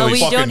was the dropped no, Achilles. we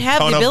a fucking don't have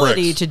ton the of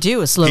ability bricks. to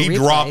do a slow He replay.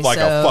 dropped like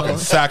a so fucking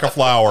sack of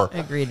flour. I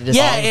agree to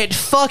Yeah, disagree. it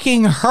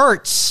fucking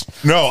hurts.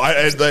 No,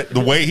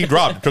 the way he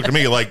dropped it took to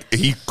me like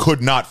he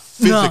could not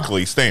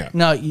physically stand.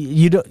 No,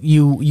 you don't.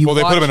 You. Well,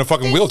 they put him watch- in a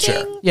fucking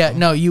wheelchair. Yeah,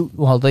 no, you.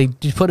 Well, they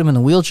just put him in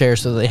the wheelchair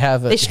so they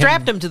have. They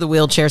strapped him to the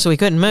wheelchair so he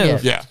couldn't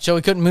move. Yeah. So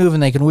he couldn't move,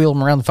 and they can wheel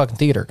him around the fucking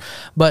theater.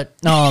 But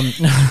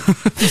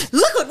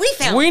Look what we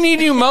found. we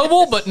need you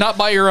mobile, but not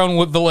by your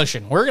own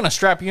volition. We're gonna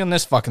strap you in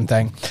this fucking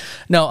thing.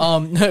 No,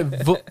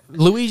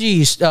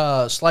 Luigi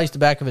sliced the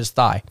back of his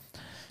thigh.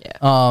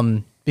 Yeah.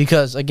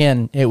 Because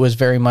again, it was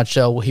very much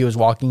so. He was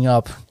walking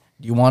up.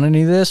 Do you want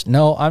any of this?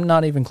 No, I'm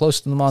not even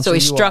close to the monster. So he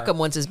you struck are. him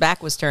once his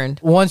back was turned.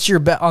 Once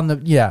you're on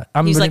the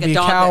I'm He's going like to a be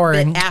dog that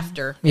cowering. bit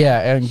after.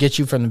 Yeah, and get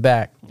you from the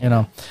back, you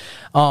know.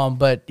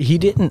 But he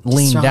didn't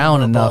lean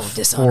down enough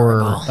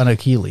for an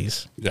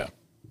Achilles. Yeah.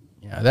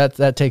 Yeah,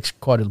 that takes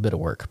quite a bit of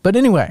work. But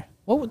anyway,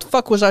 what the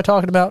fuck was I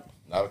talking about?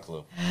 Not a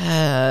clue.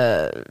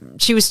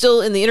 She was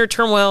still in the inner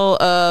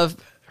turmoil of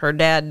her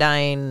dad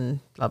dying,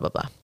 blah, blah,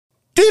 blah.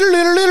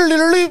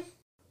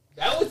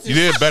 You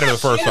did it better the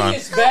first time.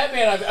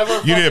 Batman I've ever.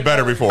 You did it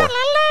better before.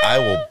 I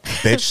will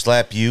bitch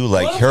slap you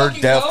like her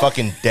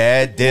fucking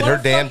dad did her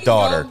damn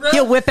daughter.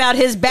 He'll whip out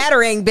his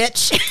battering,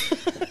 bitch.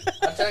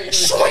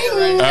 All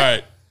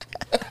right.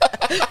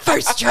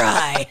 First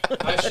try.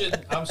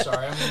 I'm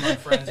sorry. I'm with my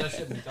friends. I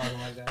shouldn't be talking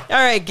like that.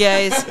 All right,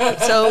 guys.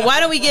 So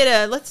why don't we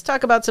let's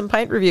talk about some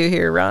pint review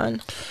here,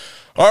 Ron.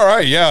 All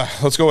right. Yeah.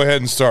 Let's go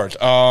ahead and start.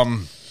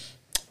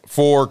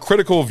 For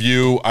critical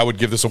view, I would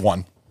give this a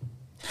 1.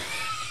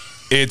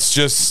 It's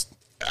just,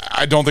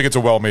 I don't think it's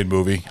a well-made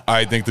movie.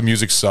 I think the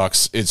music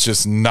sucks. It's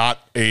just not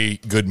a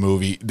good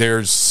movie.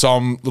 There's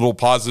some little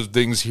positive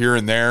things here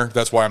and there.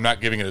 That's why I'm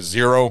not giving it a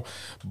 0,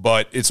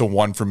 but it's a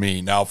 1 for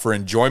me. Now, for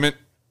enjoyment,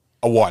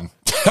 a 1.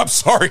 I'm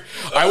sorry.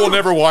 I will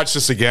never watch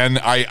this again.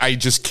 I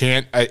just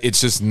can't. It's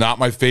just not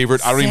my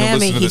favorite. I don't even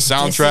listen to the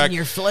soundtrack.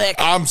 Your flick.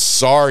 I'm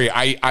sorry.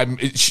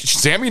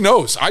 Sammy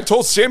knows. I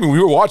told Sammy we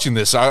were watching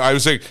this. I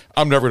was saying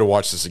I'm never going to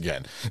watch this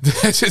again.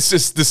 It's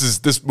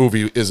just this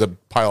movie is a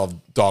pile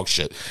of dog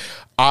shit.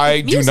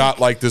 I do not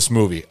like this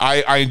movie.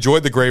 I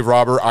enjoyed The Grave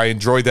Robber. I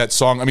enjoyed that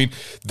song. I mean,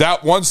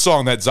 that one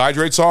song, that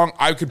Zydrate song,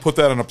 I could put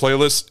that on a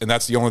playlist, and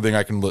that's the only thing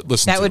I can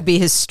listen to. That would be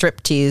his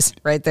strip tease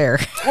right there.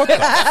 What the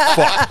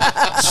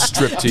fuck?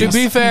 Strip tease. To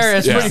be fair,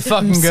 it's pretty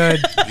fucking good.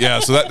 Yeah,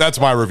 so that's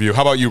my review.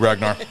 How about you,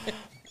 Ragnar?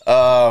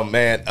 Oh,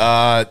 man.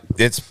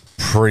 It's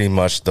pretty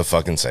much the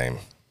fucking same.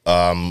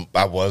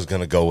 I was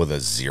going to go with a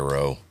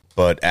 0,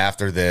 but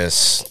after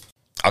this,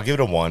 I'll give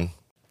it a 1.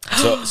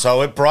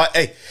 So it brought,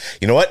 hey,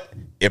 you know what?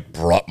 It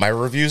brought my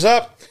reviews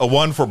up. A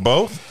 1 for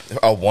both?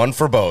 A 1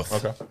 for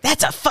both. Okay.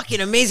 That's a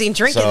fucking amazing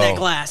drink in that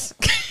glass.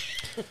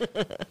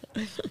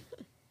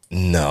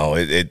 No,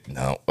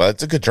 no. Well,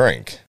 it's a good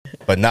drink,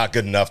 but not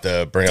good enough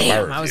to bring up my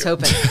review. I was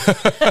hoping.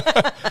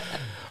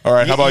 All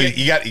right, how about you?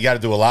 You got to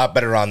do a lot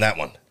better on that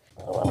one.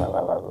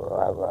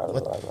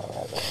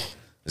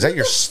 Is that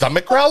your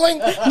stomach growling?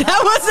 That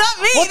was not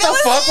me. What the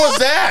fuck was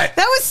that?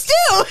 That was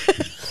Stu.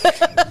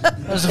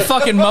 There's a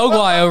fucking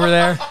Mogwai over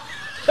there.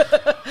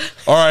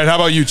 All right, how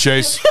about you,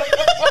 Chase?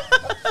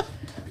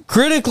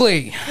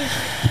 Critically,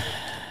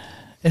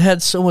 it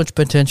had so much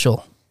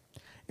potential.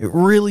 It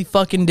really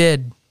fucking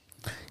did.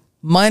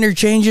 Minor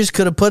changes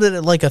could have put it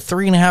at like a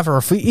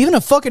 3.5 or even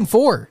a fucking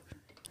 4.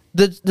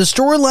 The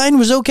storyline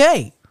was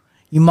okay.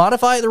 You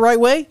modify it the right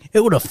way,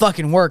 it would have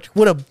fucking worked.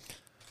 Would have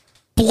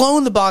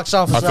blown the box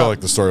office I feel up.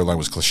 like the storyline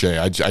was cliche.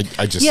 I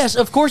just Yes,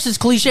 of course it's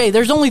cliche.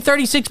 There's only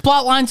 36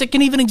 plot lines that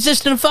can even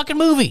exist in a fucking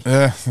movie.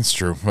 Yeah, that's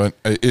true. But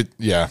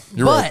you're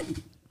right.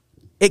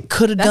 It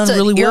could have That's done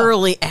really well.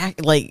 eerily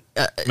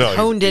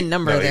honed in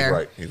number there. He's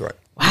right. He's right.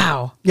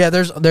 Wow. Yeah,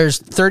 there's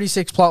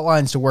 36 plot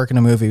lines to work in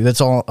a movie.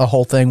 That's all a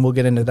whole thing. We'll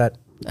get into that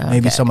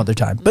maybe some other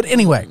time. But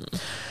anyway,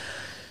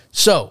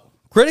 so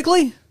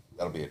critically,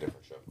 That'll be a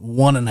different show.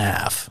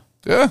 1.5.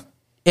 Yeah.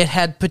 It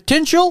had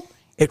potential.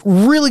 It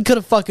really could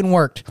have fucking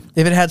worked.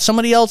 If it had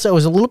somebody else that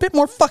was a little bit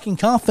more fucking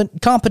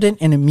competent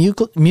in a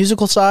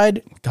musical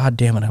side. God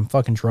damn it, I'm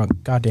fucking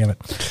drunk. God damn it.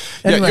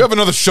 Anyway, Yeah, you have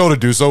another show to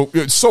do, so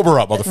sober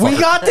up, motherfucker. we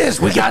got this.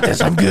 We got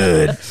this. I'm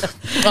good.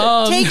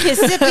 Take his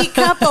sippy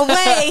cup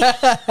away.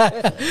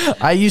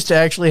 I used to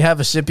actually have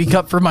a sippy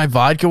cup for my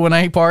vodka when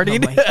I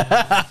partied.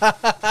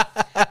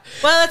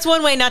 Well, that's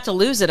one way not to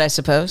lose it, I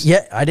suppose.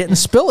 Yeah, I didn't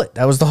spill it.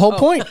 That was the whole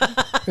point.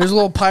 It was a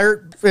little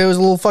pirate. It was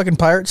a little fucking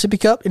pirate sippy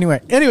cup. Anyway,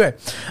 The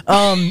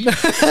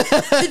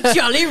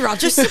Jolly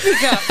Roger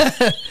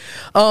sippy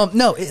cup.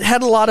 no, it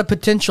had a lot of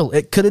potential.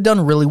 It could have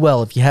done really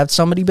well if you had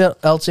somebody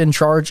else in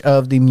charge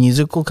of the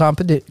musical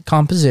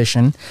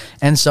composition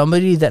and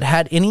somebody that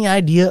had any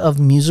idea of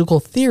musical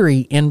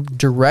theory and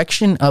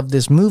direction of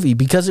this movie,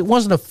 because it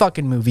wasn't a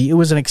fucking movie. It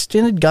was an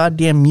extended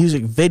goddamn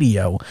music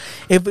video.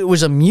 If it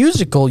was a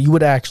musical, you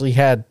would actually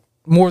had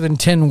more than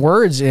 10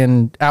 words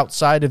in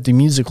outside of the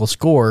musical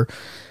score.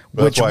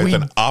 That's why it's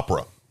an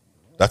opera.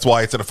 That's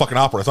why it's in a fucking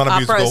opera. It's not a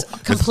Opera musical.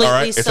 is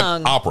completely It's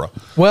sung. an opera.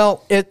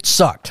 Well, it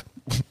sucked.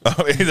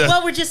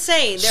 Well, we're just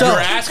saying. So- are You're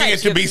two asking types.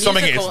 it to You be have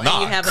something musical it's and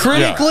you not. have an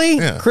Critically,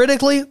 Yeah.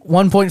 critically,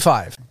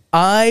 1.5.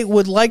 I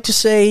would like to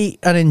say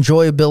an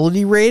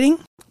enjoyability rating,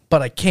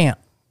 but I can't.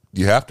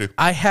 You have to.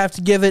 I have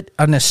to give it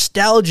a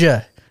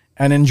nostalgia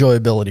and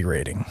enjoyability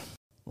rating.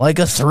 Like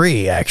a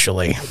 3,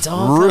 actually. It's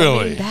all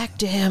Really? back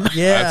to him.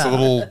 Yeah. That's a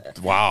little,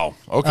 wow.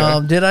 Okay.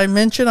 Did I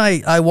mention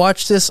I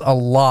watched this a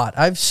lot?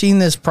 I've seen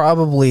this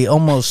probably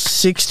almost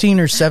 16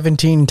 or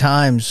 17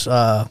 times.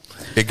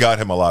 It got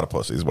him a lot of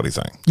pussy, is what he's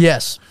saying.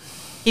 Yes.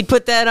 He'd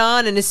put that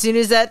on, and as soon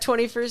as that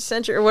 21st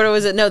century, or what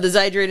was it? No, the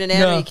Zydrate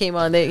Anatomy No. came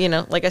on. They,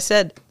 like I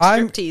said,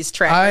 I'm- striptease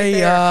track right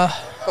there.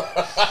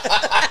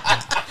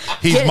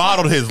 He's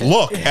modeled his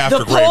look after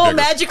The Grave pole Digger.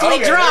 magically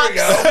drops.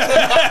 Like,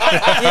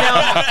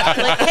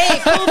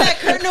 hey, pull that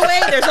curtain away.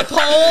 There's a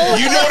pole.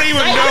 You don't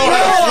even know how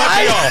to flip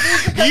me off.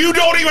 You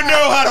don't even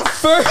know how to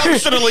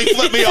functionally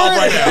flip me off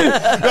right now.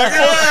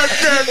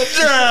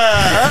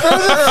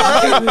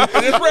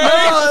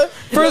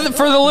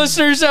 For the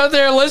listeners out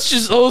there, let's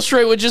just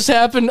illustrate what just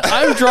happened.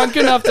 I'm drunk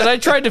enough that I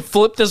tried to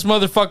flip this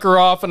motherfucker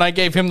off, and I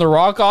gave him the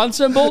rock on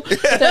symbol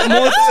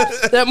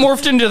that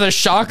morphed into the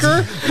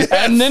shocker,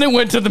 and then it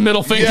went to the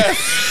middle finger.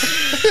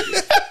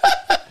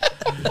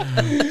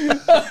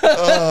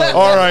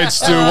 All right,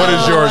 Stu, what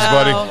is yours,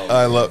 buddy?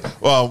 I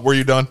love. Well, were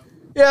you done?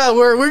 Yeah,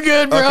 we're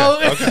good, bro.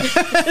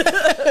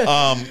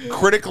 Okay.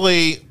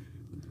 Critically,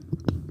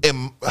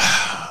 I'm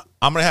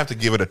gonna have to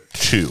give it a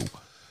 2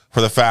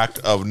 for the fact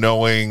of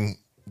knowing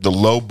the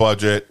low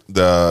budget,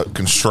 the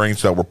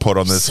constraints that were put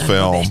on this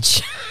film.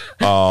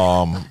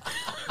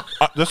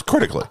 Just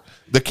critically,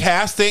 the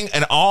casting,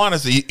 and all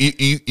honesty,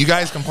 you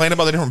guys complain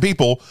about the different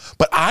people,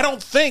 but I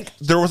don't think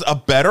there was a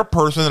better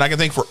person that I can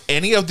think for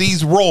any of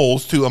these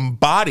roles to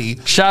embody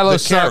Shiloh the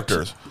sucked.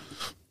 characters.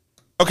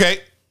 Okay,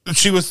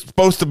 she was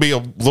supposed to be a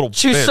little.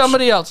 Choose bitch.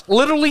 somebody else.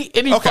 Literally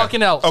any Okay.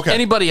 fucking else. Okay.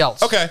 Anybody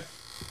else. Okay.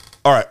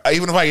 All right.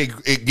 Even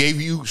if it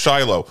gave you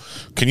Shiloh,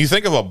 can you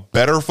think of a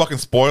better fucking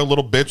spoiled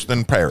little bitch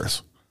than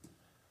Paris?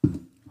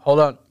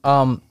 Hold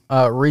on.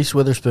 Reese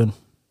Witherspoon.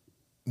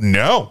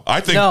 No,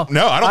 I think no.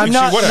 I don't I'm think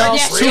not- she would no. have.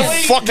 She's too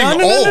fucking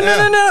No, old.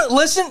 no.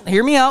 Listen,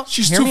 hear me out.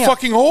 She's Hear too me out.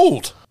 fucking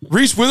old.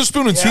 Reese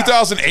Witherspoon in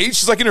 2008,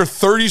 she's like in her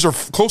 30s or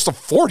close to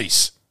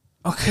 40s.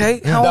 Okay,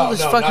 how old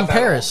is fucking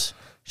Paris?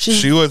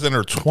 She was in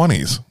her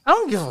 20s. I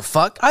don't give a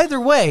fuck. Either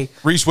way,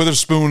 Reese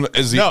Witherspoon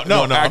is the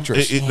No.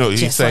 actress. No, he's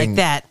Just saying like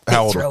that, they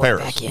how old throw was it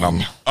Paris? back in.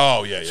 And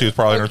Oh, yeah. she was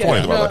probably in her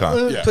 20s by that time.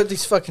 Let me put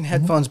these fucking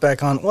headphones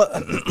back on. What?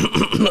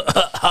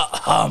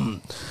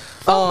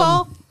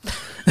 Football.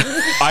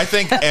 I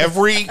think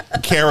every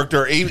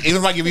character, even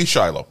if I give you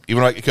Shiloh,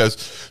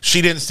 because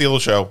she didn't steal the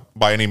show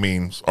by any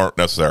means or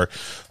necessary,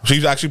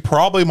 she's actually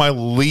probably my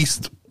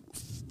least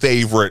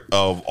favorite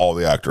of all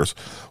the actors.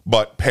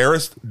 But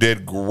Paris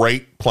did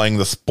great playing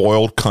the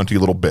spoiled, cunty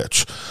little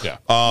bitch. Yeah.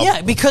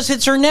 Yeah, because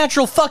it's her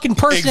natural fucking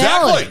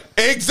personality.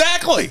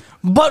 Exactly.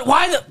 But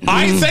why the?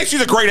 I think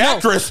she's a great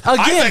actress.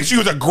 I think she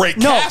was a great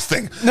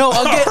casting. No,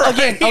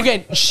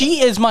 again.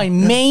 She is my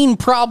main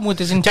problem with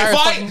this entire.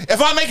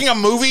 If I'm making a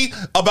movie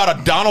about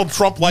a Donald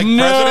Trump like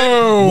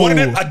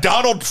president,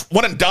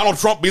 wouldn't Donald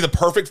Trump be the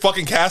perfect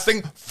fucking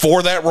casting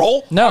for that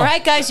role? No. All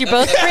right, guys, you're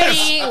both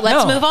pretty.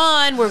 Let's move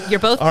on. You're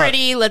both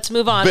pretty. Let's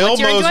move on. Bill What's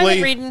your Moseley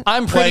enjoyment reading?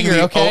 I'm prettier.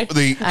 Okay.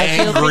 The I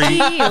feel angry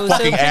pretty. Oh, so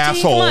fucking pretty.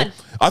 asshole. Come on.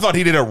 I thought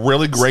he did a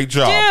really great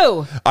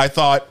job. I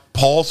thought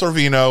Paul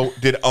Sorvino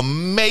did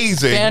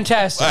amazing.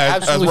 Fantastic.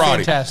 Absolutely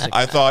Roddy. fantastic.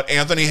 I thought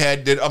Anthony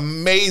Head did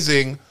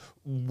amazing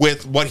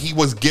with what he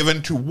was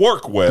given to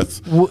work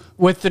with.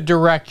 With the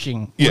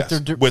directing. Yes.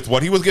 With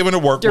what he was given to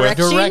work with.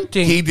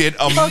 Directing. He did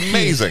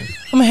amazing.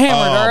 I'm hammered,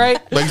 all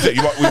right? Like you said,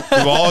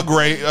 we all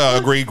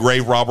agree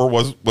Grave Robber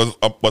was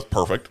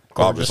perfect,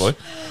 obviously.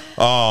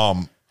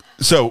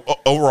 So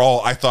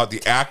overall, I thought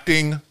the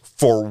acting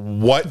for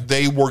what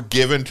they were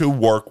given to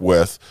work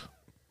with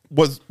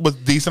was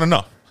decent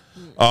enough.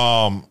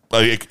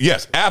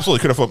 Yes,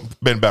 absolutely could have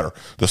been better.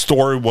 The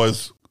story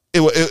was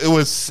it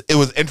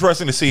was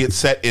interesting to see it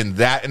set in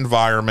that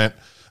environment,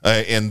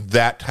 in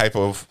that type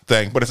of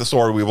thing. But it's a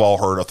story we've all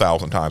heard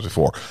 1,000 times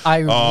before.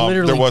 I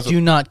literally do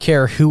not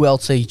care who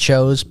else they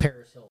chose.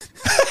 Paris Hilton.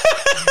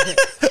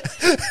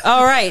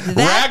 All right.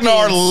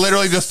 Ragnar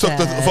literally just took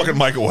the fucking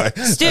mic away.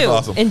 Stu,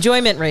 awesome.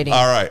 Enjoyment rating.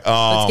 All right.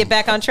 Let's get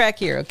back on track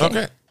here.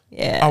 Okay.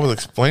 Yeah. I was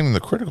explaining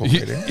the critical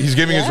rating. He's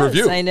giving his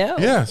review. I know.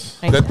 Yes.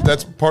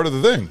 That's part of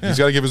the thing. He's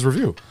got to give his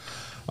review.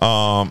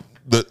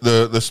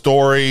 The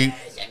story,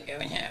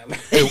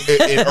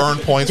 it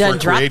earned points for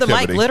creativity. Drop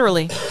the mic,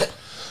 literally.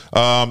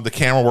 The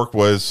camera work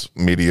was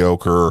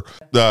mediocre.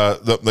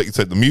 Like you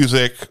said, the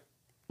music,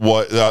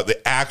 the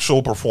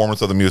actual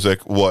performance of the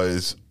music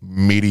was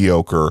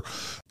mediocre.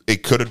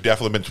 It could have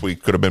definitely been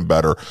tweaked, could have been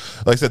better.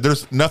 Like I said,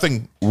 there's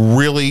nothing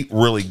really,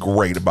 really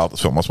great about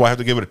this film. That's why I have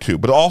to give it a 2.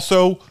 But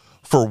also,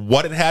 for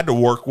what it had to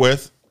work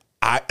with,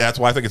 that's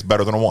why I think it's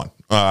better than a 1.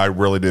 I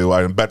really do.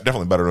 I'm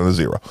definitely better than a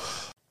 0.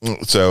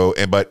 So,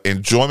 but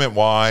enjoyment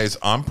wise,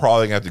 I'm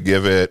probably gonna have to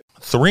give it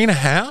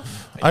 3.5.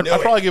 I'd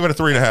probably give it a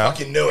 3.5. I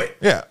fucking knew it.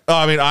 Yeah,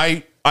 I mean,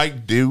 I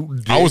do.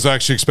 I was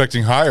actually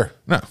expecting higher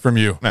from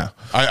you. No,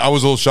 I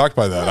was a little shocked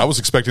by that. I was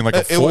expecting like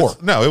a 4.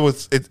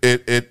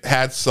 It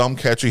had some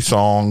catchy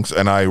songs,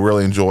 and I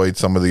really enjoyed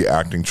some of the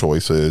acting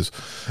choices.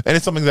 And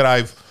it's something that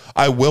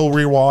I will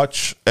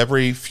rewatch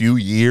every few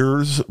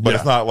years, but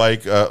it's not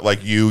like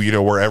you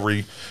know, where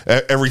every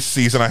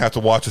season I have to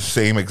watch the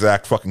same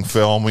exact fucking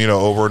film, you know,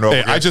 over and over.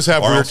 Hey, again. I just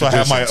have weird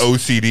traditions. I have my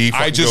OCD.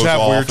 I just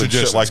have weird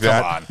traditions like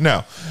that.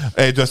 No,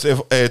 it's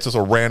just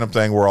a random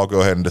thing where I'll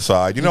go ahead and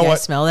decide. You know what?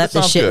 Smell that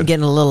shit and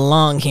getting a little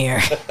long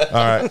here. All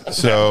right,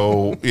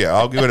 so yeah,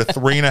 I'll give it a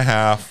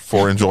 3.5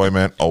 for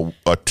enjoyment,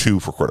 a 2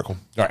 for critical.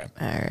 All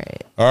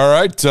right. All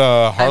right.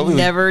 Harley. I'm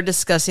never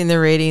discussing the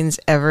ratings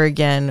ever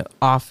again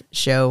off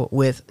show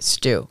with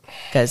Stu,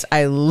 because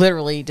I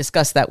literally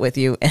discussed that with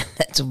you, and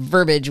that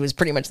verbiage was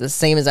pretty much the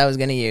same as I was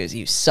going to use.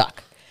 You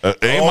suck. It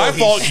ain't my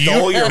fault.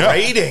 Stole your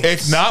ratings.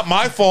 It's not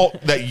my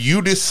fault that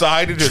you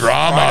decided to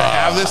try to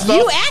have this stuff.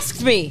 You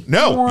asked me.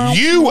 No,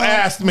 you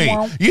asked me.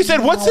 You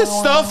said, "What's this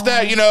stuff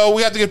that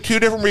we have to give 2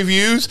 different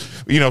reviews?"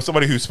 You know,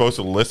 somebody who's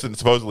supposedly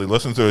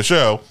listens to the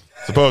show.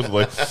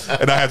 Supposedly,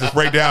 and I have to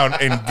break down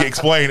and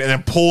explain, and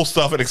then pull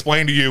stuff and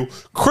explain to you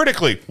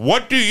critically.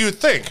 What do you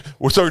think?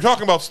 So you're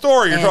talking about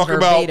story. You're talking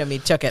about he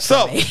took it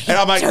stuff, from me. and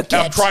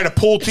I'm trying to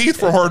pull teeth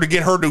from her to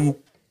get her to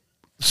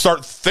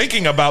start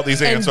thinking about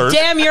these answers.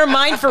 Damn your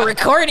mind for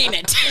recording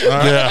it.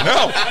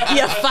 No,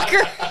 you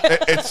fucker.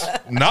 It's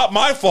not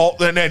my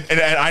fault. And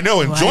I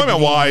know enjoyment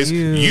wise,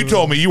 you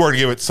told me you were going to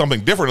give it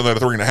something different than a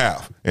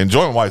 3.5.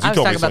 Enjoyment wise, you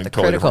told me something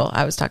totally different.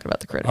 I was talking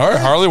about the critical. All right,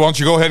 Harley, why don't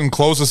you go ahead and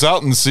close us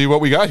out and see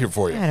what we got here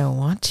for you? I don't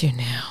want to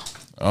now.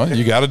 Oh,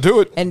 you got to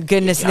do it. And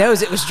goodness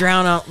knows it was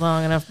drowned out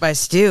long enough by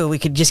Stu. We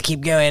could just keep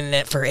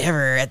going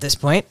forever at this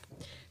point.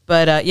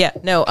 But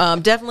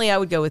definitely I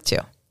would go with 2.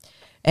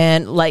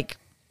 And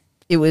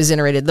it was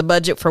iterated. The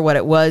budget for what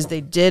it was,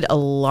 they did a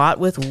lot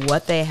with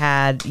what they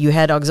had. You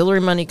had auxiliary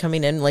money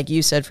coming in, like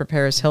you said, for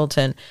Paris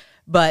Hilton.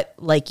 But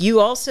like you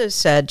also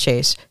said,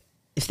 Chase,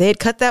 if they had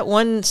cut that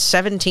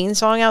 117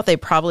 song out, they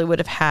probably would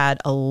have had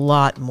a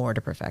lot more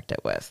to perfect it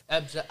with.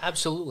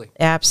 Absolutely.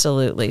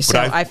 Absolutely. So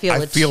I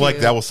feel like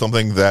that was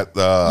something that...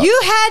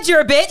 you had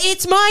your bit.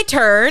 It's my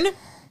turn.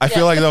 I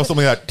feel like that was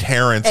something that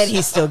Terrence... And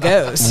he still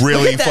goes.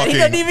 ...really he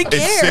doesn't even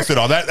care. insisted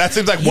on. That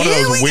seems like one of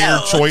those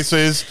weird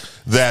choices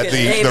that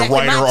the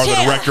writer or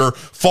the director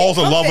falls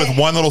in love with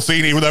one little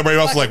scene, even though everybody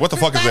else is like, what the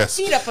fuck is this?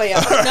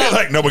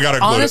 No, we got to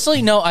include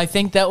Honestly, no, I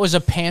think that was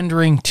a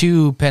pandering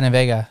to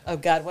Penavega. Oh,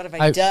 God, what have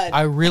I done?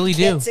 I really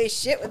do. Can't say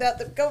shit without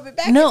them going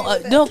back.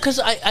 No, because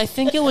I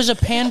think it was a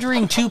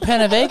pandering to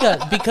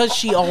Penavega because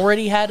she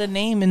already had a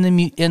name in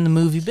the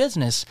movie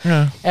business.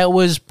 Yeah. It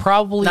was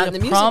probably Not in the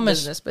music promise.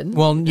 business, but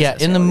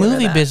in the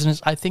movie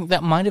business, I think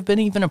that might have been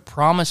even a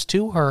promise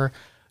to her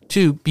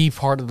to be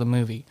part of the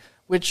movie.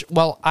 Which,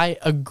 while I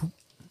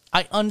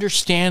I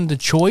understand the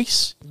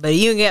choice. But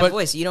you can get a But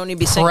voice. You don't need to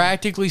be singing.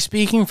 Practically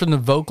speaking, from the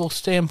vocal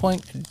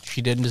standpoint,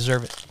 she didn't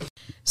deserve it.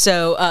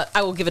 So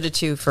I will give it a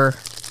 2 for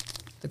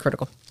the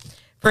critical.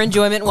 For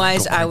enjoyment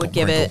wise, I would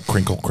give it.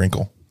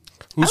 Crinkle.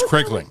 Who's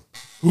crinkling?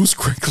 Who's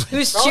crinkling?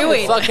 Who's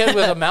chewing? Fuckhead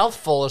with a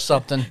mouthful of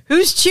something.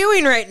 Who's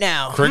chewing right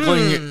now?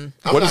 Crinkling.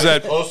 I'm What is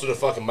not that? close to the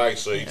fucking mic,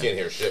 so you can't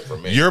hear shit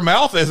from me. Your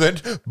mouth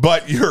isn't,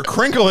 but your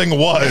crinkling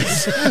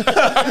was.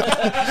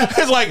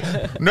 It's like,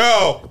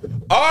 no,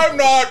 I'm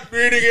not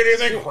eating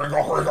anything. Crinkle.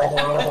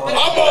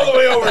 I'm all the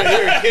way over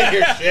here. You can't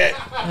hear shit.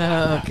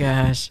 Oh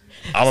gosh.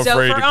 I'm So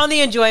afraid. for on the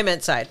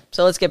enjoyment side,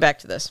 so let's get back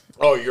to this.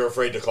 Oh, you're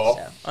afraid to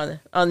call?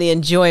 On the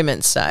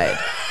enjoyment side,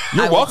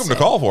 You're welcome to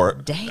call for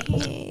it.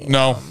 dang.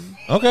 No,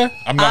 Okay.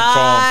 I'm not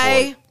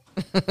calling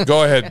for it.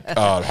 Go ahead,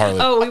 Harley.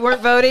 Oh, we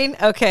weren't voting?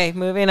 Okay,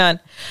 moving on.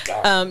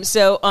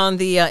 So on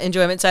the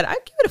enjoyment side,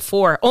 I'd give it a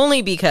 4,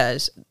 only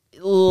because,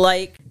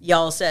 like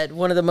y'all said,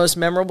 one of the most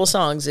memorable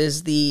songs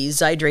is the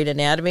Zydrate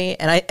Anatomy.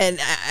 And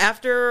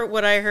after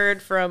what I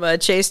heard from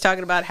Chase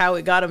talking about how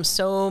it got him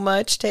so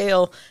much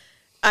tail,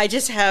 I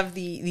just have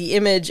the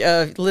image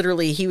of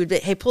literally he would be,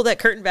 hey, pull that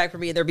curtain back for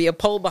me, and there'd be a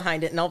pole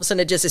behind it, and all of a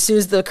sudden, as soon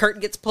as the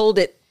curtain gets pulled,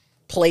 it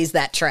plays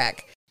that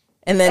track.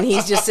 And then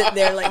he's just sitting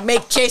there like,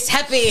 make Chase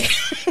happy,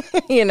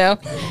 you know?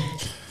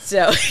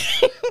 So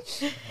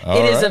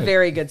it is a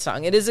very good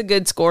song. It is a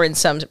good score in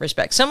some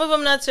respects. Some of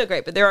them not so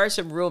great, but there are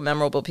some real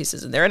memorable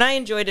pieces in there. And I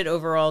enjoyed it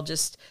overall.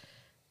 Just,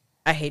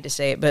 I hate to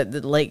say it, but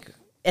like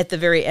at the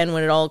very end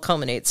when it all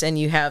culminates and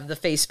you have the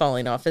face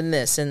falling off and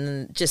this,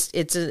 and just,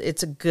 it's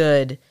a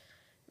good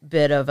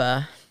bit of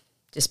a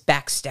just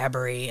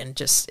backstabbery, and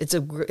just,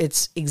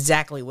 it's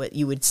exactly what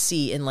you would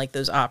see in like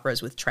those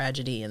operas with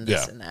tragedy and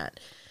this and that.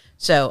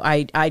 So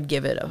I'd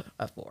give it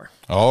a 4.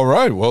 All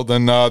right. Well,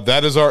 then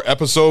that is our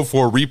episode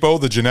for Repo,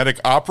 the Genetic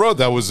Opera.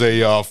 That was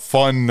a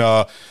fun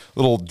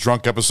little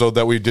drunk episode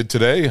that we did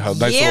today. A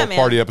nice little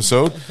party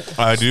episode.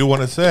 I do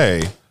want to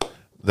say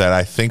that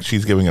I think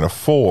she's giving it a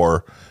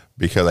 4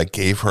 because I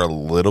gave her a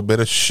little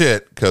bit of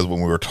shit because when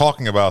we were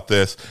talking about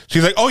this,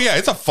 she's like, "Oh yeah,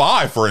 it's a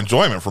 5 for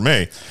enjoyment for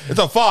me. It's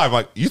a 5." I'm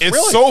like, it's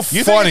really? so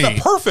you funny. Think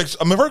it's a perfect.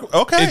 I mean,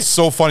 okay, It's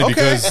so funny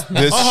because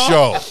this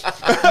No.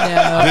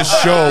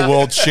 show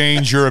will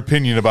change your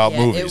opinion about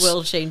Yeah, movies. it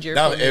will change your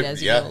opinion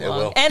as you go along.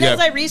 will. And Yeah. as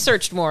I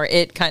researched more,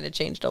 it kind of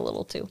changed a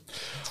little too.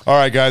 All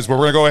right, guys. Well,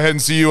 we're going to go ahead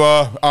and see you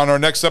on our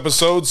next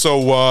episode.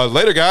 So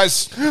later,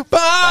 guys.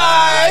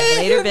 Bye.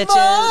 Later,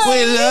 bitches.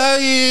 We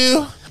love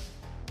you.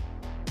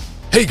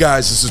 Hey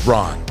guys, this is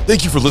Ron.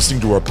 Thank you for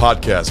listening to our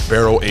podcast,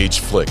 Barrel Age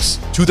Flicks.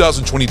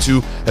 2022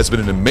 has been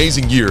an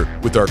amazing year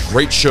with our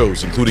great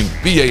shows, including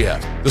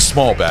BAF, The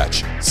Small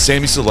Batch,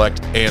 Sammy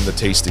Select, and The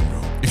Tasting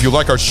Room. If you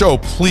like our show,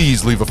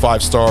 please leave a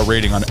 5-star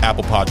rating on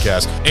Apple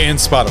Podcasts and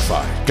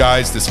Spotify.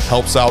 Guys, this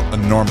helps out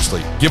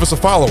enormously. Give us a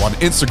follow on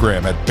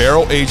Instagram at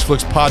Barrel Age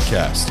Flicks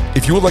Podcast.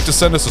 If you would like to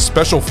send us a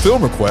special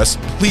film request,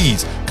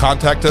 please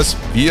contact us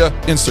via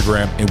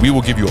Instagram and we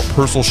will give you a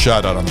personal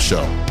shout out on the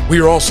show. We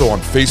are also on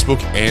Facebook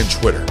and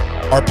Twitter.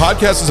 Our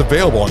podcast is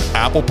available on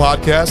Apple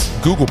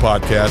Podcasts, Google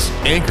Podcasts,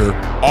 Anchor,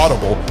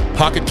 Audible,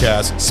 Pocket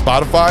Cast,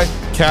 Spotify,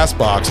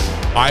 Castbox,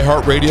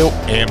 iHeartRadio,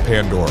 and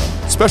Pandora.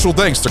 Special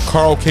thanks to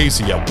Carl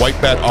Casey at White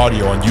Bat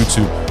Audio on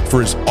YouTube for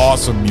his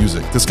awesome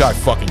music. This guy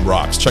fucking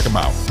rocks. Check him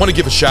out. Want to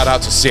give a shout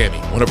out to Sammy,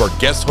 one of our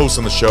guest hosts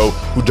on the show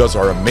who does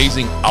our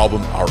amazing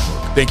album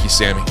artwork. Thank you,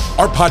 Sammy.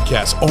 Our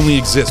podcast only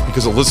exists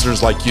because of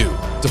listeners like you.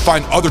 To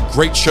find other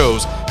great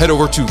shows, head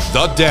over to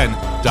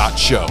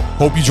theden.show.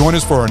 Hope you join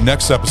us for our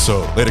next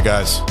episode. Later,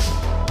 guys.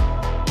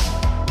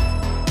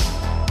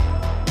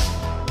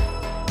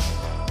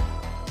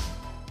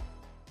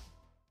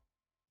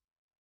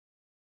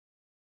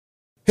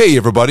 Hey,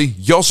 everybody.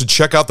 Y'all should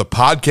check out the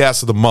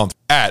podcast of the month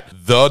at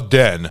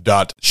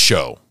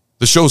theden.show.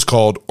 The show's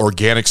called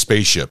Organic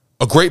Spaceship,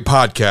 a great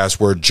podcast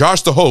where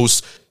Josh, the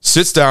host,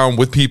 sits down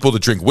with people to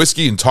drink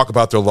whiskey and talk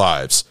about their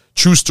lives.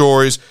 True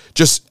stories,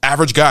 just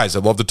average guys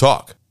that love to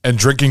talk. And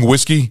drinking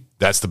whiskey,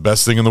 that's the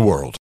best thing in the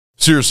world.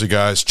 Seriously,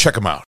 guys, check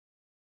them out.